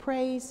to the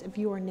praise of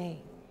your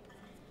name.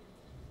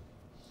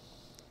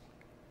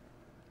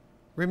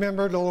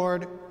 Remember,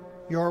 Lord,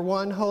 your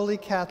one holy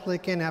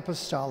Catholic and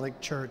Apostolic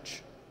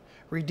Church,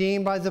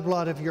 redeemed by the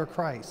blood of your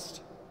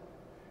Christ.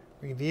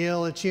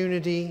 Reveal its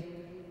unity,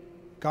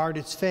 guard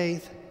its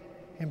faith,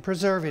 and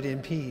preserve it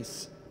in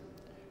peace.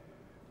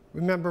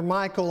 Remember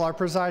Michael, our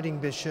presiding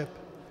bishop,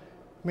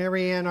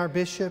 Marianne, our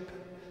bishop,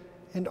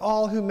 and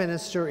all who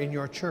minister in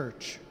your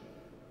church.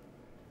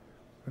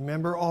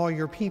 Remember all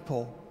your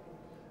people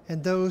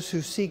and those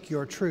who seek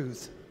your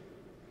truth.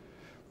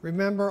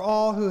 Remember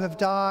all who have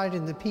died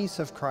in the peace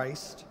of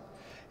Christ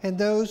and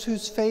those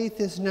whose faith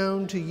is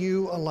known to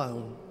you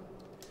alone.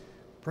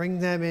 Bring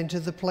them into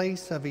the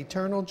place of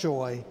eternal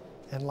joy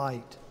and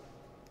light.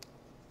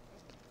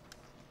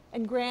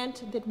 And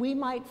grant that we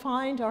might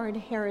find our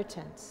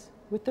inheritance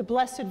with the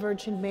Blessed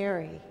Virgin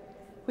Mary,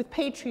 with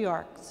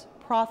patriarchs,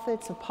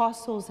 prophets,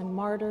 apostles, and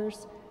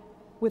martyrs,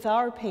 with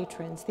our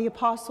patrons, the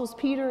apostles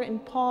Peter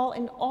and Paul,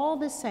 and all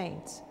the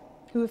saints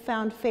who have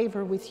found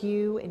favor with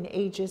you in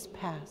ages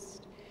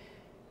past.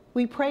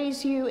 We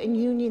praise you in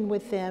union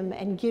with them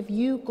and give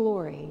you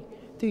glory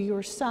through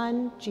your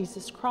Son,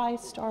 Jesus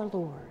Christ, our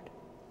Lord.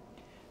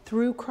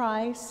 Through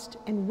Christ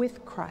and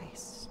with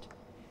Christ,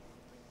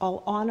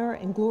 all honor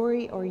and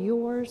glory are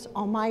yours,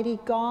 Almighty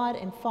God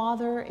and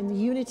Father, in the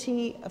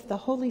unity of the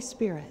Holy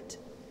Spirit,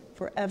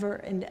 forever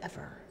and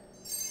ever.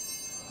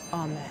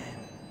 Amen.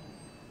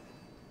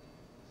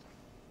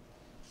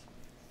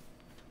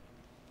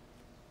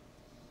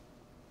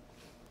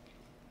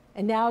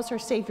 And now, as our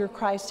Savior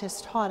Christ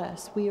has taught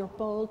us, we are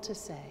bold to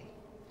say,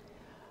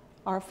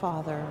 Our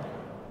Father,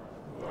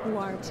 who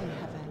art in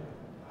heaven,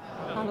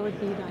 hallowed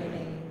be thy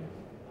name.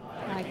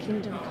 Thy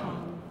kingdom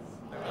come,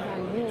 thy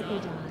will be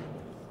done,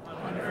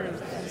 on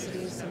earth as it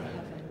is in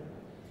heaven.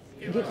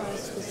 Give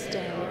us this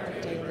day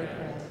our daily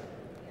bread,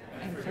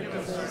 and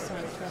forgive us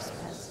our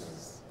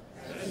trespasses,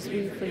 as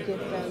we forgive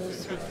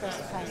those who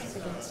trespass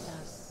against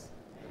us.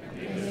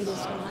 And lead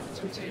us not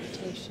into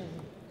temptation,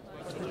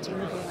 but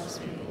deliver us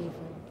from evil.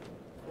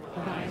 For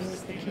thine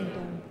is the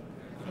kingdom,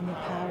 and the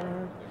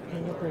power,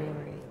 and the glory,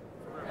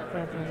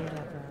 forever and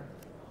ever.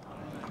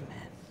 Amen.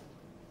 Amen.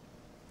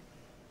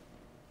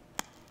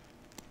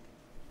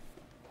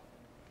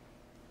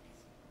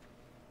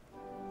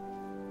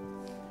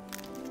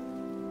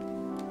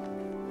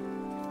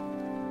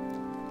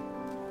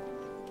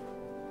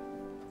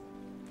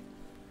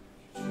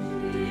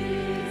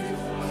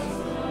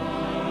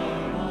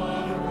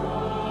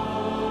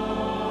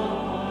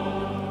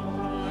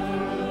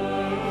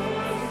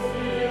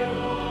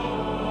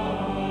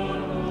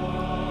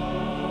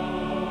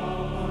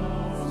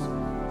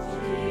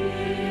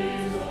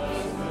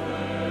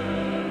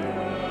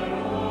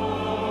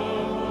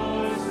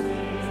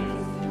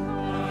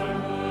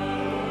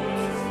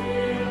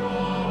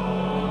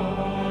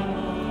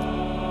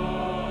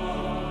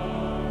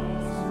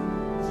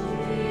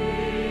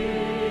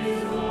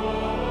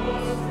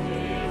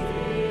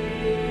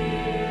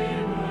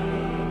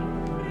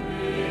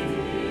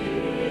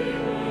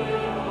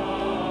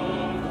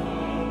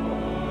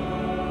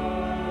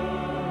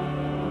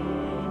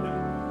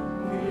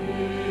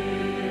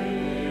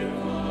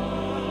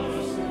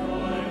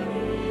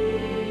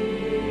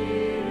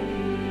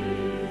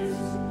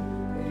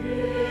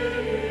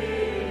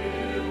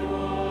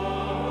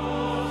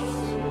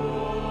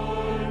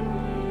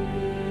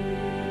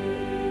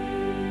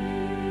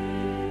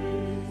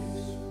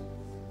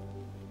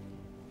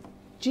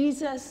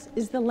 Jesus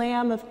is the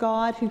Lamb of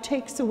God who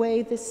takes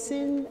away the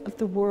sin of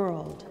the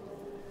world.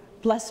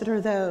 Blessed are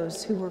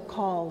those who were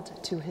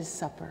called to his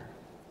supper.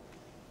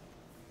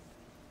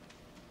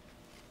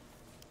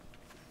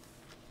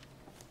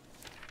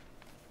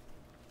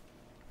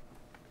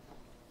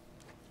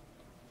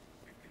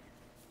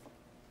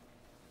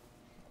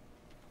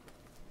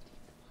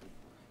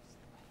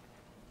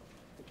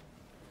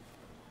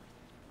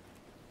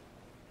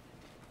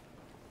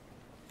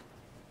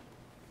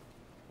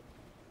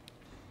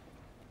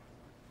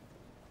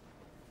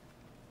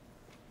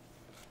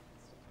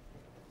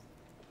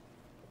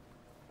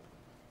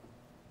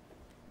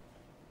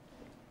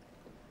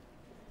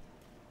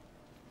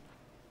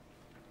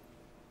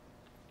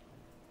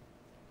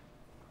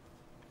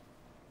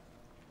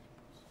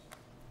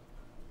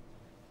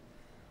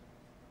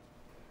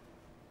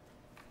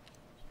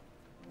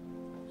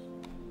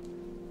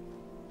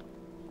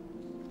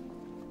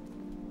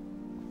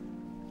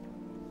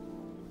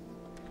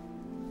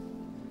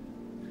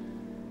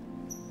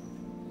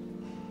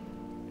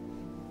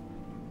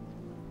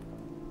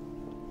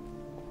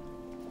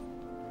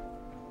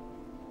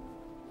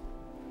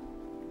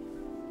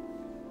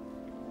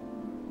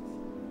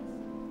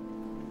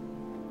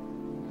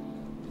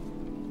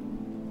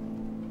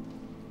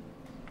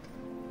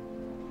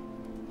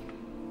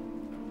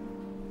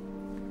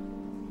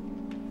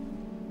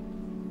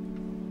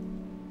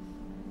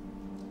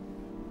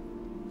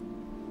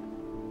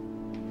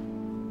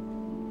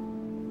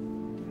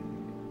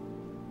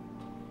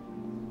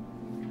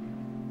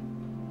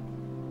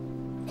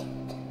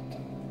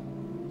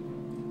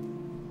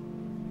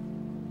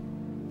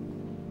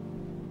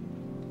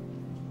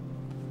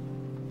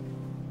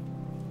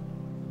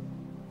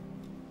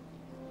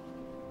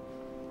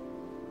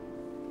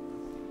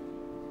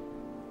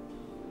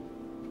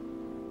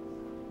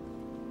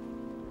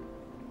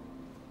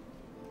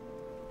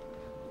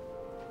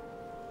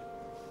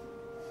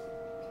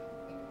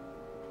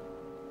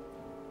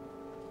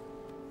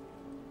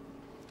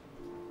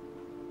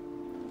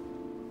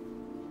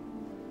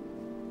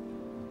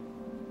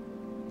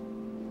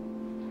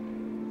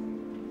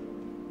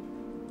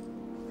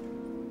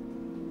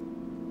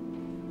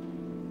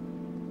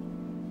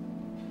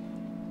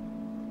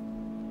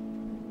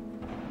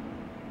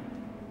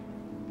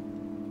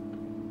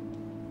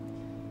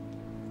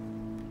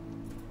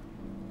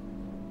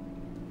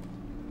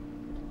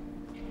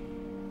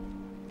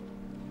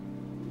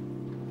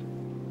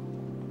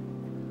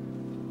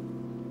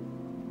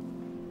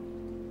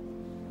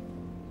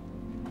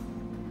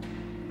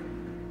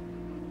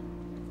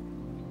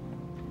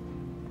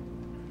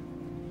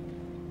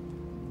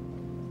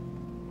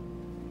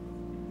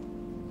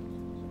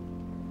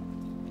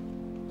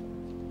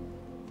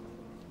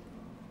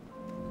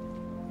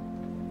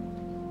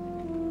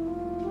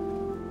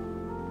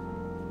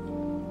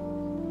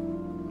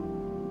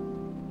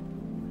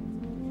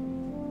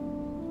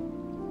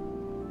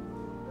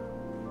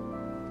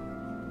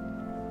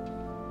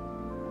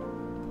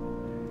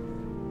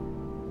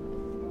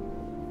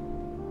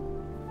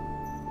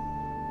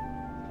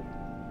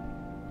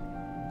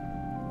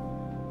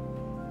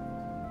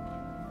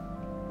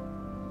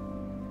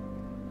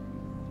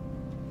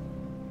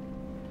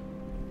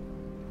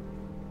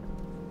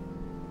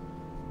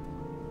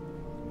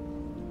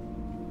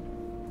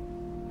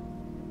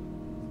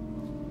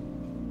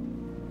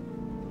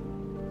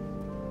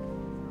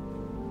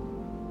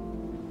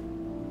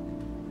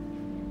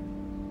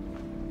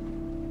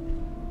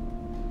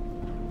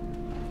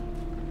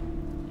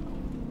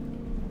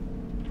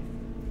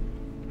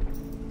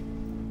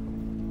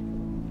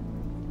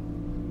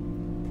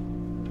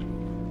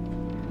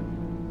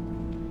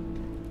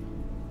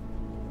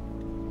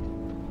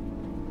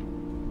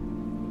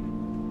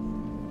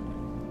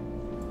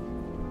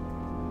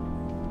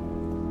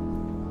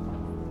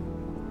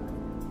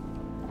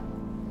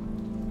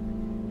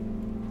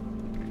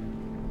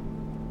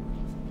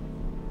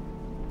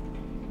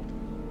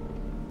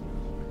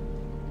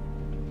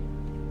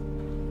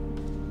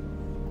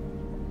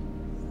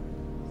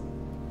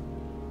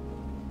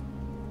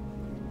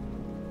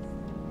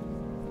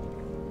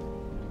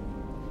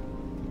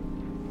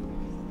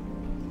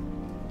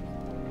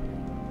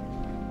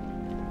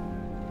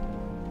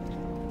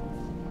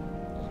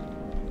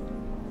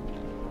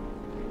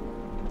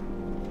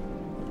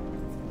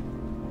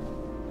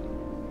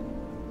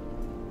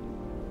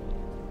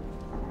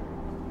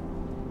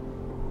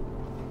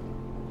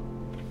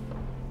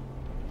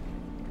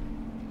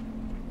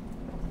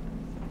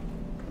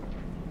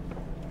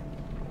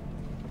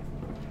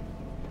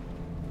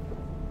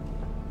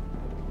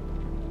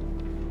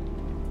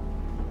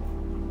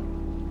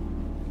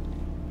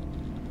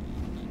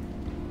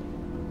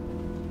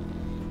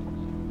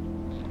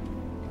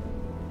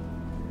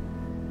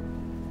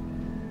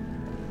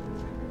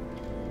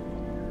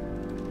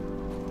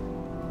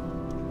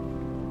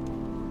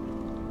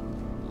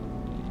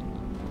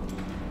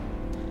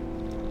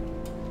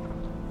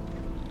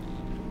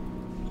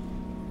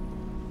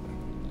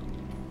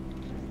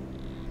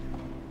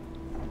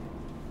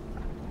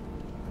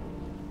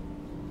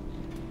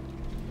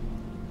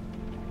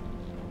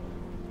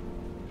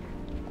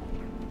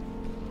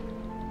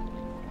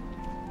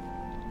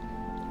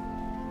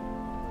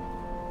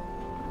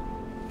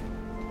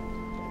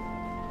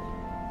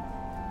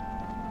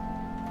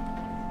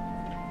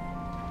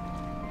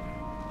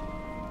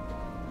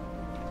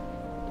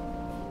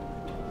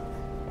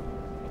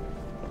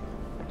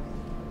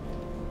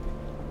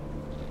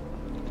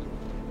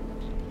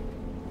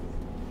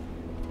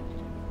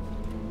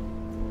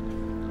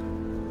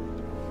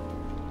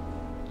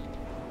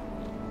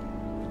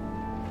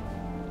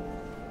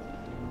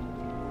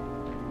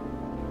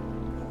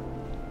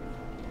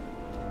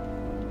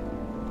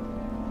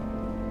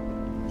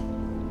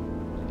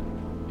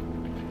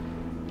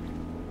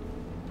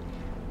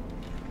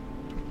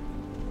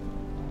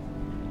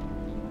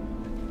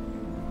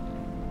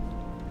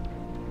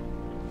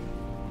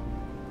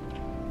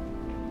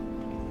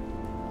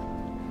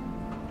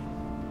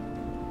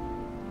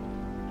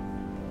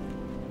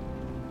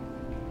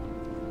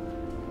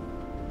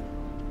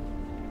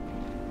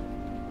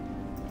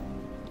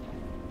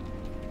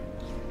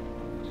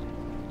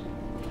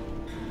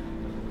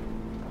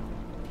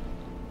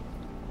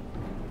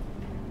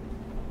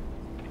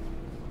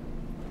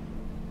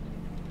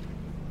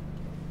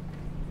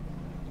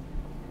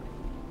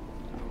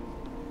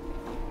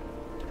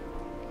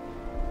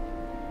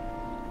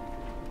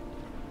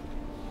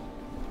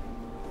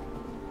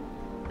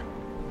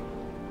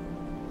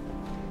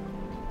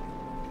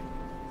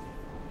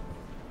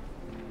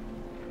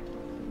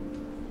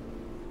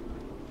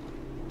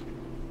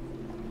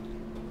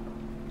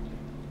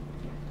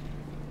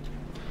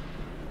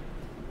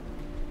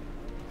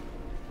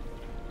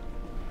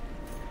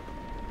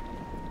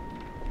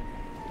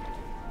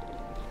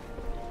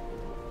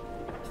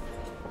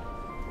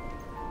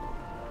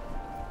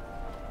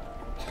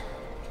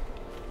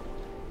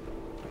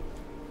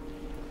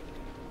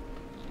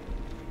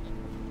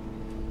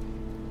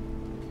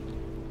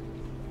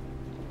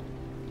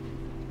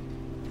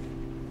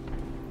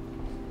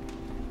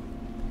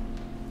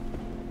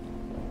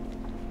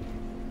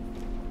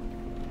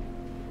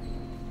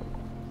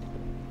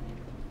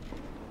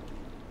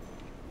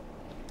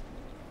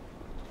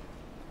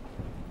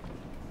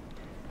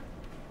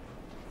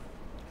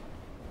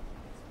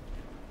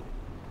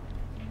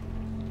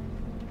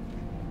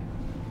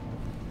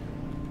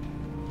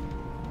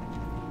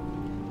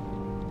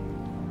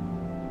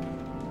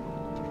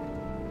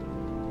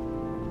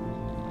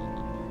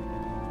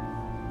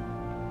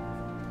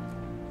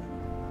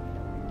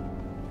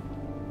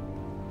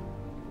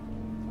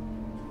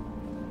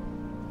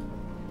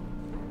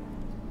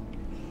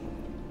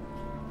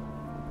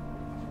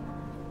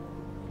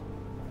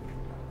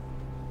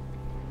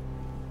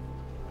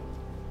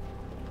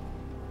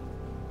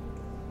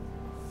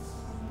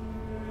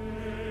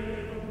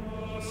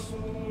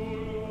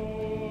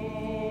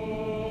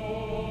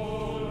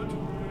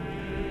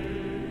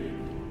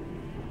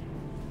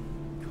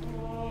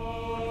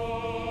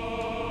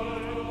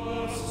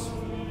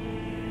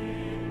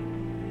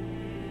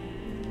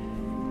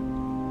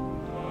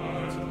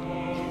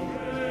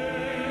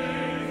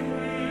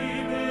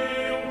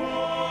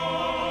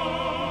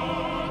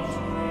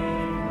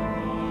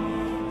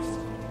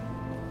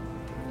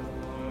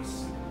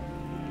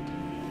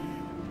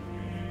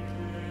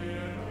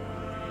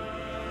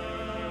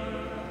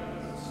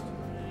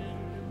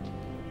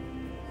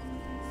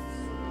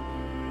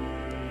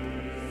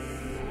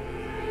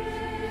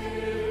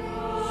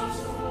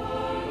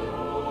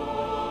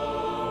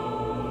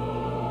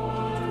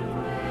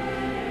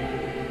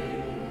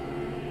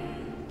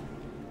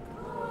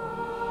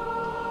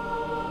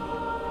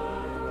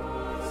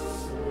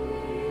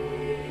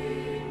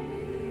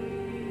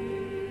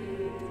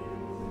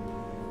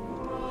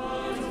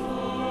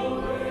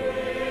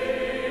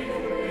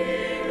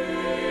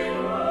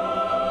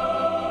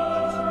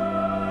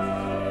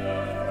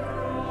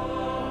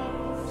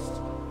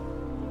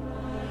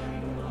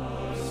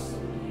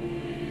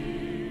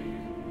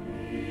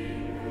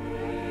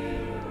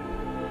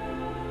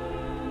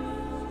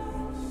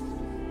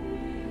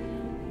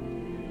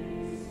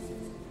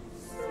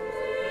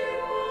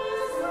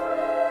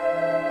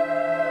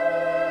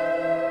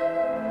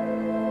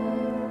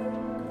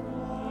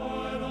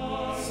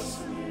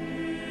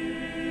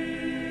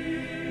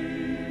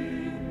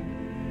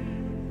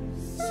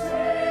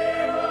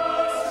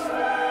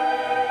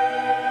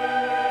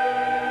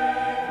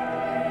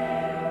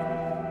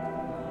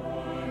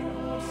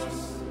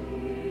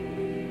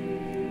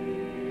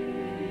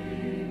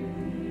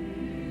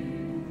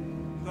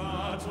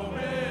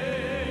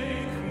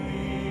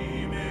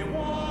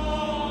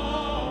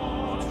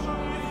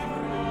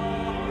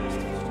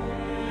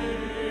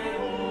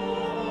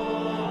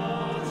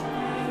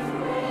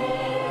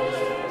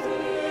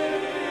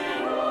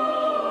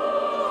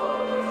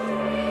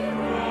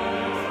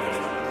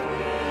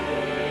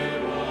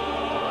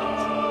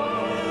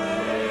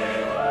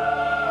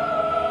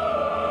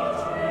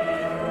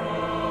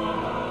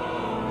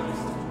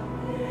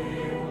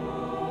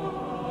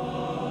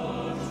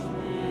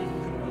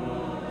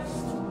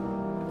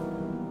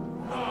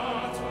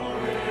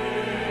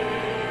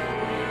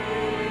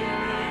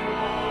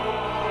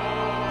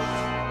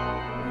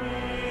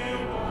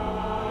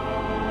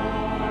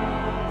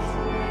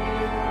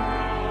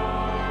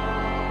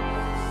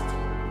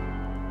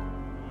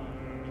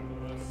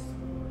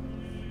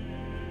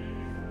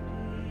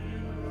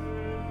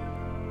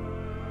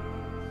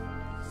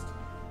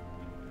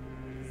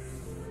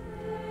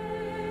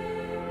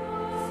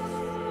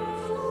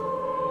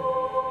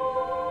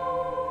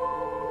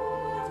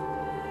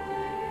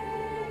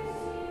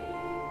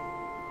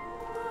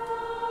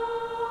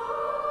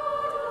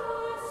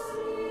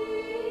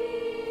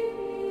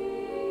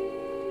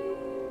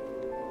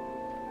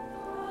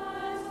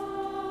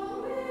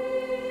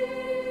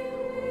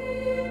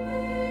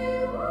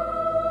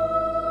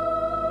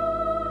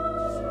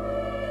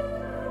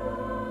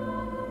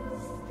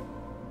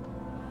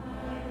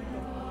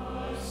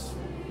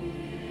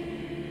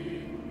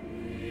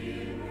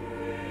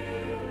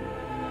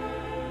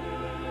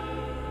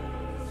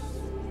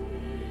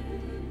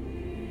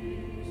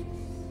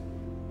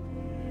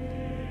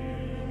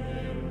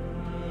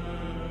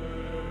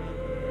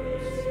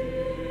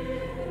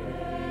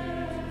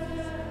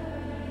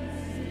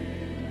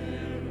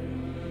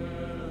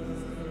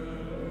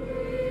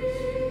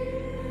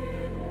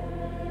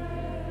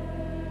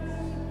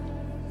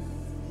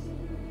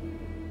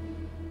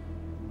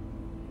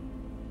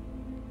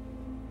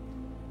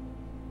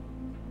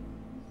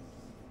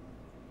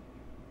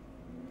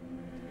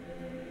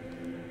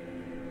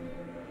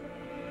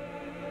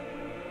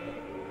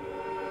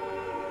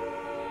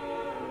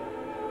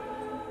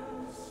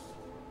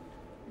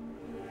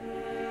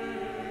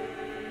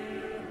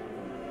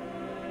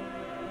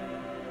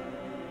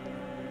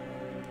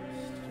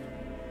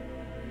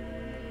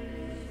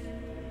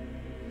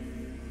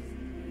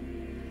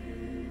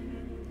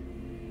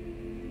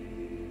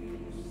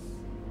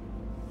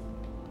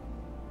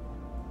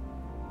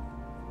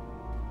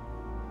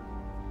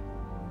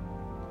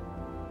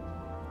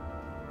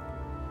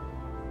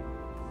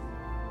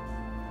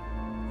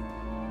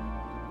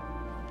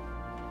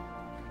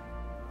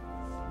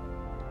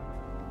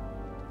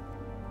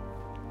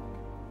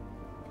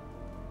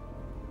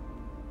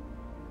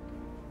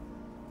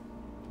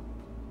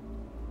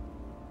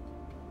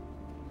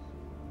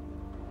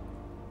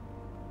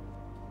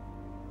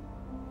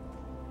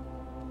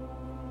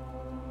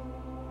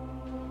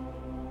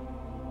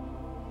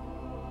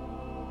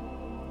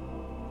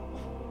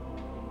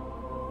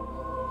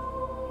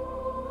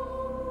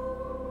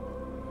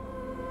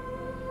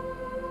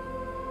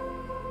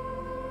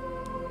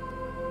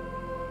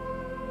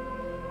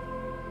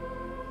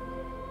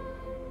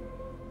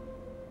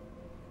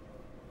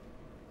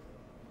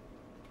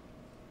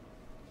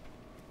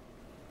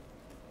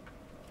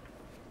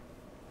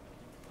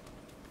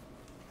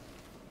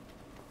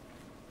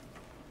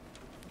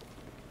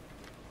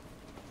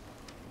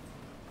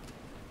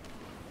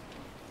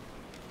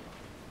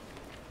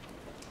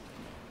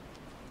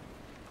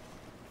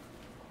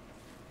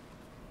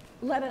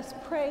 Let us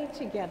pray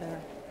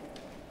together.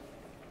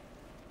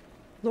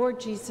 Lord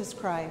Jesus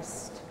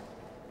Christ,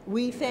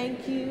 we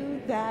thank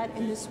you that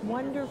in this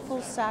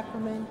wonderful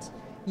sacrament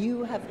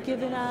you have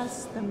given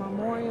us the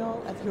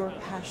memorial of your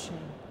passion.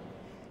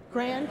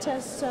 Grant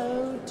us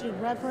so to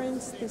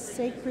reverence the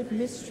sacred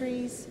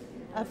mysteries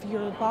of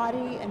your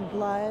body and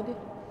blood,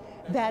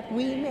 that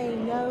we may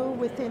know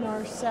within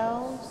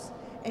ourselves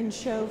and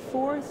show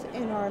forth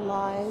in our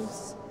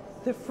lives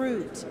the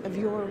fruit of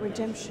your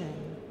redemption.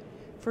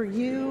 For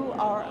you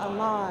are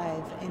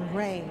alive and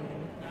reign,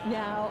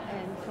 now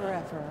and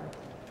forever.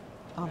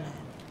 Amen.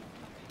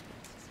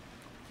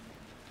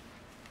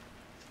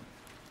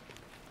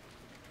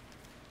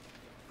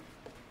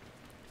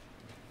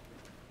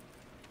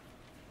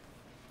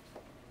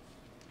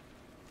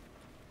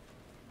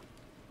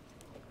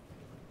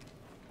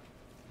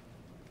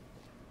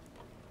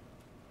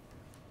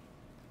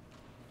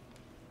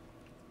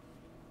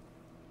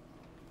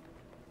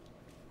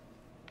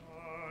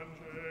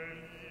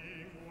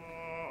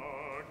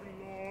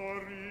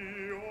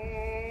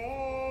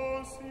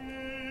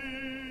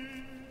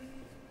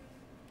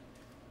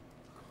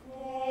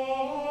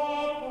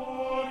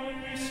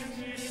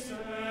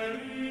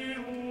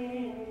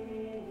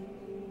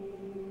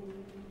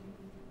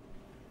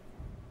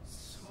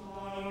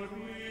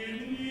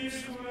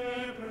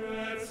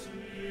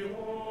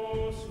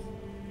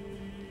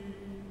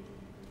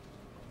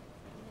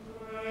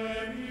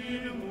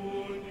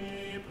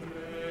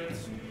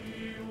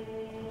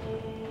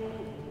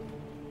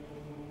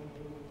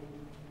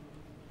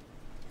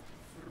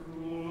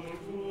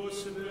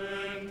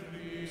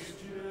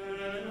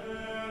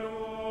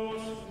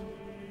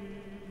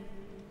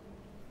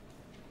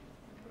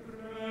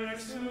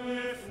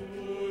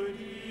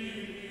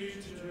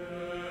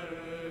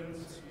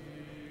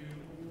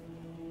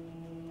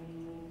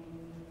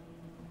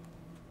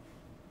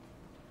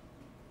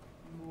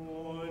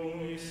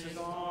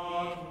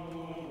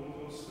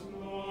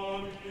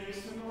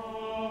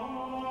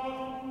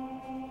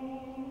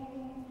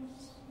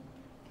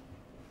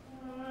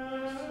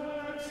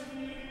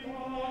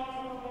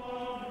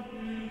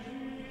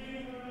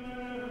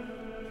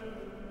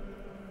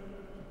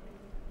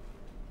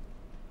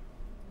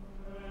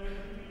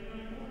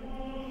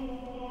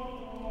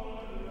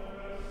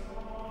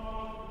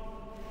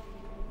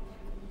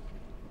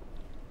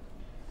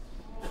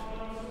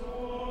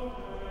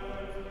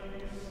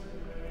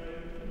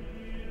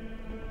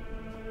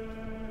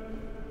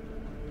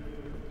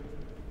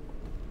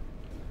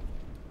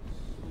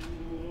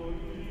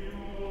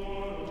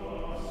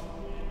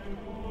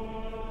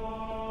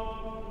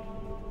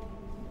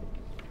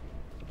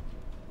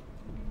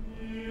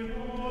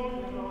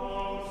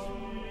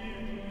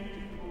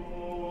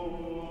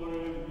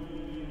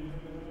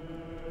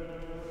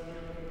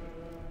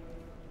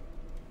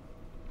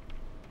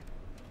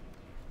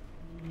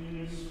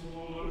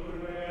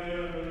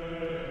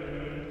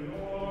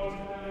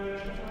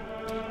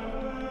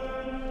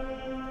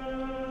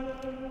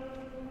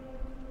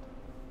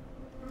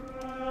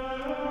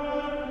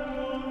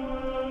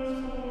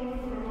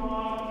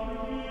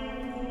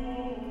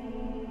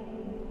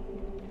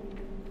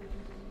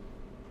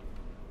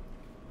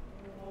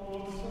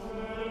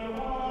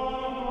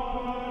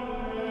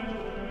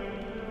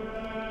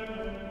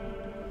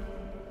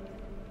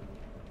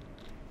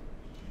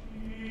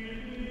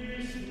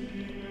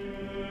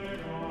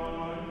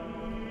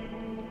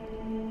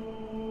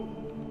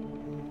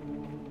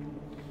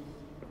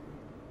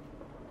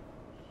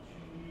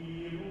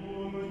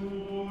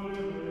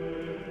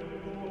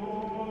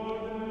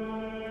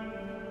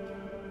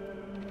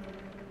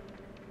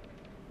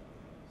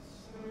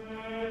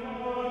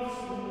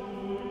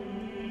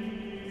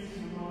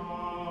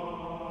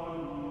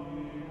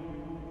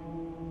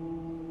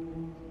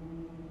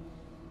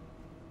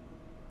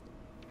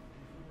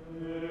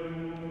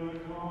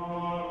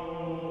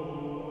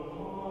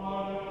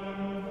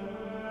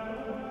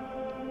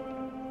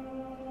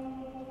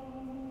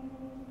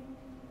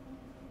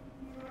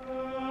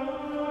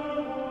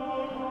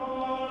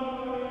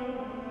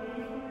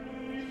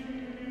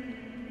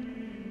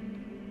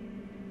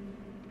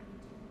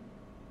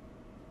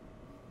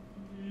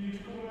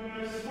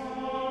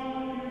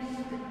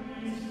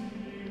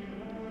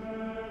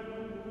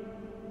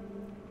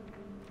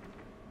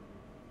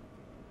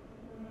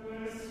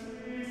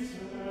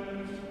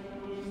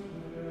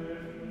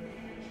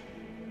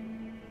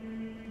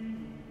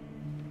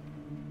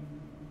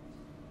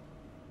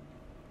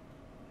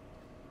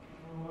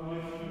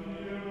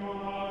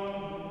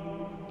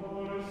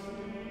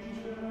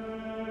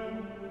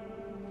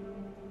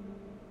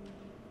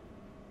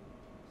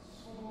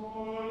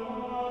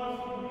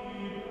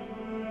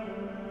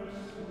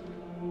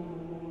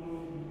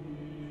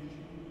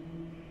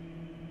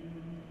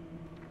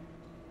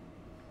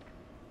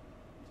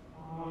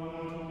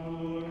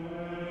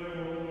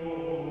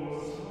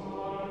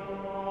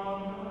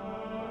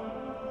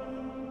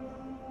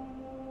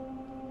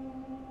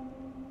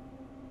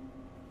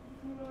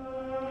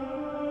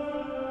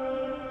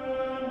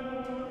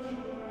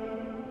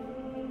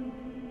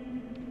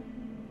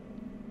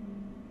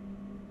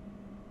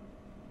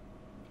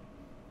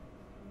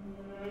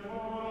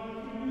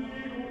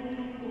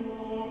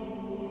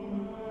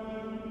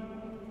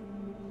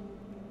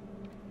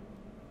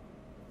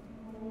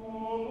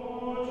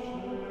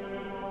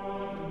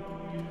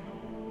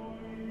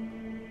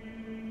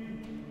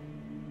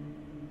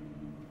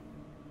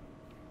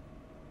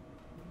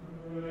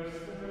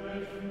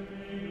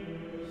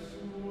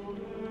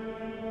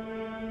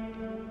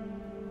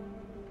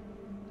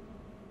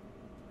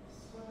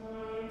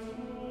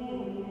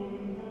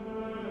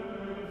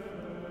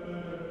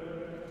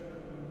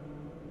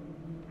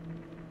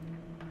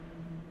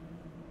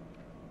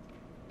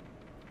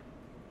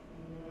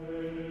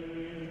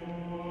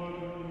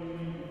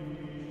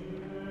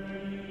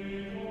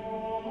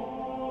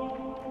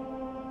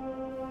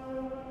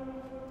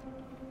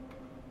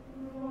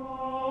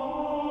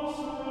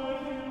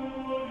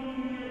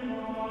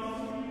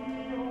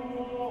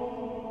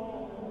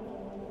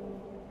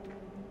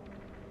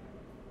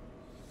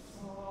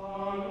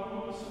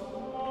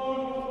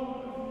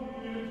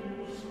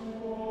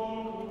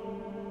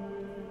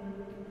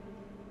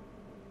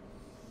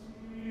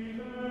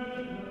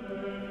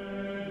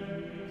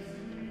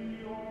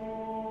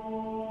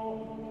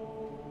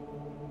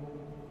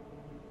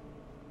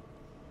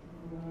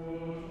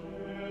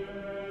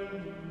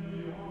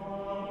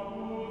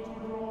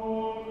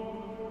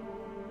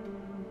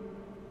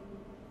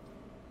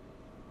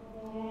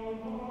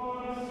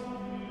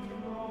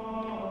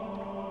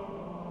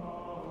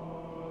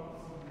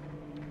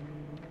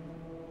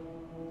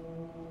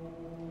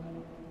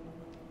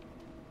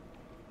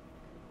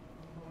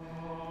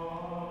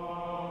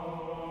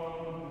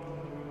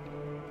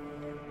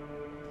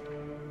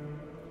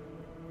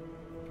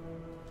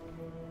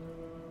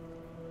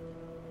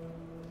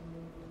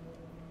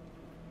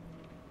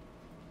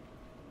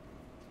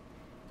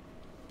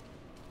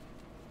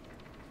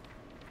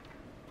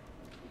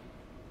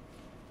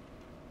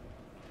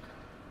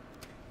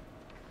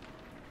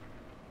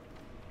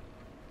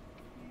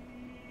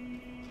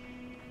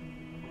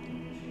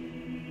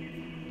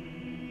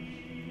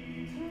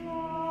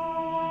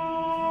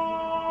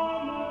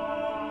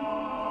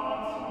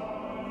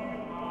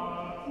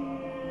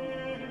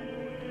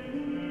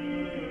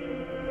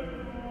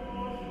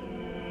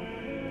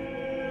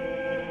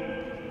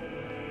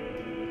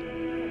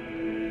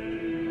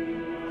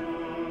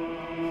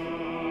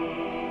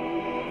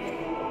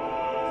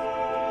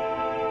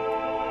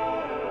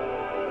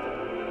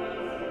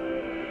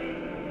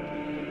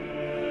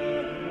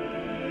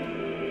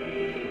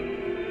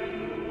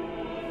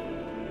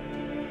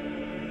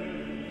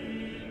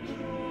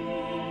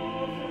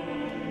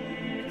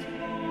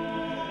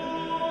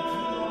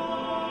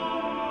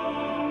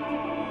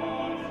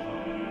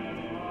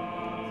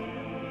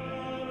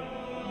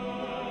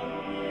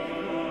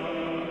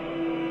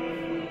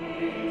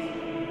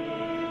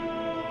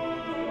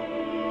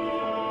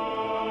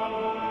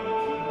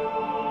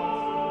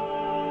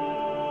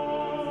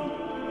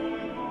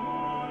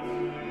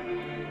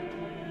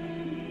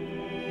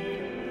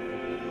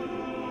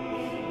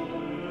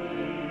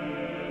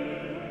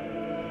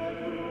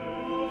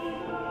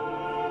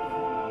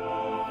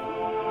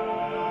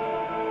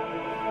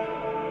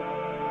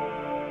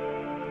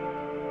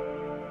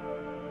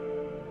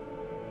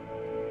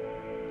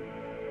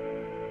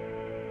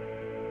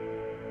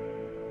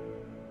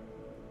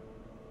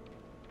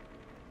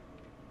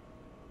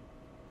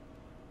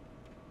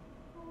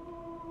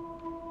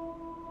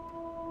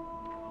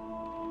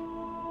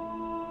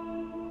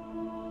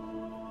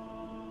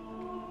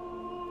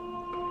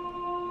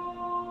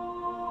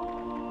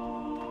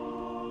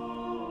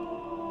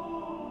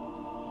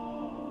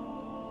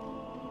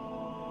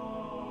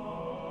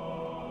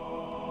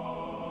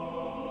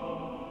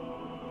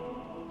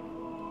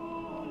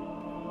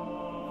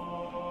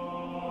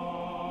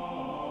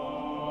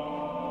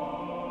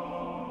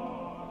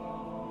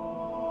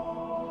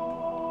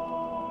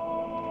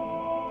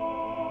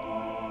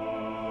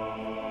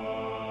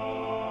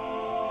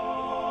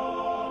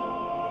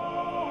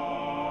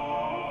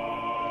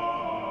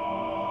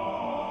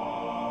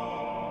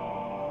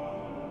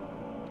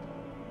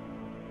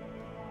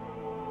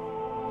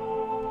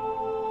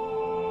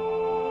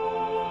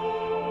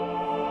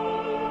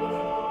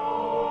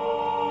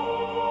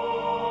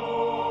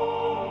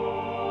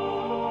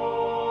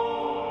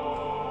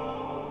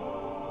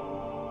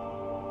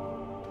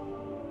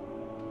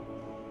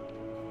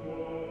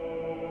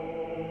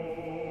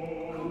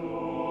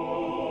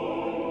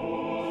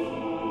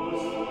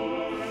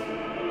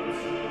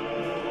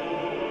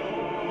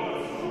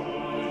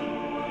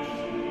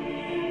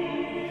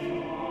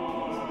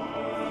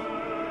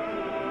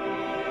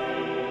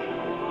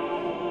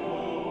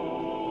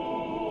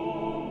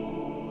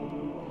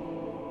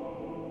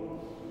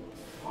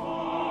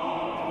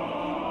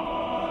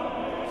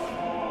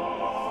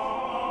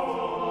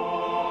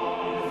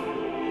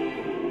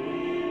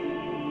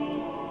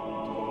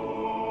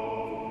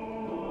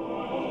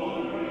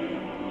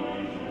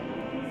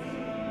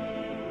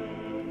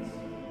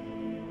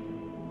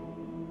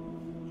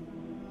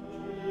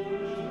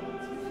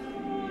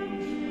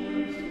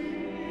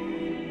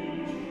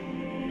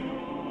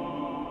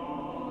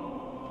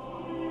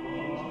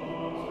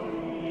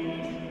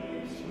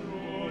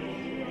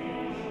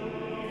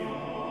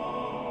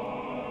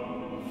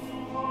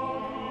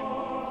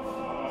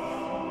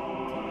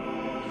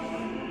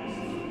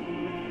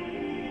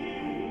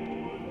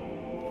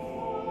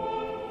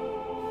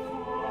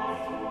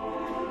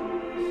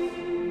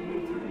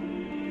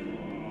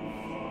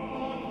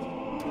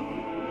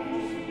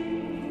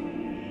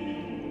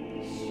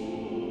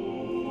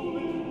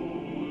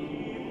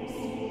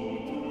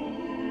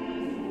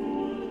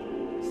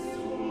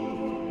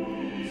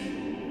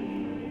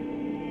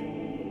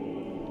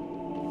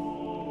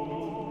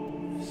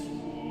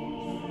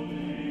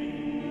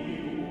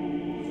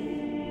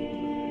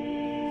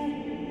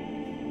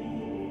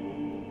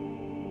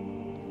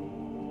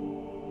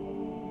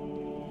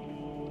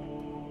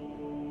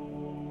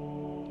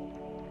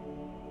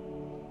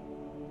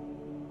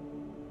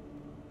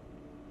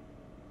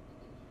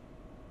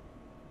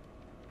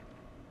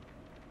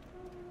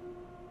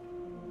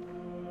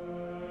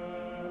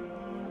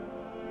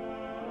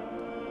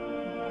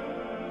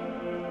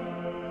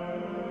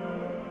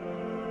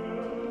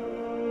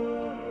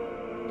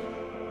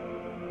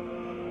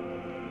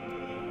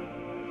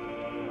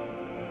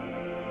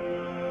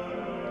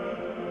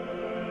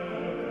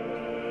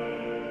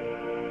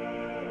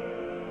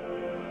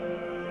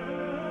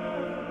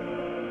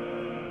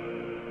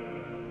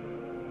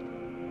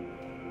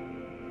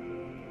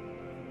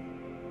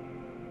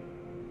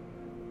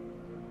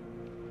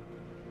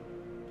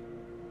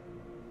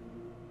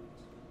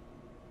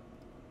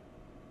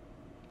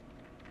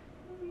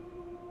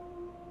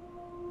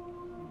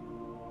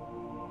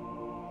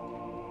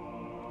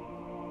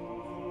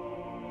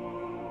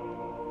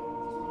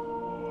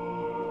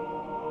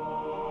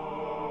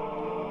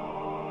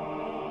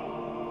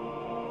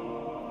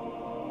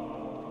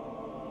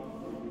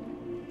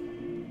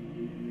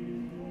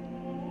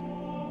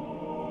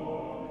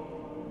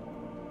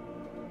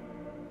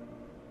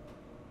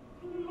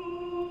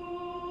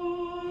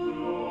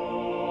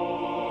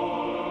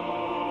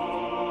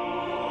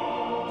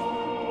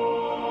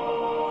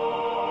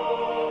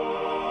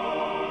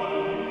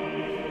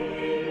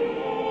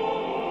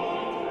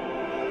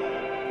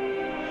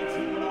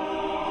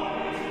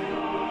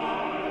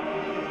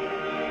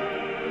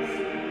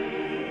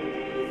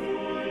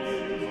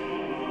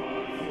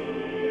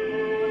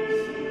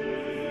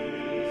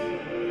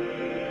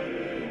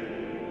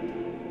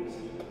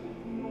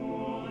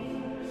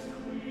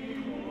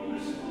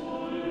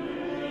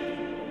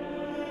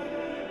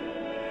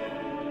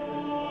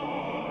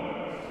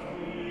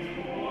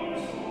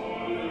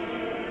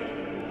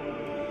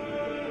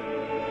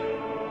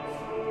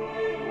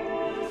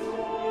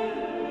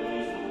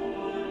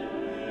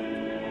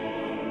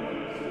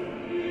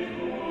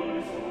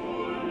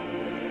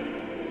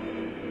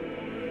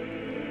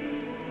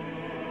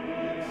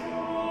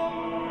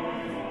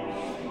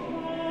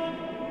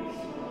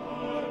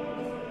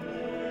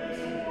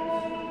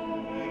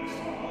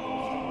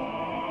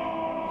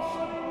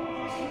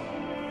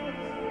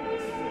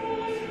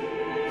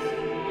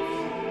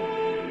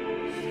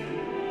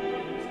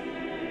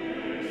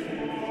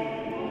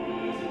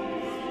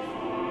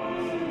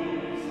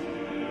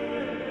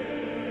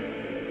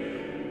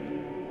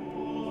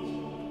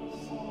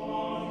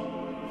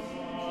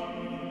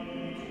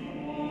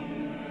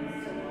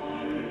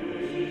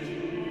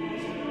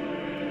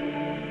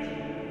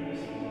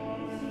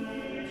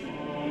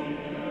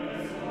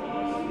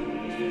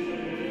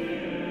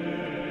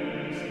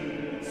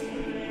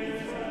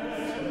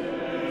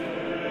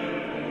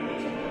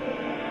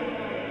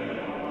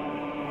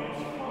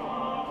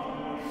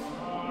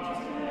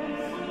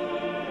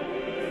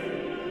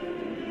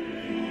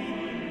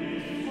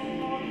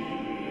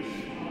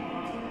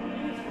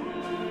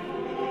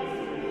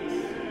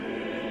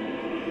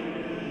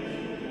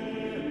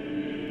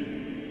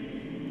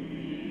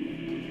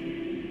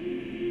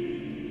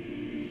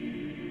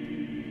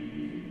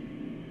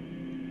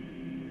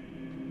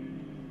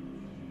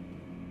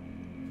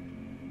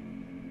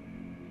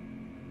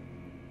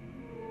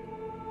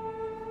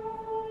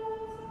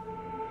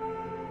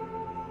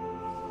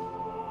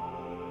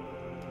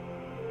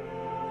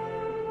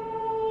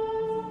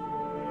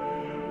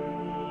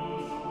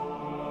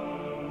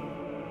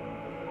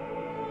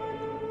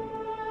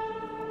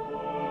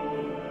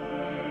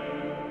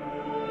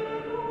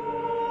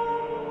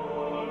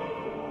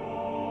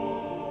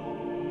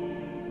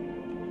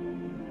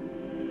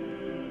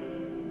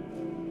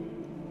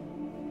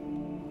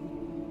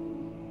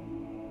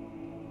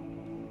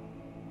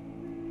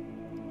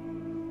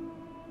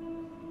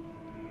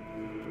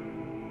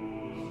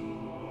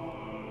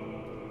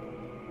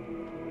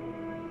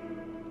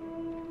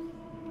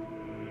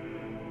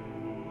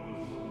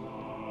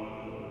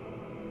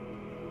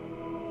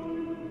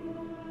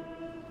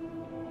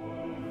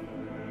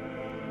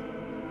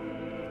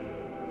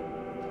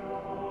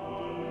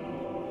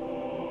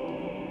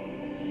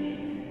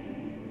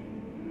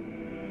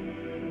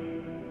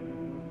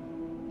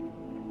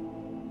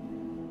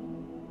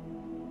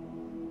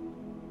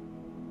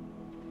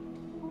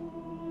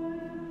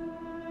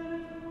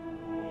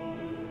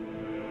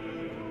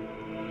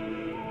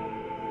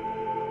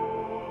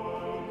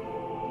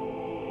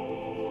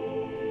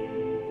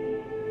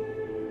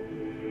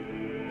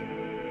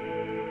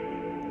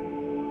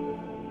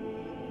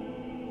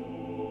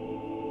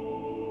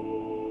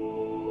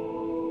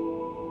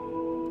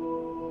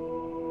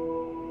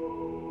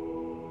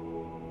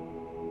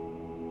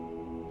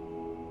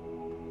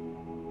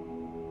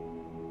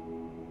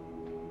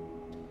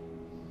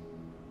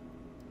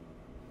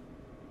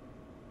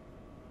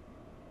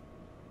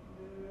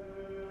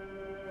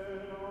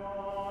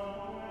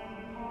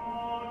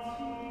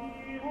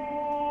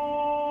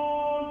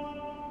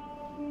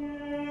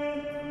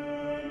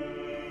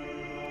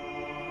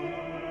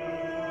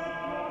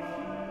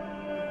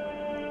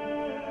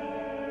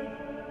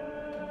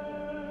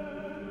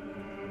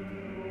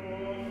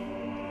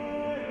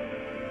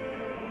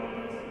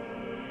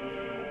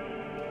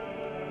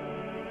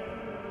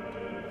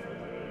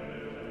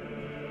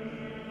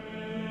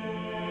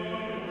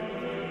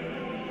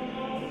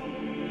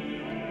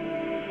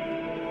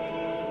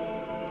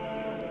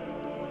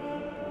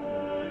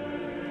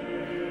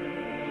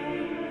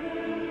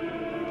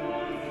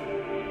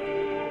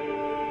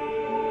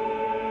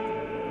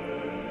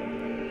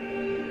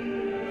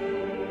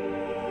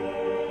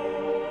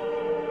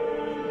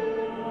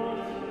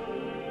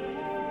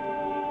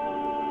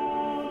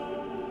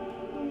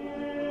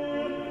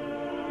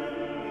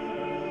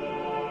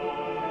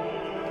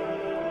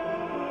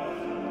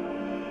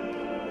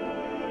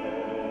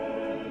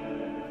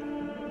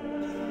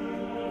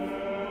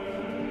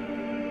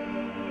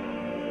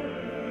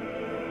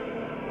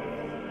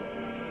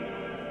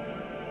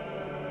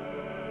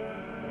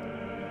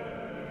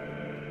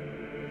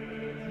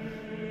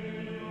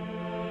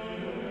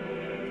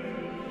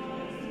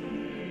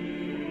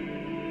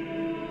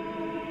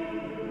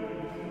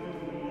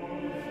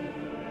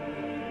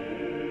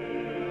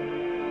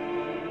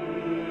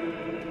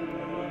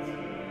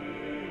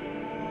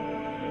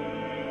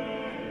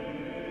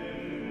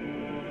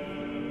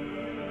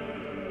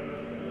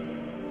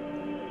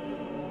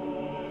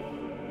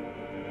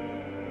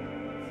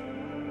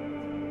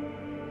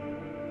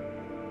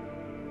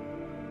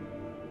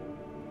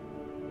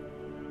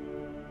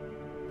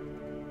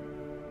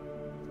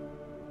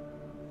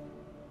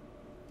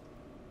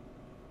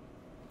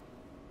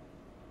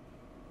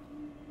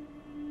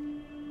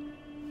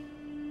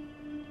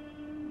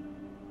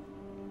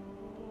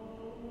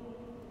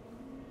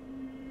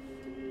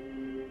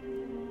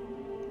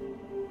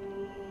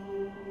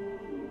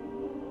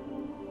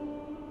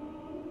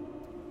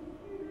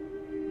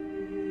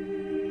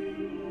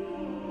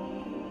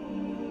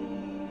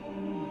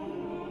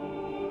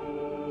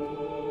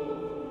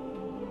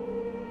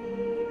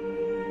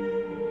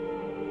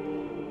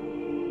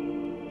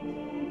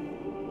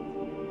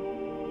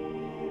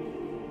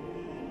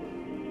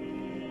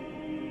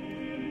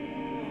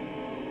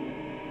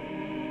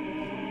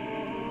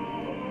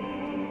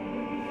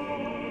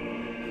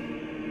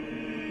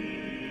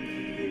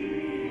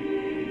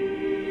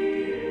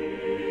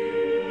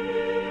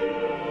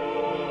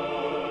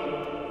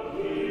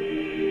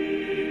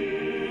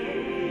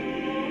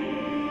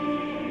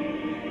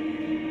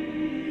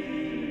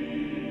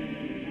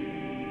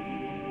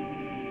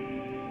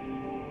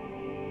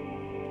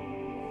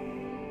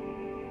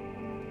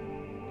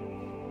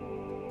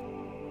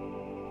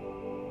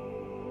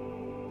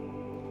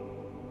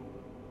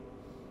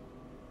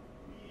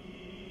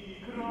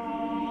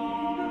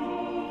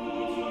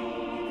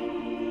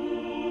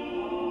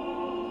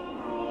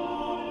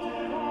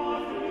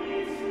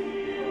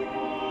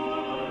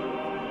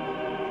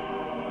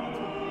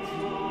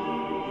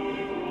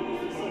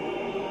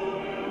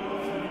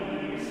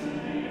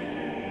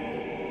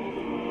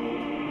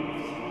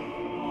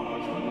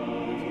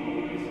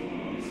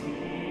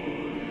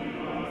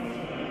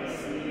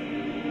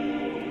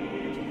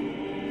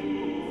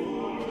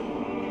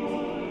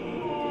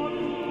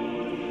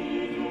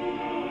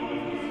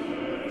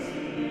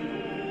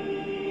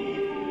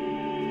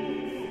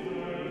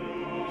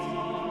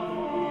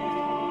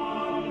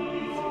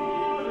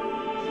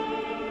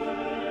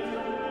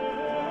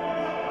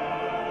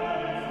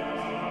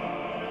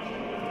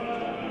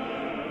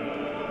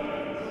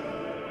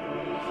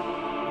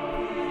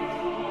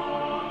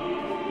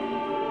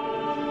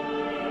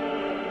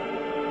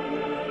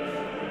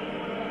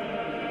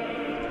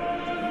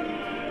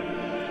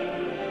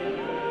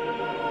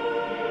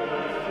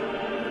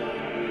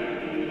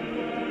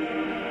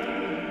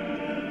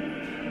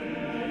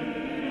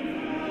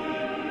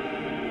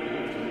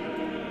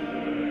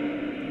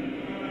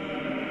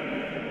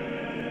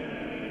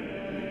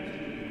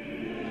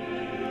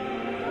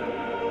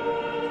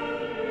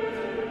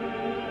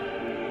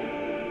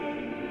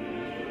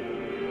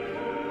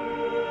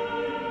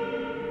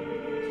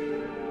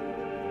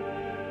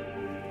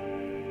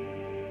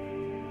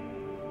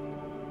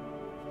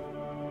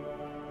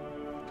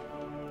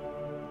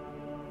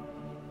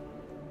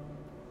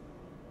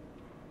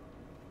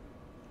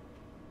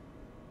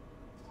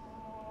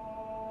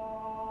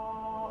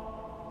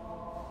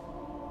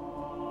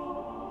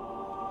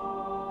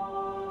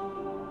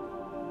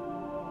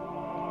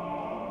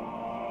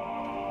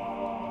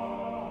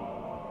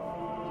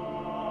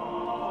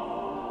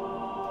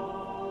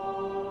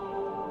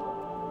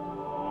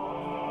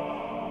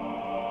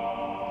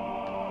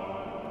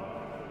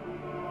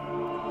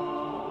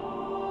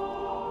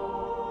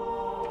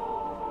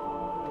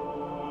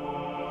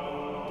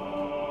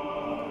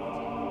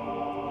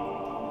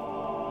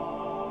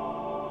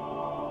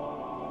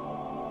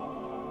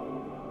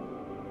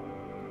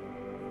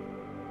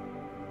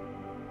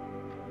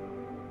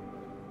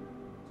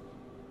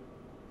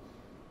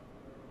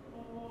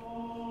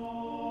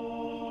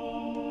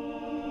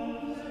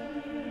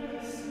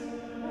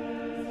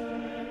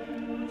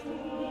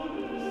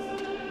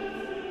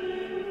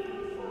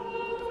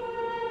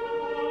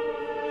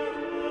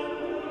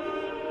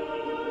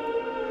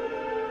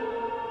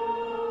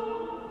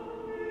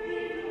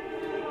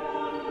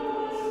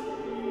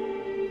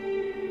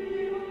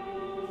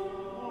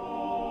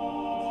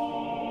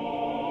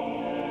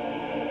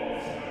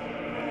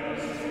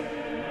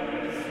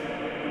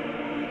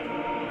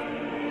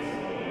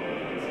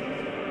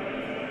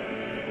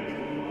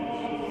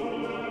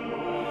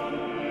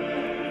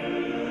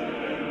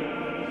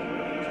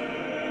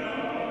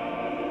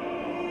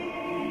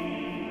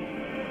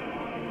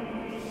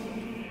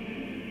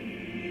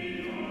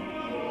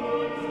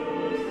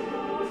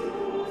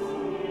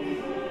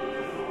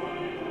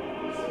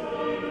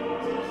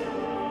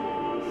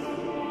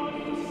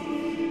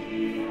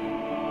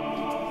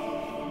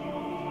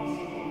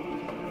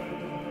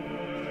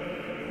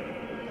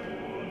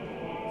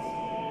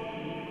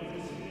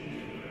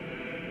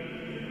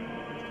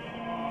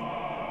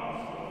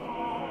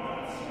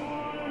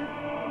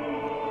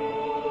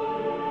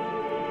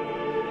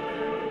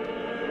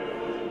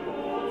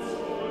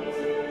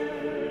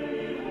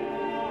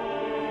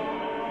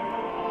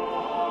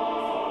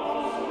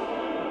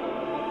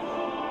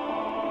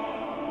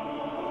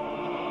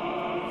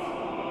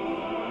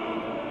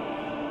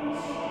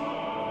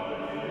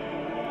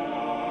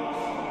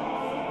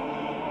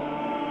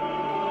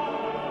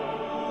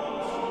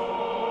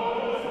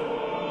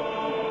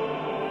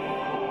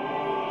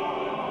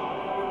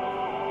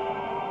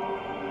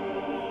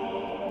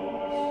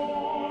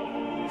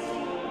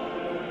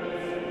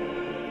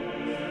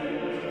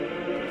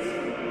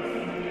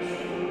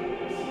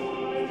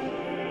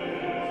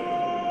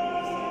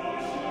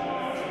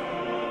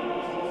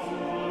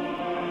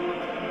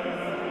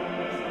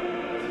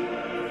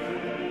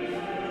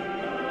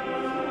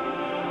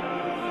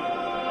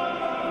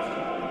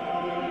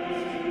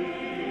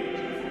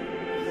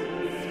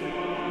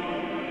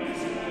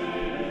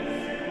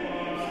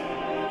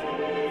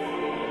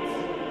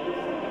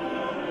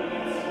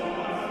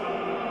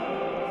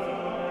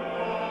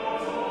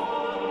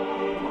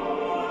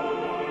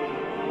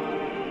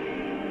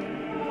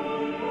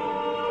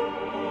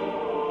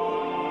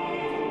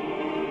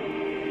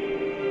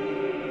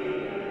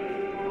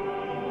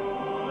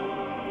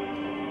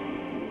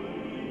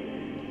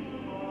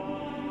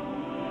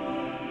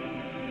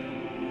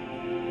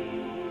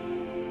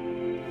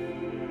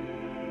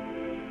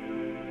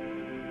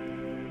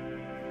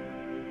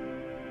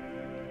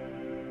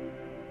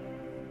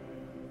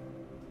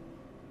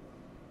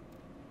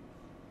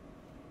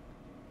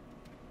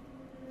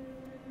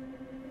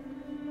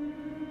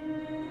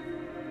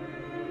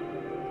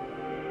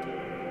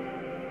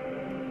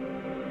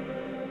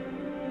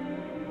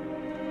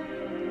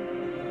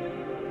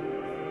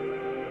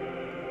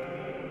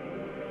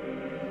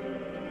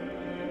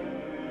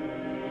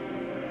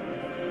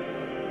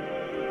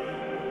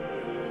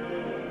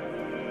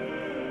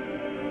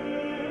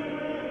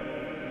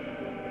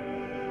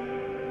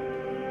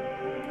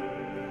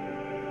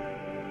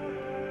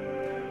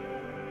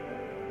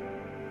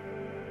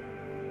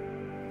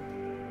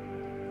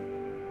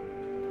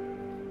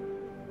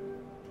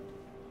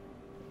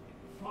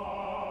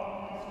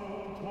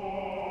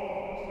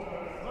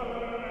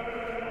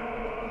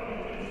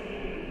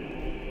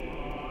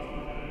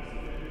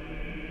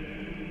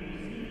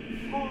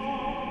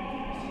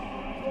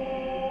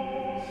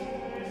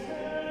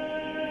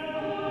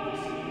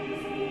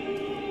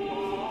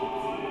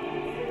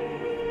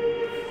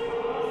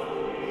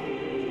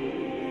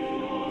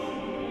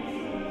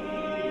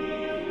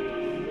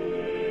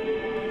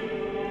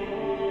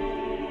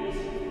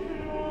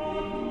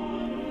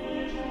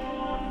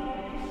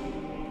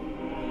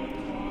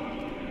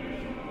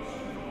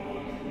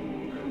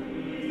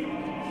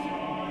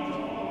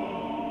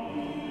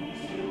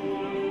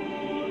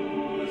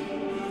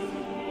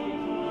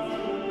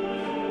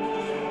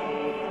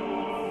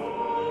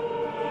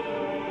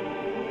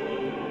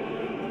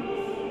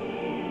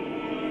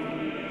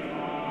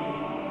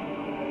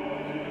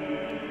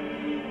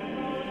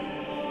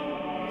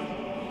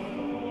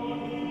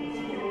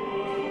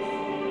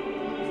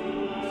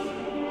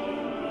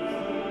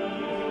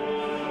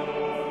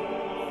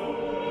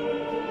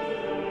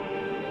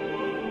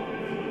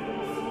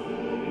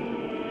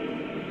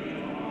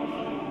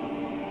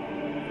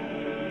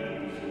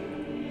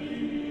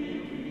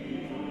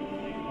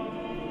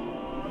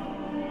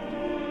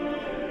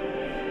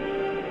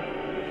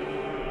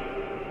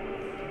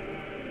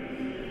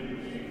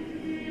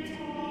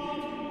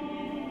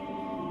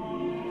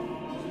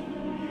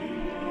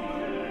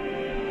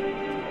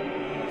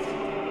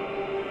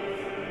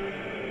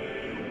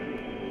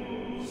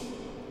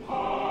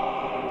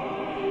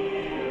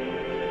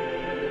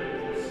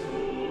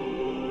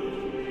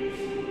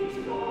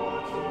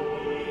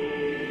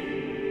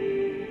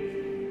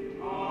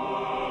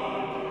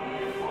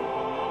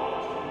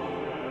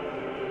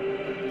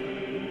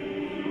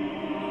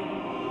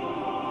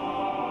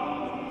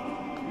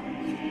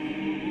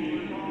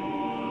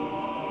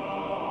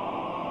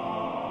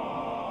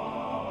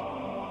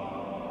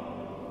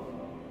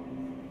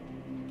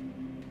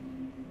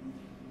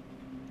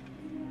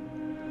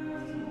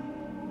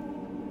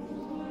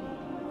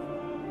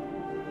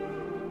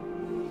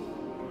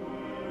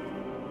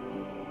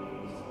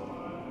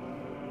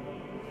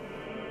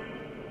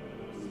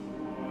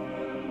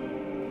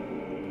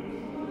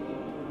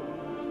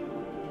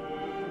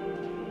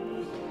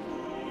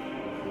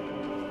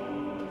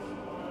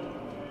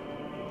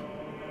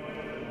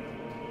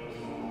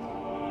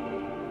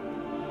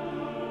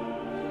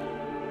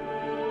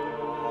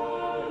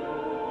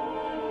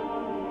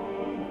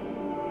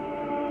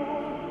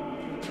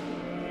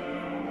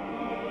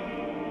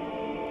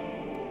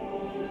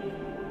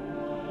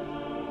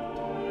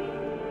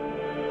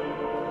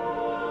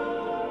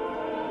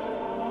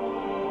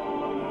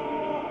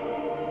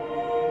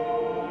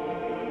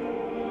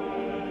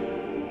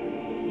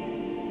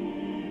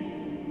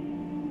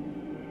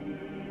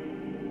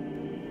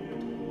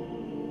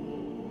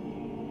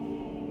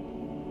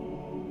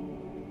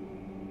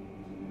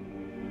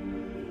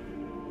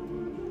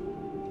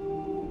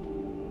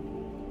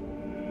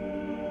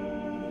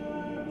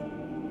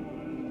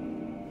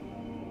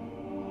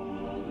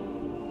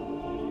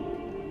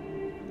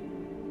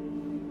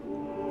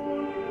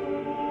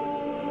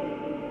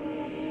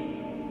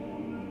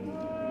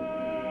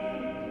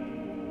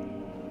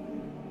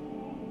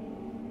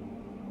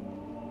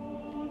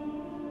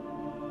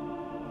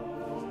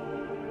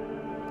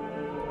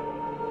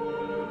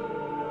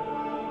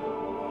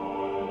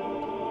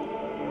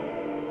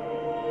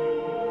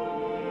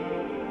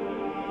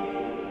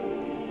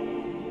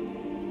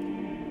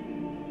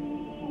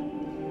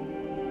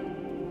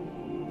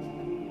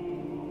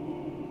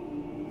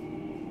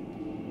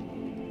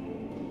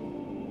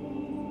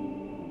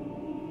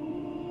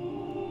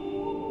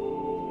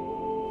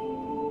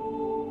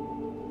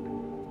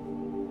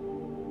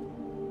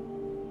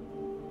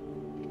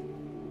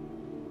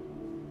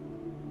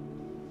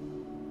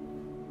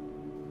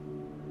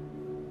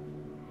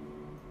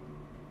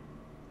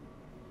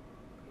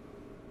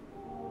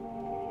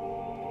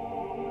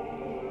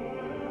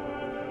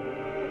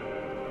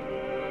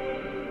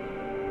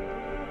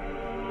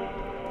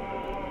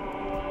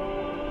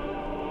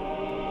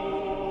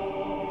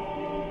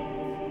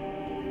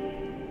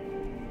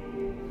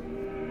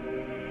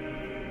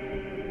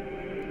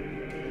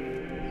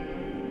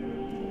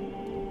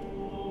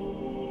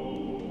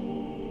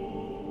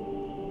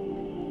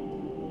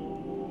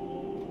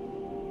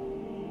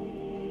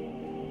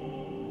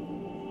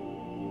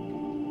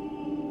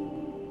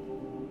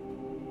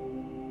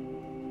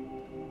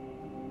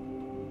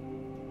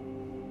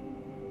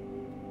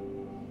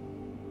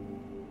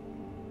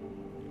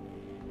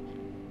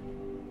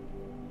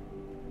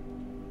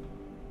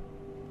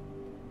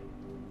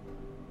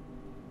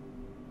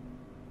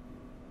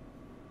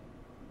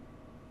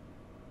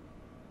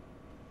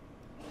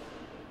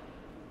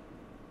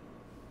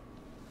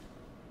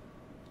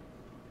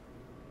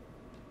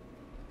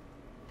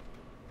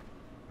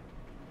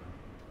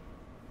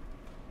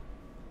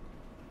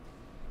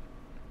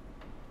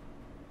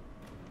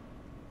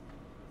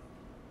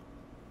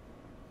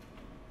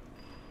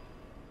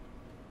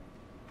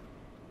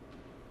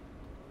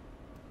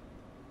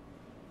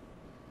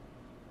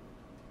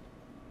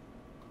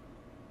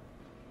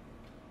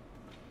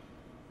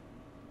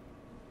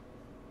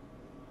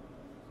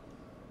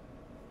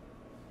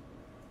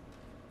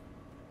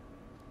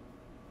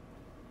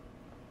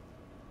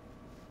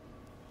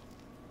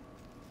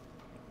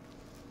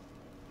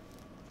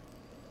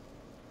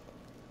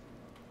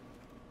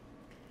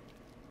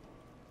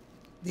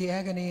 The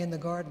agony in the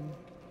garden.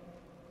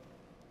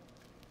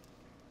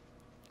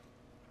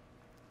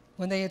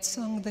 When they had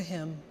sung the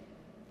hymn,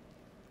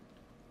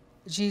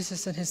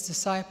 Jesus and his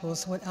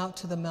disciples went out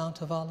to the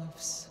Mount of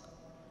Olives.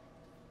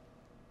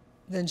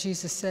 Then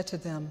Jesus said to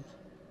them,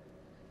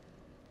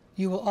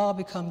 "You will all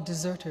become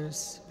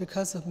deserters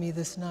because of me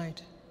this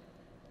night.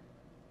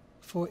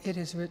 For it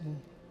is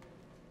written,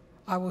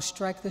 I will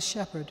strike the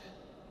shepherd,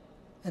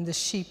 and the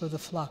sheep of the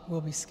flock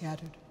will be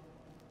scattered.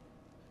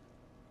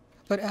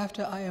 But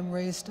after I am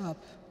raised up,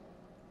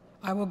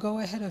 I will go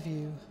ahead of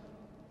you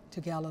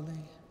to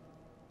Galilee."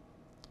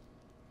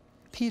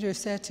 Peter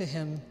said to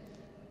him,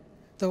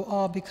 "Though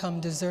all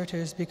become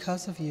deserters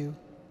because of you,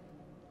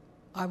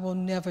 I will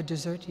never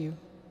desert you."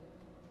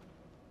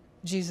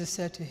 Jesus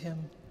said to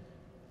him,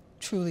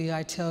 "Truly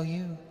I tell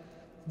you,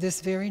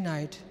 this very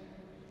night,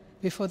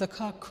 before the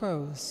cock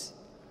crows,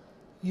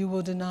 you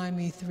will deny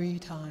me 3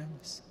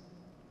 times."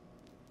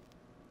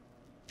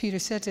 Peter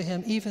said to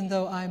him, "Even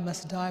though I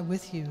must die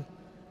with you,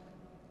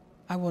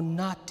 I will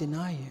not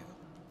deny you."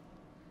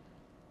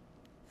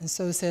 And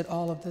so said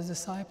all of the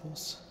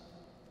disciples.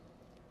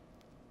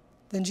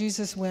 Then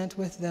Jesus went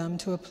with them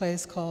to a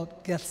place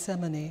called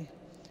Gethsemane,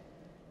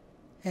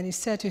 and he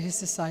said to his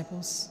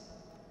disciples,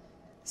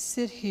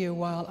 "Sit here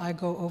while I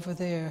go over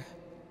there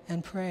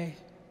and pray."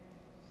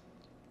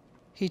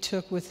 He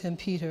took with him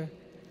Peter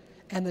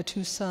and the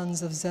 2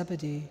 sons of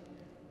Zebedee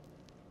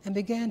and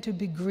began to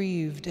be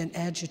grieved and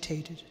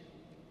agitated.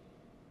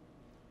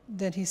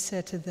 Then he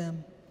said to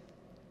them,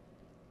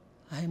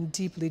 "I am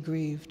deeply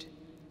grieved,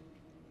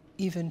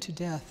 even to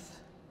death.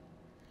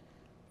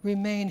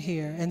 Remain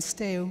here and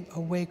stay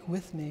awake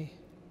with me."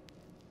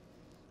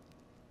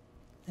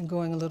 And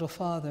going a little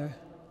farther,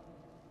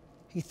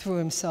 he threw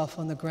himself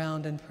on the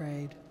ground and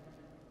prayed,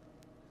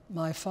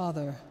 "My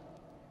Father,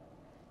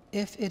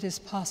 if it is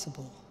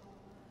possible,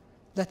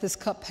 let this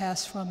cup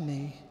pass from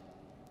me,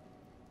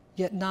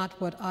 yet not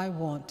what I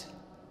want,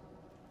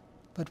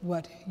 but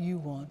what you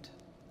want."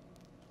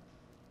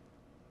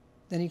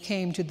 Then he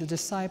came to the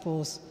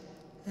disciples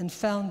and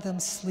found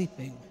them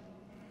sleeping.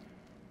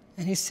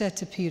 And he said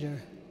to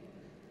Peter,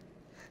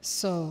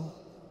 "So,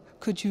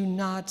 could you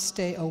not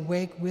stay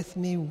awake with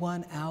me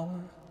 1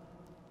 hour?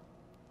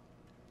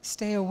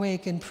 Stay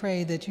awake and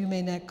pray that you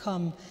may not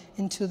come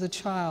into the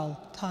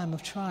time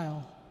of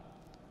trial.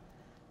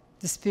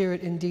 The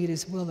spirit indeed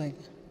is willing,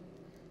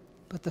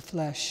 but the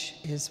flesh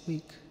is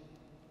weak."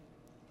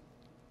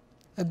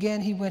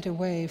 Again he went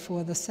away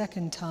for the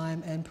 2nd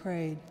time and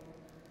prayed,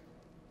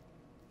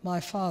 "My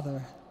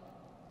Father,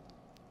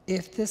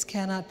 if this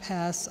cannot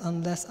pass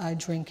unless I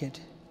drink it,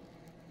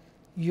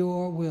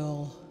 your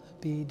will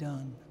be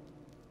done."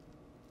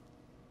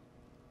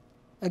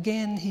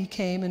 Again he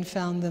came and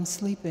found them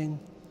sleeping,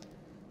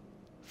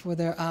 for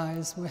their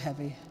eyes were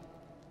heavy.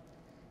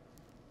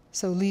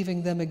 So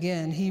leaving them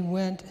again, he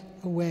went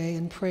away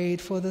and prayed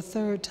for the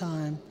 3rd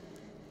time,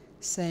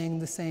 saying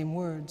the same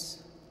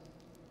words.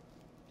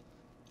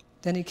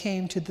 Then he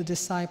came to the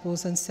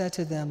disciples and said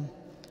to them,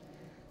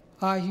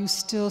 "Are you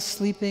still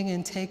sleeping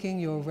and taking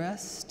your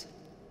rest?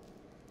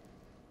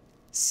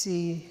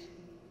 See,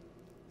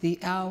 the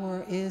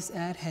hour is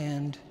at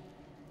hand,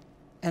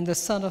 and the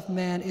Son of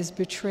Man is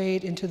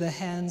betrayed into the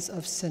hands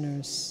of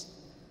sinners.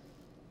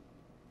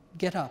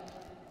 Get up,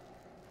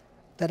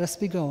 let us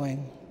be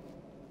going.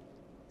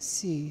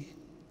 See,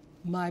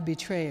 my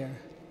betrayer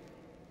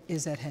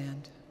is at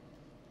hand."